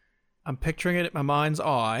 I'm picturing it at my mind's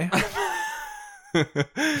eye.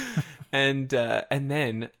 And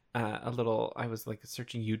then I was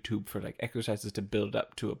searching YouTube for exercises to build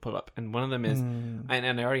up to a pull-up, and one of them is and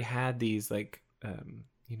I already had these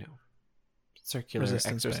circular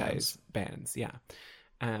resistance exercise bands. Yeah.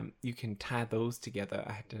 You can tie those together.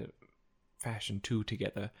 I had to fashion two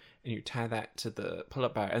together, and you tie that to the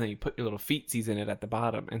pull-up bar, and then you put your little feetsies in it at the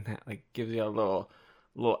bottom, and that gives you a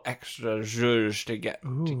little extra zhuzh to get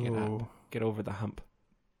up, get over the hump.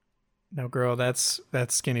 No, girl, that's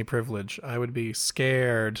skinny privilege. I would be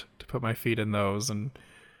scared to put my feet in those and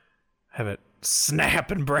have it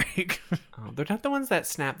snap and break. Oh, they're not the ones that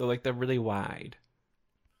snap though. They're really wide.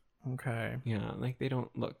 Okay. Yeah, they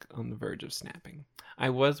don't look on the verge of snapping. I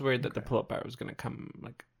was worried that the pull-up bar was going to come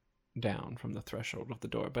down from the threshold of the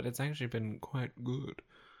door, but it's actually been quite good.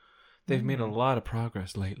 They've made a lot of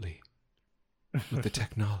progress lately with the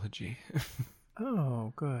technology.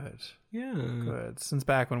 Oh, good. Yeah. Good. Since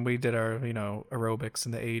back when we did our, aerobics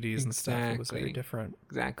in the 80s and stuff, it was very different.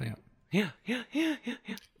 Exactly. Yeah. Yeah.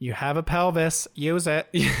 You have a pelvis, use it.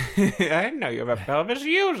 I know you have a pelvis,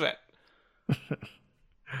 use it.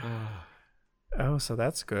 Oh, so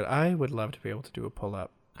that's good. I would love to be able to do a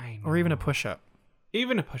pull-up. I know. Or even a push-up.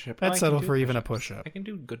 Even a push-up. I'd settle for even a push-up. I can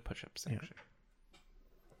do good push-ups, actually. Yeah.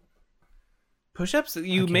 Push-ups,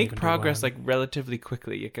 you make progress like relatively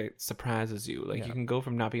quickly. It surprises you. Like you can go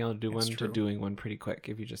from not being able to do one to doing one pretty quick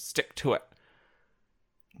if you just stick to it.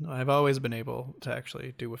 No, I've always been able to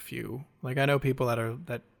actually do a few. Like I know people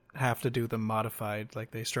that have to do them modified.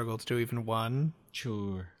 Like they struggle to do even one.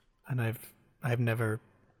 Sure. And I've never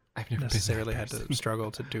necessarily had to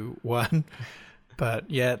struggle to do one. But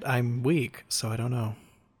yet I'm weak, so I don't know.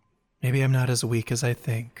 Maybe I'm not as weak as I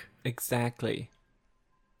think. Exactly.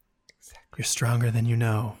 You're stronger than you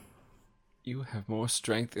know. You have more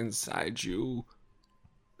strength inside you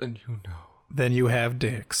than you know. Then you have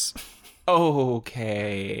dicks.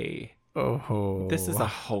 Okay. Oh. This is a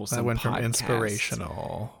wholesome That went podcast. from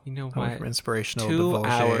inspirational. You know what? That went from inspirational to 2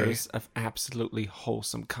 hours of absolutely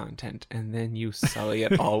wholesome content, and then you sully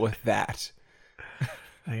it all with that.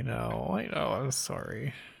 I know. I'm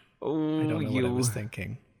sorry. Oh, I don't know what I was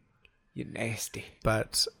thinking. You nasty.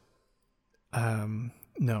 But,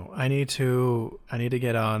 no, I need to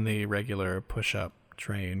get on the regular push-up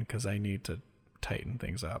train because I need to tighten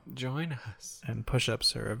things up. Join us. And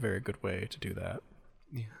push-ups are a very good way to do that.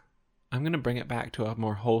 Yeah. I'm going to bring it back to a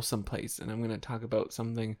more wholesome place, and I'm going to talk about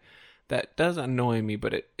something that does annoy me,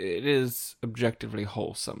 but it is objectively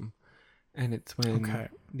wholesome. And it's when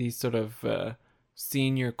these sort of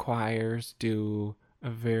senior choirs do a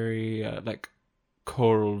very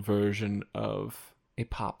choral version of a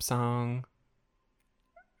pop song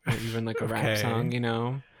or even like a rap song,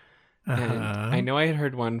 And I know I had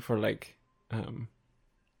heard one for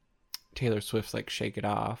Taylor Swift's Shake It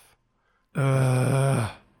Off.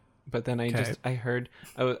 But then I heard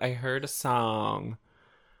a song.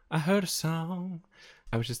 I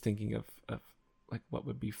was just thinking of what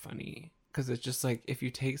would be funny, because it's just if you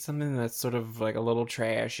take something that's sort of a little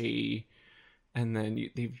trashy, and then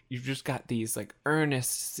you've just got these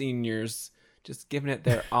earnest seniors just giving it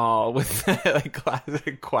their all with that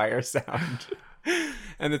classic choir sound,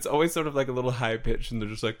 and it's always sort of a little high pitched, and they're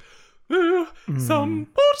just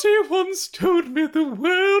somebody once told me the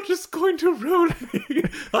world is going to roll me.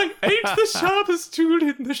 I ain't the sharpest tool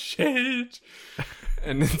in the shed.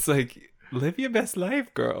 And it's live your best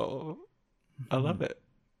life, girl. I love it.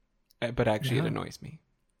 But actually, it annoys me.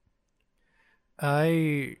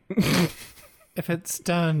 If it's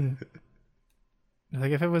done,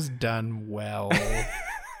 if it was done well,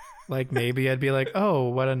 maybe I'd be oh,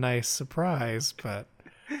 what a nice surprise, but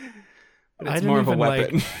it's more of a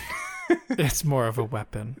weapon. It's more of a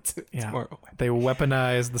weapon. It's more of a weapon. They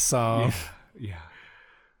weaponize the song. Yeah.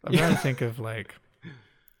 I'm trying to think of I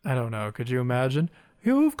don't know. Could you imagine?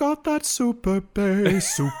 You've got that super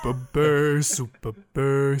bass, super bass, super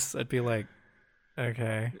bass. I'd be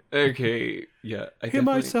okay. Okay, yeah. He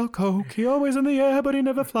might sell coke. He always in the air, but he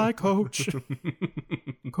never fly coach.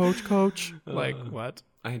 Coach. What?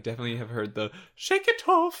 I definitely have heard the shake it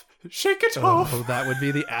off. Oh, that would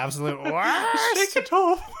be the absolute worst. Shake it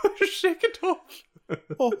off.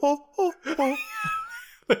 Oh.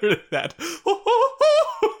 Heard that.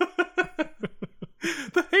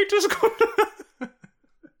 The haters going to...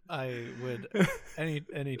 I would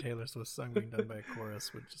any Taylor Swift song being done by a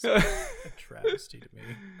chorus would just be a travesty to me,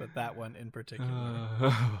 but that one in particular.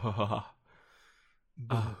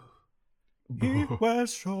 He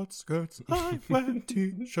wears short skirts, I wear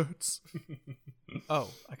t-shirts. Oh,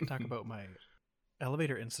 I can talk about my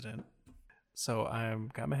elevator incident. So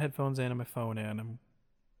I've got my headphones in and my phone in. I'm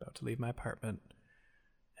about to leave my apartment,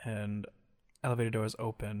 and elevator doors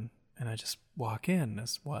open, and I just walk in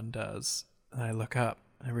as one does, and I look up.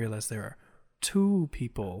 I realize there are 2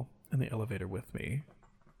 people in the elevator with me,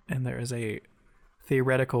 and there is a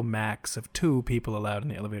theoretical max of 2 people allowed in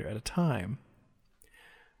the elevator at a time,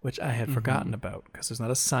 which I had forgotten about because there's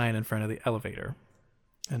not a sign in front of the elevator.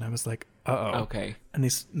 And I was uh-oh. Okay. And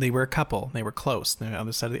they were a couple. They were close. They were on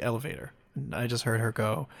the side of the elevator. And I just heard her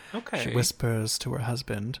go. Okay. She whispers to her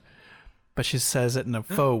husband, but she says it in a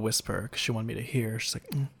faux whisper because she wanted me to hear. She's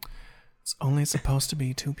it's only supposed to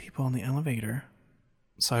be 2 people in the elevator.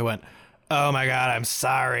 So I went, oh my God, I'm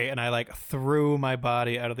sorry. And I threw my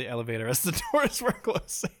body out of the elevator as the doors were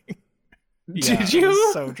closing. Did you? It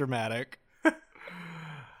was so dramatic.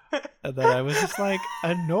 And then I was just like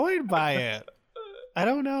annoyed by it. I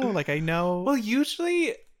don't know. Like, I know. Well,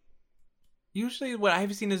 usually what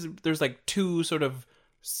I've seen is there's like two sort of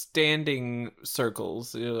standing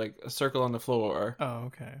circles, like a circle on the floor. Oh,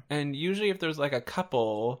 okay. And usually if there's like a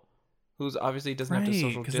couple who's obviously doesn't have to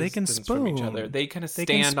social distance from each other, they kind of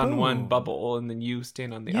stand on one bubble and then you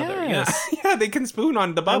stand on the other. Yeah, they can spoon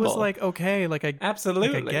on the bubble. I was like, okay, like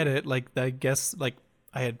absolutely, like, I get it. Like, I guess, like,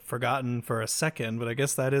 I had forgotten for a second, but I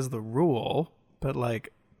guess that is the rule. But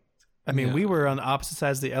like, I mean, we were on the opposite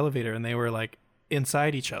sides of the elevator and they were like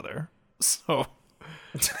inside each other. So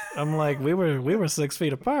I'm like, we were 6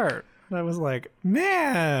 feet apart. And I was like,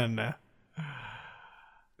 man.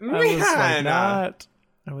 I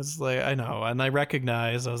was like, I know. And I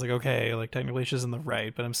recognized, I was like, okay, like technically she's in the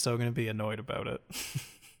right, but I'm still going to be annoyed about it.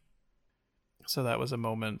 So that was a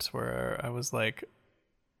moment where I was like,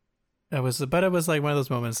 but it was like one of those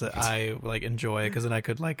moments that I like enjoy because then I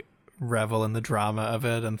could like revel in the drama of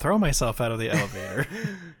it and throw myself out of the elevator.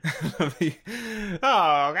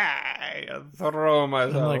 Okay, throw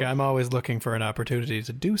myself. And like, I'm always looking for an opportunity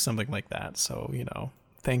to do something like that. So, you know,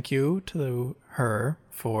 thank you to her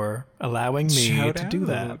for allowing me to do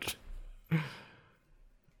that.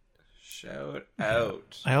 Shout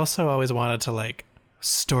out. I also always wanted to like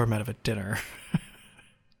storm out of a dinner.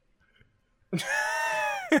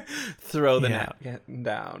 Throw the napkin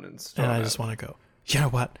down and storm out. I just want to go, you know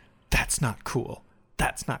what? That's not cool.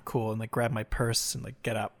 That's not cool. And like grab my purse and like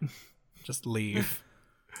get up. Just leave.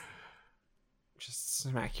 Just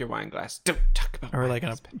smack your wine glass. Don't talk about Or like in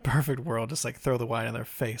a perfect world, just like throw the wine in their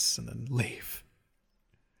face and then leave.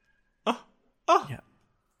 Oh. Yeah.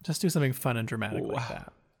 Just do something fun and dramatic like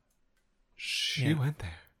that. She went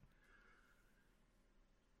there.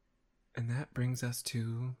 And that brings us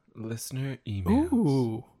to listener emails.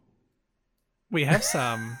 Ooh. We have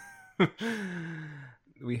some.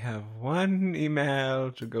 We have one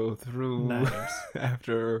email to go through. Nice.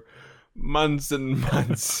 After months and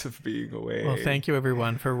months of being away. Well, thank you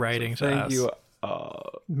everyone for writing to us. Thank you.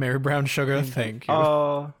 Mary Brown Sugar, thank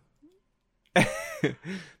you.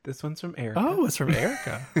 This one's from Erica. Oh, it's from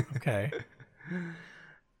Erica. Okay.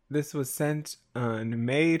 This was sent on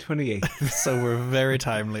May 28th. So we're very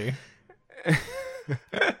timely.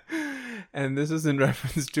 And this was in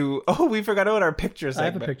reference to... Oh, we forgot about our picture segment.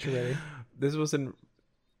 I have a picture ready. This was in...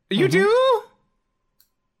 You do?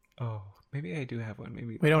 Oh, maybe I do have one.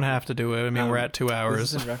 Maybe we don't have to do it. I mean, we're at 2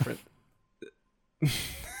 hours. This is in reference...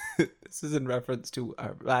 This is in reference to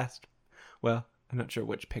our last... Well, I'm not sure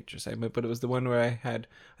which picture segment, but it was the one where I had...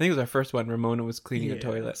 I think it was our first one. Ramona was cleaning a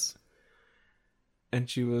toilet. And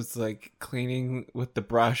she was like cleaning with the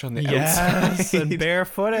brush on the outside and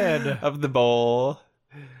barefooted of the bowl.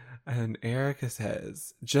 And Erica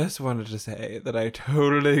says, just wanted to say that I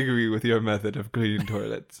totally agree with your method of cleaning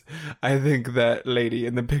toilets. I think that lady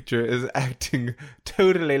in the picture is acting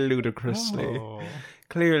totally ludicrously. Oh.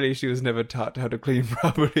 Clearly, she was never taught how to clean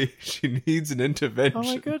properly. She needs an intervention. Oh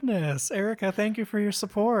my goodness. Erica, thank you for your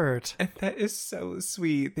support. And that is so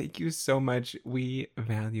sweet. Thank you so much. We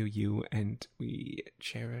value you and we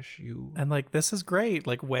cherish you. And like, this is great.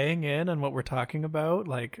 Like, weighing in on what we're talking about.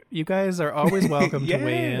 Like, you guys are always welcome to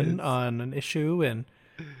weigh in on an issue. And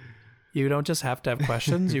you don't just have to have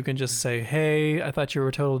questions. You can just say, hey, I thought you were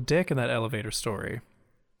a total dick in that elevator story.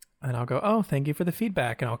 And I'll go, oh, thank you for the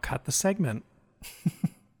feedback. And I'll cut the segment.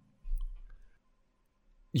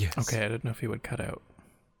 Yes. Okay, I didn't know if he would cut out.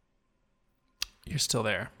 You're still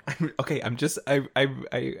there. Okay, I'm just I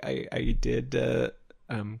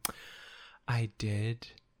did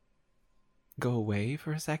go away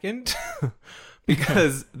for a second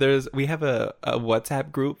because we have a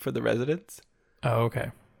WhatsApp group for the residents. Oh,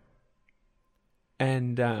 okay.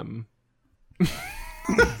 And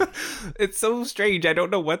it's so strange. I don't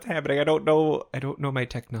know what's happening. I don't know my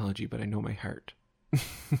technology, but I know my heart.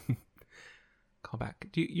 Call back.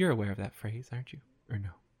 You're aware of that phrase, aren't you? Or no?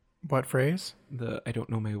 What phrase? I don't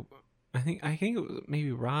know my... I think it was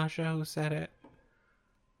maybe Raja who said it.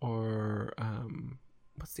 Or,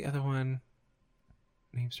 what's the other one?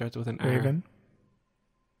 Name starts with an R. Raven?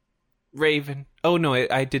 Raven. Oh, no,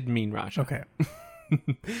 I did mean Raja. Okay.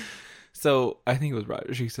 So, I think it was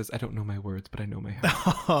Raja. She says, I don't know my words, but I know my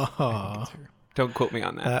heart. Don't quote me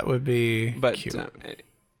on that. That would be cute.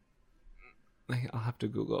 I'll have to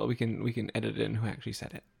Google. We can edit in who actually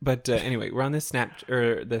said it. But anyway, we're on this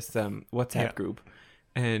WhatsApp group,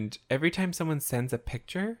 and every time someone sends a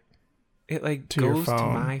picture, it like goes to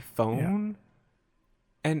my phone,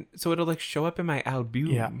 and so it'll like show up in my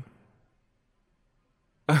album.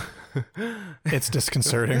 Yeah. It's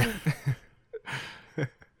disconcerting.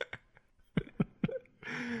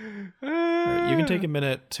 Right, you can take a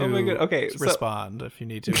minute to respond if you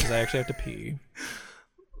need to, because I actually have to pee.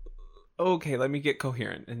 Okay, let me get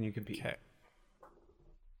coherent and you can pee.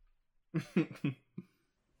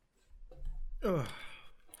 Okay.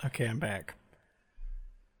 Okay, I'm back.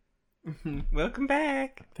 Welcome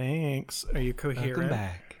back. Thanks. Are you coherent? Welcome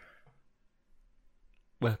back.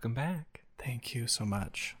 Welcome back. Thank you so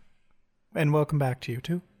much. And welcome back to you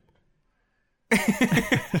too.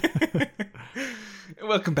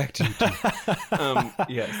 Welcome back to you too.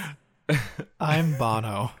 Yes. I'm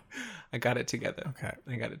Bono. I got it together. Okay.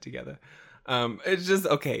 I got it together. It's just,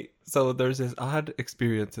 okay, so there's this odd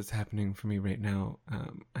experience that's happening for me right now.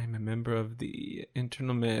 I'm a member of the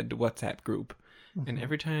Internal Med WhatsApp group, and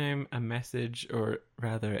every time a message, or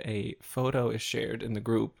rather a photo, is shared in the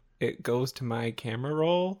group, it goes to my camera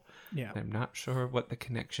roll. Yeah. I'm not sure what the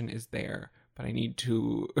connection is there, but I need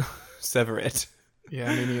to sever it.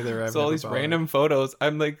 Yeah, me neither. So all these random photos,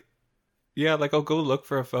 I'm like, yeah, like I'll go look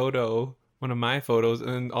for a photo, one of my photos,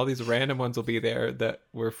 and all these random ones will be there that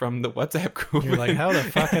were from the WhatsApp group. You're like, how the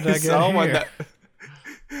fuck did I get here? One that,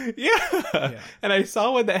 yeah. And I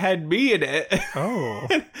saw one that had me in it. Oh.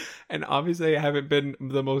 And obviously I haven't been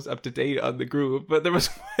the most up to date on the group, but there was,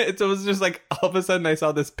 it was just like all of a sudden I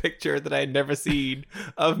saw this picture that I had never seen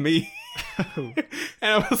of me. And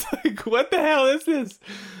I was like, what the hell is this?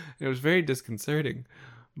 And it was very disconcerting.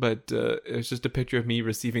 But it was just a picture of me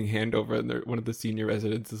receiving handover, and one of the senior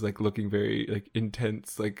residents is like looking very like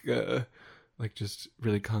intense, like just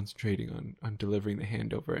really concentrating on delivering the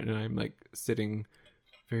handover, and I'm like sitting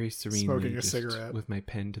very serenely, smoking a cigarette with my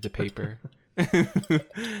pen to the paper,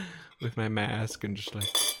 with my mask, and just like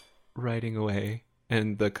writing away.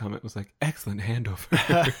 And the comment was like, "Excellent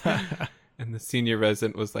handover," and the senior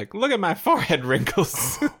resident was like, "Look at my forehead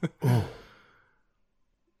wrinkles." Oh.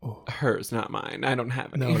 Hers, not mine. I don't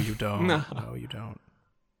have any. No, you don't. No, you don't.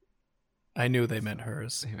 I knew they meant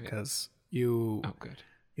hers because you. Oh, good.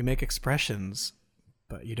 You make expressions,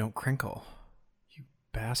 but you don't crinkle. You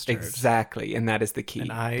bastard. Exactly, and that is the key.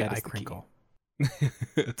 And I crinkle.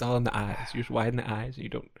 It's all in the eyes. You just widen the eyes, and you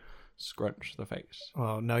don't scrunch the face.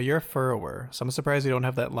 Well, no, you're a furrower, so I'm surprised you don't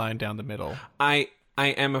have that line down the middle. I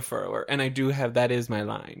am a furrower, and I do have. That is my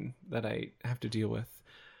line that I have to deal with.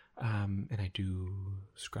 And I do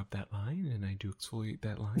scrub that line, and I do exfoliate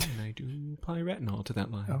that line, and I do apply retinol to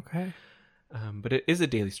that line. Okay. But it is a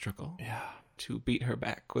daily struggle. Yeah. To beat her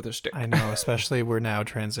back with a stick. I know, especially we're now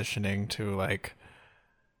transitioning to like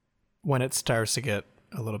when it starts to get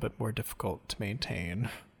a little bit more difficult to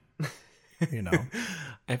maintain. You know.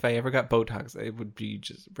 If I ever got Botox, it would be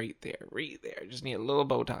just right there. Just need a little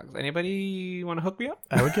Botox. Anybody want to hook me up?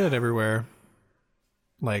 I would get it everywhere.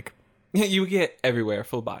 Like. You get everywhere,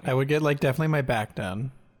 full body. I would get like definitely my back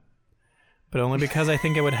done, but only because I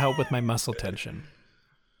think it would help with my muscle tension.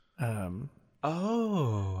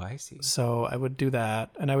 Oh, I see. So I would do that,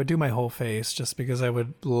 and I would do my whole face just because I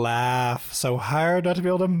would laugh so hard not to be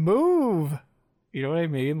able to move. You know what I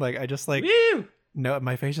mean? Like I just like no,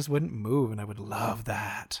 my face just wouldn't move, and I would love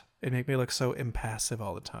that. It'd make me look so impassive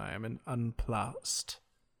all the time and nonplussed.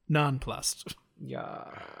 Yeah.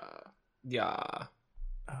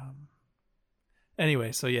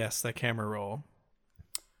 Anyway, so yes, that camera roll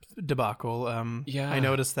debacle. I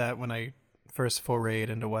noticed that when I first forayed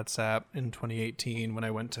into WhatsApp in 2018 when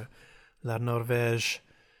I went to La Norvège,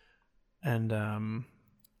 and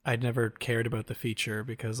I'd never cared about the feature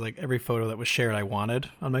because like every photo that was shared I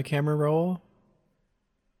wanted on my camera roll.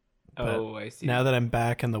 But I see. Now that I'm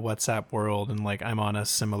back in the WhatsApp world and like I'm on a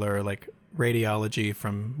similar like radiology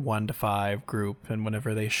from 1 to 5 group, and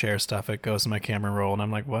whenever they share stuff it goes in my camera roll, and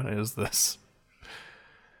I'm like, what is this?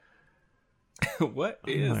 What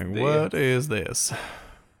is this?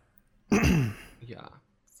 Yeah.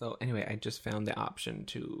 So anyway, I just found the option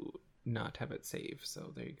to not have it save.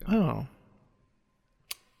 So there you go.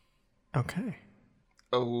 Oh. Okay.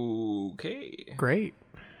 Great.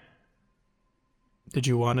 Did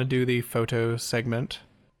you want to do the photo segment?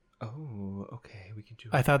 Oh, okay. We can do.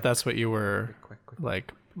 I thought that's what you were quick.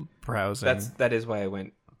 Like browsing. That is why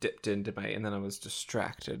I dipped into and then I was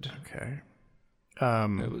distracted. Okay. I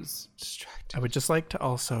was distracted. I would just like to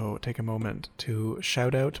also take a moment to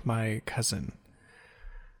shout out my cousin.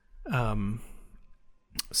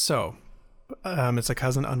 So it's a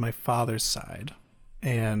cousin on my father's side,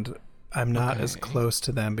 and I'm not as close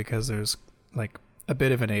to them because there's like a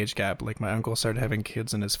bit of an age gap. Like my uncle started having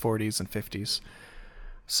kids in his 40s and 50s.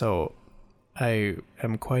 So I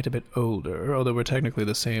am quite a bit older, although we're technically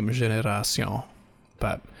the same generation.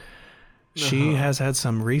 But she has had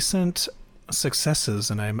some recent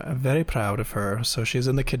successes, and I'm very proud of her. So she's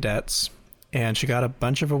in the cadets, and she got a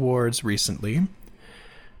bunch of awards recently.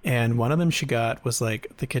 And one of them she got was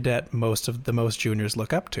like the cadet most juniors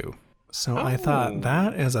look up to. So I thought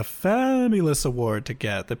that is a fabulous award to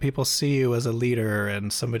get, that people see you as a leader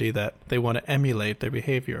and somebody that they want to emulate their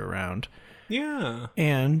behavior around. Yeah.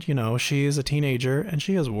 And, you know, she is a teenager and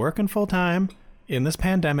she is working full time in this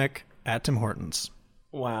pandemic at Tim Hortons.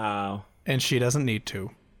 Wow. And she doesn't need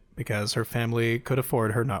to because her family could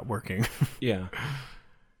afford her not working. Yeah.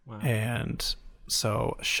 Wow. And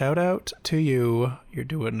so shout out to you. You're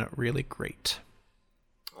doing really great.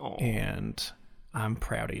 Oh. And I'm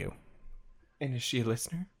proud of you. And is she a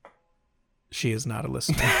listener? She is not a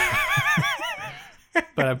listener.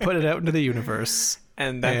 But I put it out into the universe.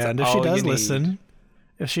 And that's and if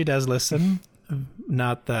she does listen,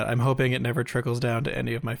 not that I'm hoping it never trickles down to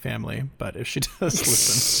any of my family, but if she does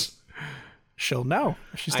listen, she'll know.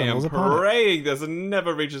 If she stumbles upon it. I am praying this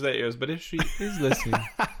never reaches their ears, but if she is listening.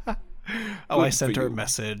 I sent her a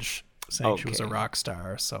message saying she was a rock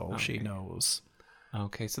star, so she knows.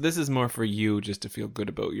 Okay, so this is more for you just to feel good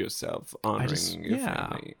about yourself, honoring your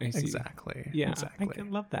family. I see. Exactly. Yeah, exactly. I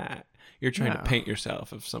love that. You're trying to paint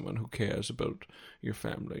yourself as someone who cares about your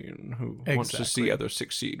family and who wants to see others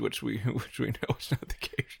succeed, which we know is not the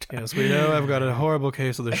case. Yes, we know I've got a horrible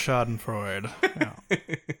case of the Schadenfreude,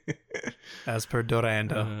 as per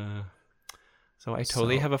Doranda. So I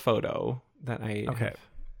totally have a photo that I have,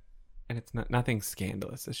 and it's nothing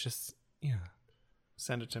scandalous. It's just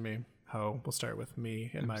Send it to me. We'll start with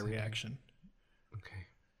me and my reaction.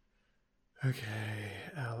 Okay,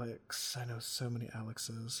 Alex. I know so many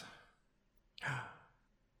Alexes.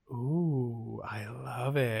 Ooh, I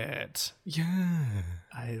love it. Yeah.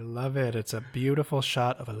 I love it. It's a beautiful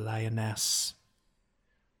shot of a lioness.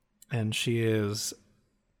 And she is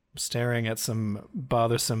staring at some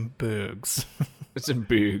bothersome boogs. Some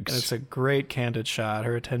boogs. And it's a great candid shot.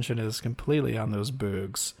 Her attention is completely on those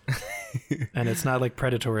boogs. And it's not like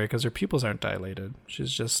predatory because her pupils aren't dilated. They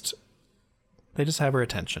just have her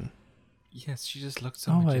attention. Yes, she just looks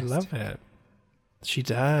so majestic. I love it. She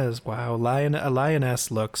does. Wow. A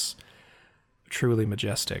lioness looks truly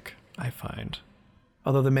majestic, I find.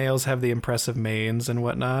 Although the males have the impressive manes and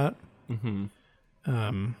whatnot.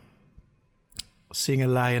 Mm-hmm. Seeing a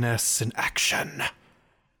lioness in action,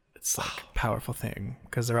 it's like a powerful thing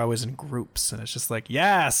because they're always in groups and it's just like,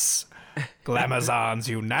 yes, Glamazons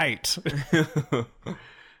unite.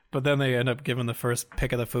 But then they end up giving the first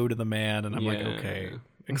pick of the food to the man and I'm like, okay,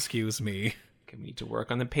 excuse me. We need to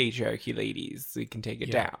work on the patriarchy, ladies, so you can take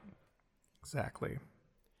it down. Exactly.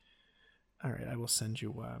 All right, I will send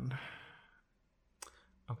you one.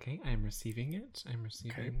 Okay, I'm receiving it. I'm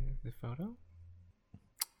receiving the photo.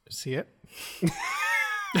 See it?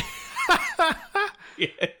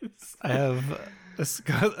 Yes. I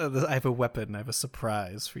have a weapon. I have a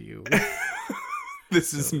surprise for you.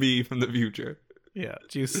 This is me from the future. Yeah.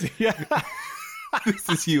 Do you see? This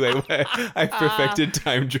is you. I perfected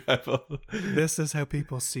time travel. This is how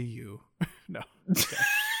people see you. No. Okay.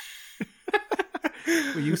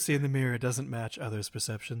 What you see in the mirror doesn't match others'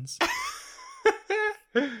 perceptions.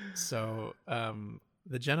 So,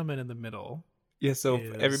 the gentleman in the middle. Yeah, so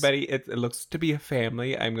everybody, it looks to be a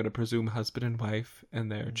family. I'm going to presume husband and wife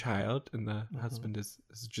and their child. And the husband is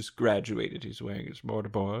just graduated. He's wearing his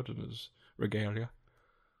mortarboard and his regalia.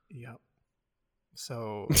 Yep.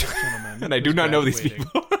 So, this gentleman. And I do not know these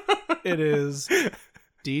people. It is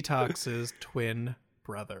Detox's twin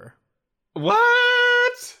brother.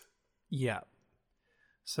 What? Yeah.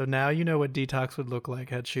 So now you know what Detox would look like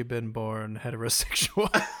had she been born heterosexual.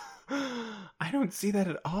 I don't see that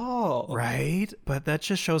at all. Right? But that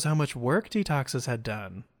just shows how much work Detoxes had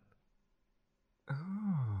done. Oh.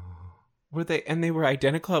 Were they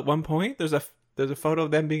identical at one point? There's a photo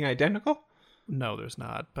of them being identical? No, there's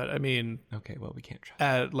not. But I mean, okay, well, we can't trust.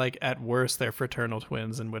 At worst, they're fraternal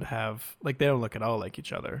twins and would have they don't look at all like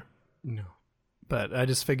each other. No. But I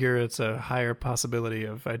just figure it's a higher possibility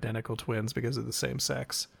of identical twins because of the same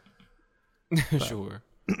sex. Sure.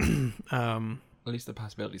 At least the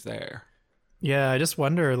possibility's there. Yeah, I just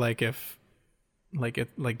wonder if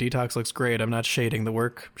Detox looks great. I'm not shading the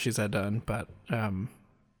work she's had done, but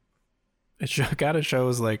it kind of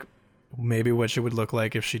shows maybe what she would look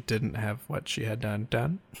like if she didn't have what she had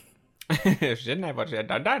done. If she didn't have what she had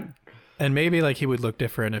done. And maybe he would look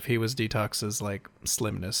different if he was Detox's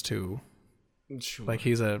slimness too. Sure.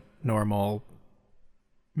 He's a normal,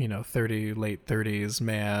 late 30s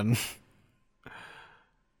man.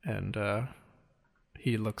 And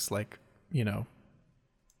he looks like,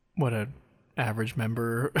 what an average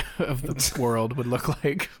member of the world would look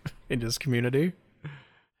like in his community.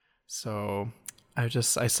 So I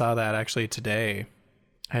saw that actually today.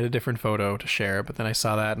 I had a different photo to share, but then I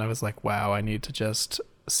saw that and I was like, wow, I need to just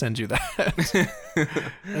send you that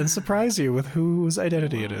and surprise you with whose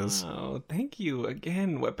identity it is. Oh, thank you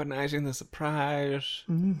again, weaponizing the surprise.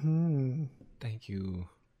 Mm-hmm. Thank you.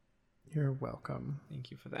 You're welcome.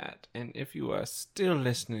 Thank you for that. And if you are still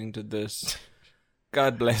listening to this,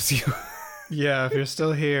 God bless you. Yeah, if you're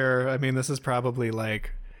still here, I mean, this is probably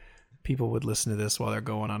like people would listen to this while they're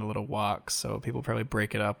going on a little walk, so people probably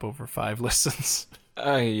break it up over 5 listens.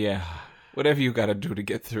 Yeah. Whatever you gotta do to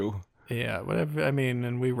get through. Yeah, whatever. I mean,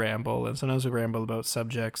 and we ramble, and sometimes we ramble about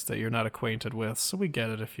subjects that you're not acquainted with, so we get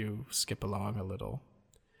it if you skip along a little.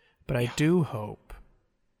 But I do hope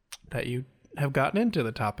that you have gotten into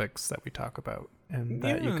the topics that we talk about, and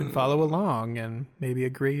that you can follow along and maybe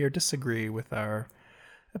agree or disagree with our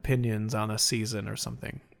opinions on a season or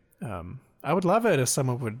something. I would love it if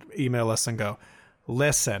someone would email us and go,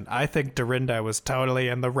 listen, I think Dorinda was totally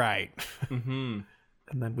in the right. Mm-hmm.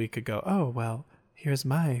 And then we could go, oh, well, here's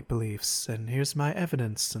my beliefs and here's my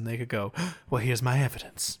evidence. And they could go, well, here's my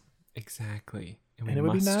evidence. Exactly. And it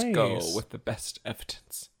would be nice. Go with the best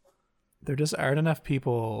evidence. There just aren't enough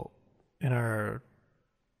people in our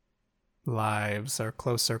lives, our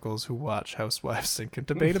close circles, who watch Housewives and can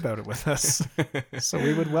debate about it with us. So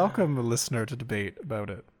we would welcome a listener to debate about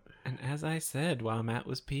it. And as I said while Matt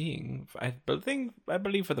was peeing, I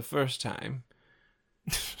believe for the first time,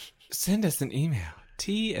 send us an email.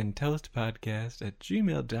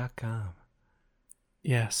 teaandtoastpodcast@gmail.com.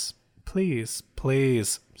 Yes, please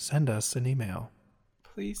send us an email.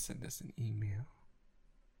 Please send us an email.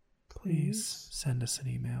 Please send us an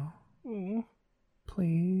email. Oh.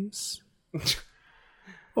 Please.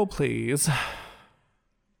 Oh, please.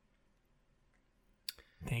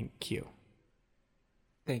 Thank you.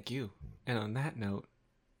 Thank you. And on that note,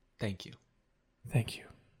 thank you. Thank you.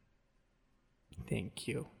 Thank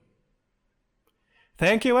you.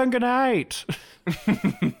 Thank you and good night.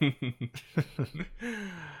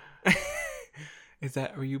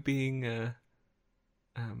 Were you being,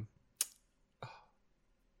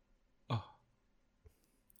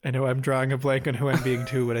 I know I'm drawing a blank on who I'm being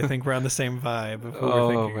too, but I think we're on the same vibe of who we're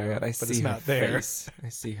thinking my God, of, I but see it's her not there. face. I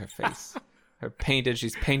see her face.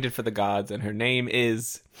 She's painted for the gods, and her name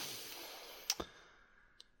is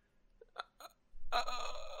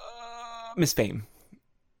Miss Fame.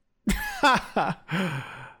 I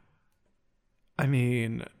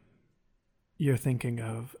mean, you're thinking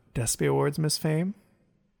of Despy Awards Miss Fame?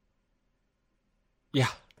 Yeah.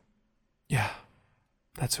 Yeah.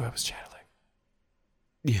 That's who I was channeling.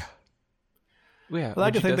 Yeah. Yeah. I'd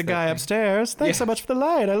like to thank the guy upstairs. Thanks so much for the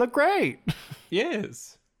light. I look great.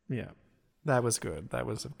 Yes. Yeah. That was good. That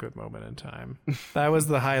was a good moment in time. That was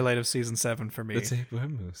the highlight of season 7 for me.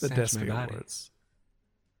 The Despy Awards.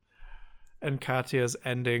 And Katya's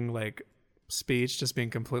ending speech just being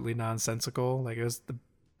completely nonsensical. It was the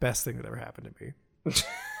best thing that ever happened to me.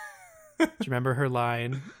 Do you remember her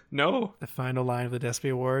line? No. The final line of the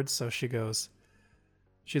Despy Awards. So she goes,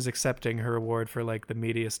 she's accepting her award for the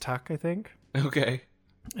meatiest tuck, I think. Okay.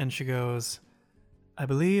 And she goes, I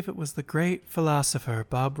believe it was the great philosopher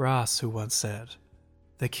Bob Ross who once said,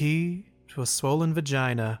 the key to a swollen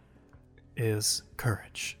vagina is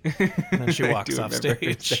courage. And then she walks off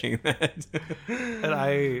stage. Saying that. And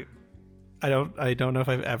I don't know if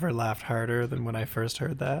I've ever laughed harder than when I first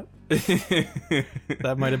heard that.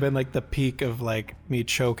 That might have been the peak of me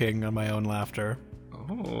choking on my own laughter.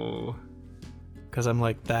 Oh. Because I'm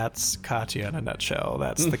that's Katya in a nutshell.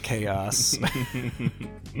 That's the chaos.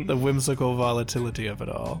 The whimsical volatility of it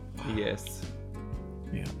all. Yes.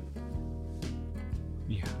 Yeah.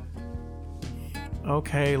 Yeah.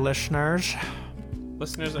 Okay, listeners.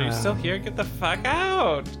 Listeners, are you still here? Get the fuck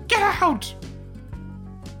out! Get out!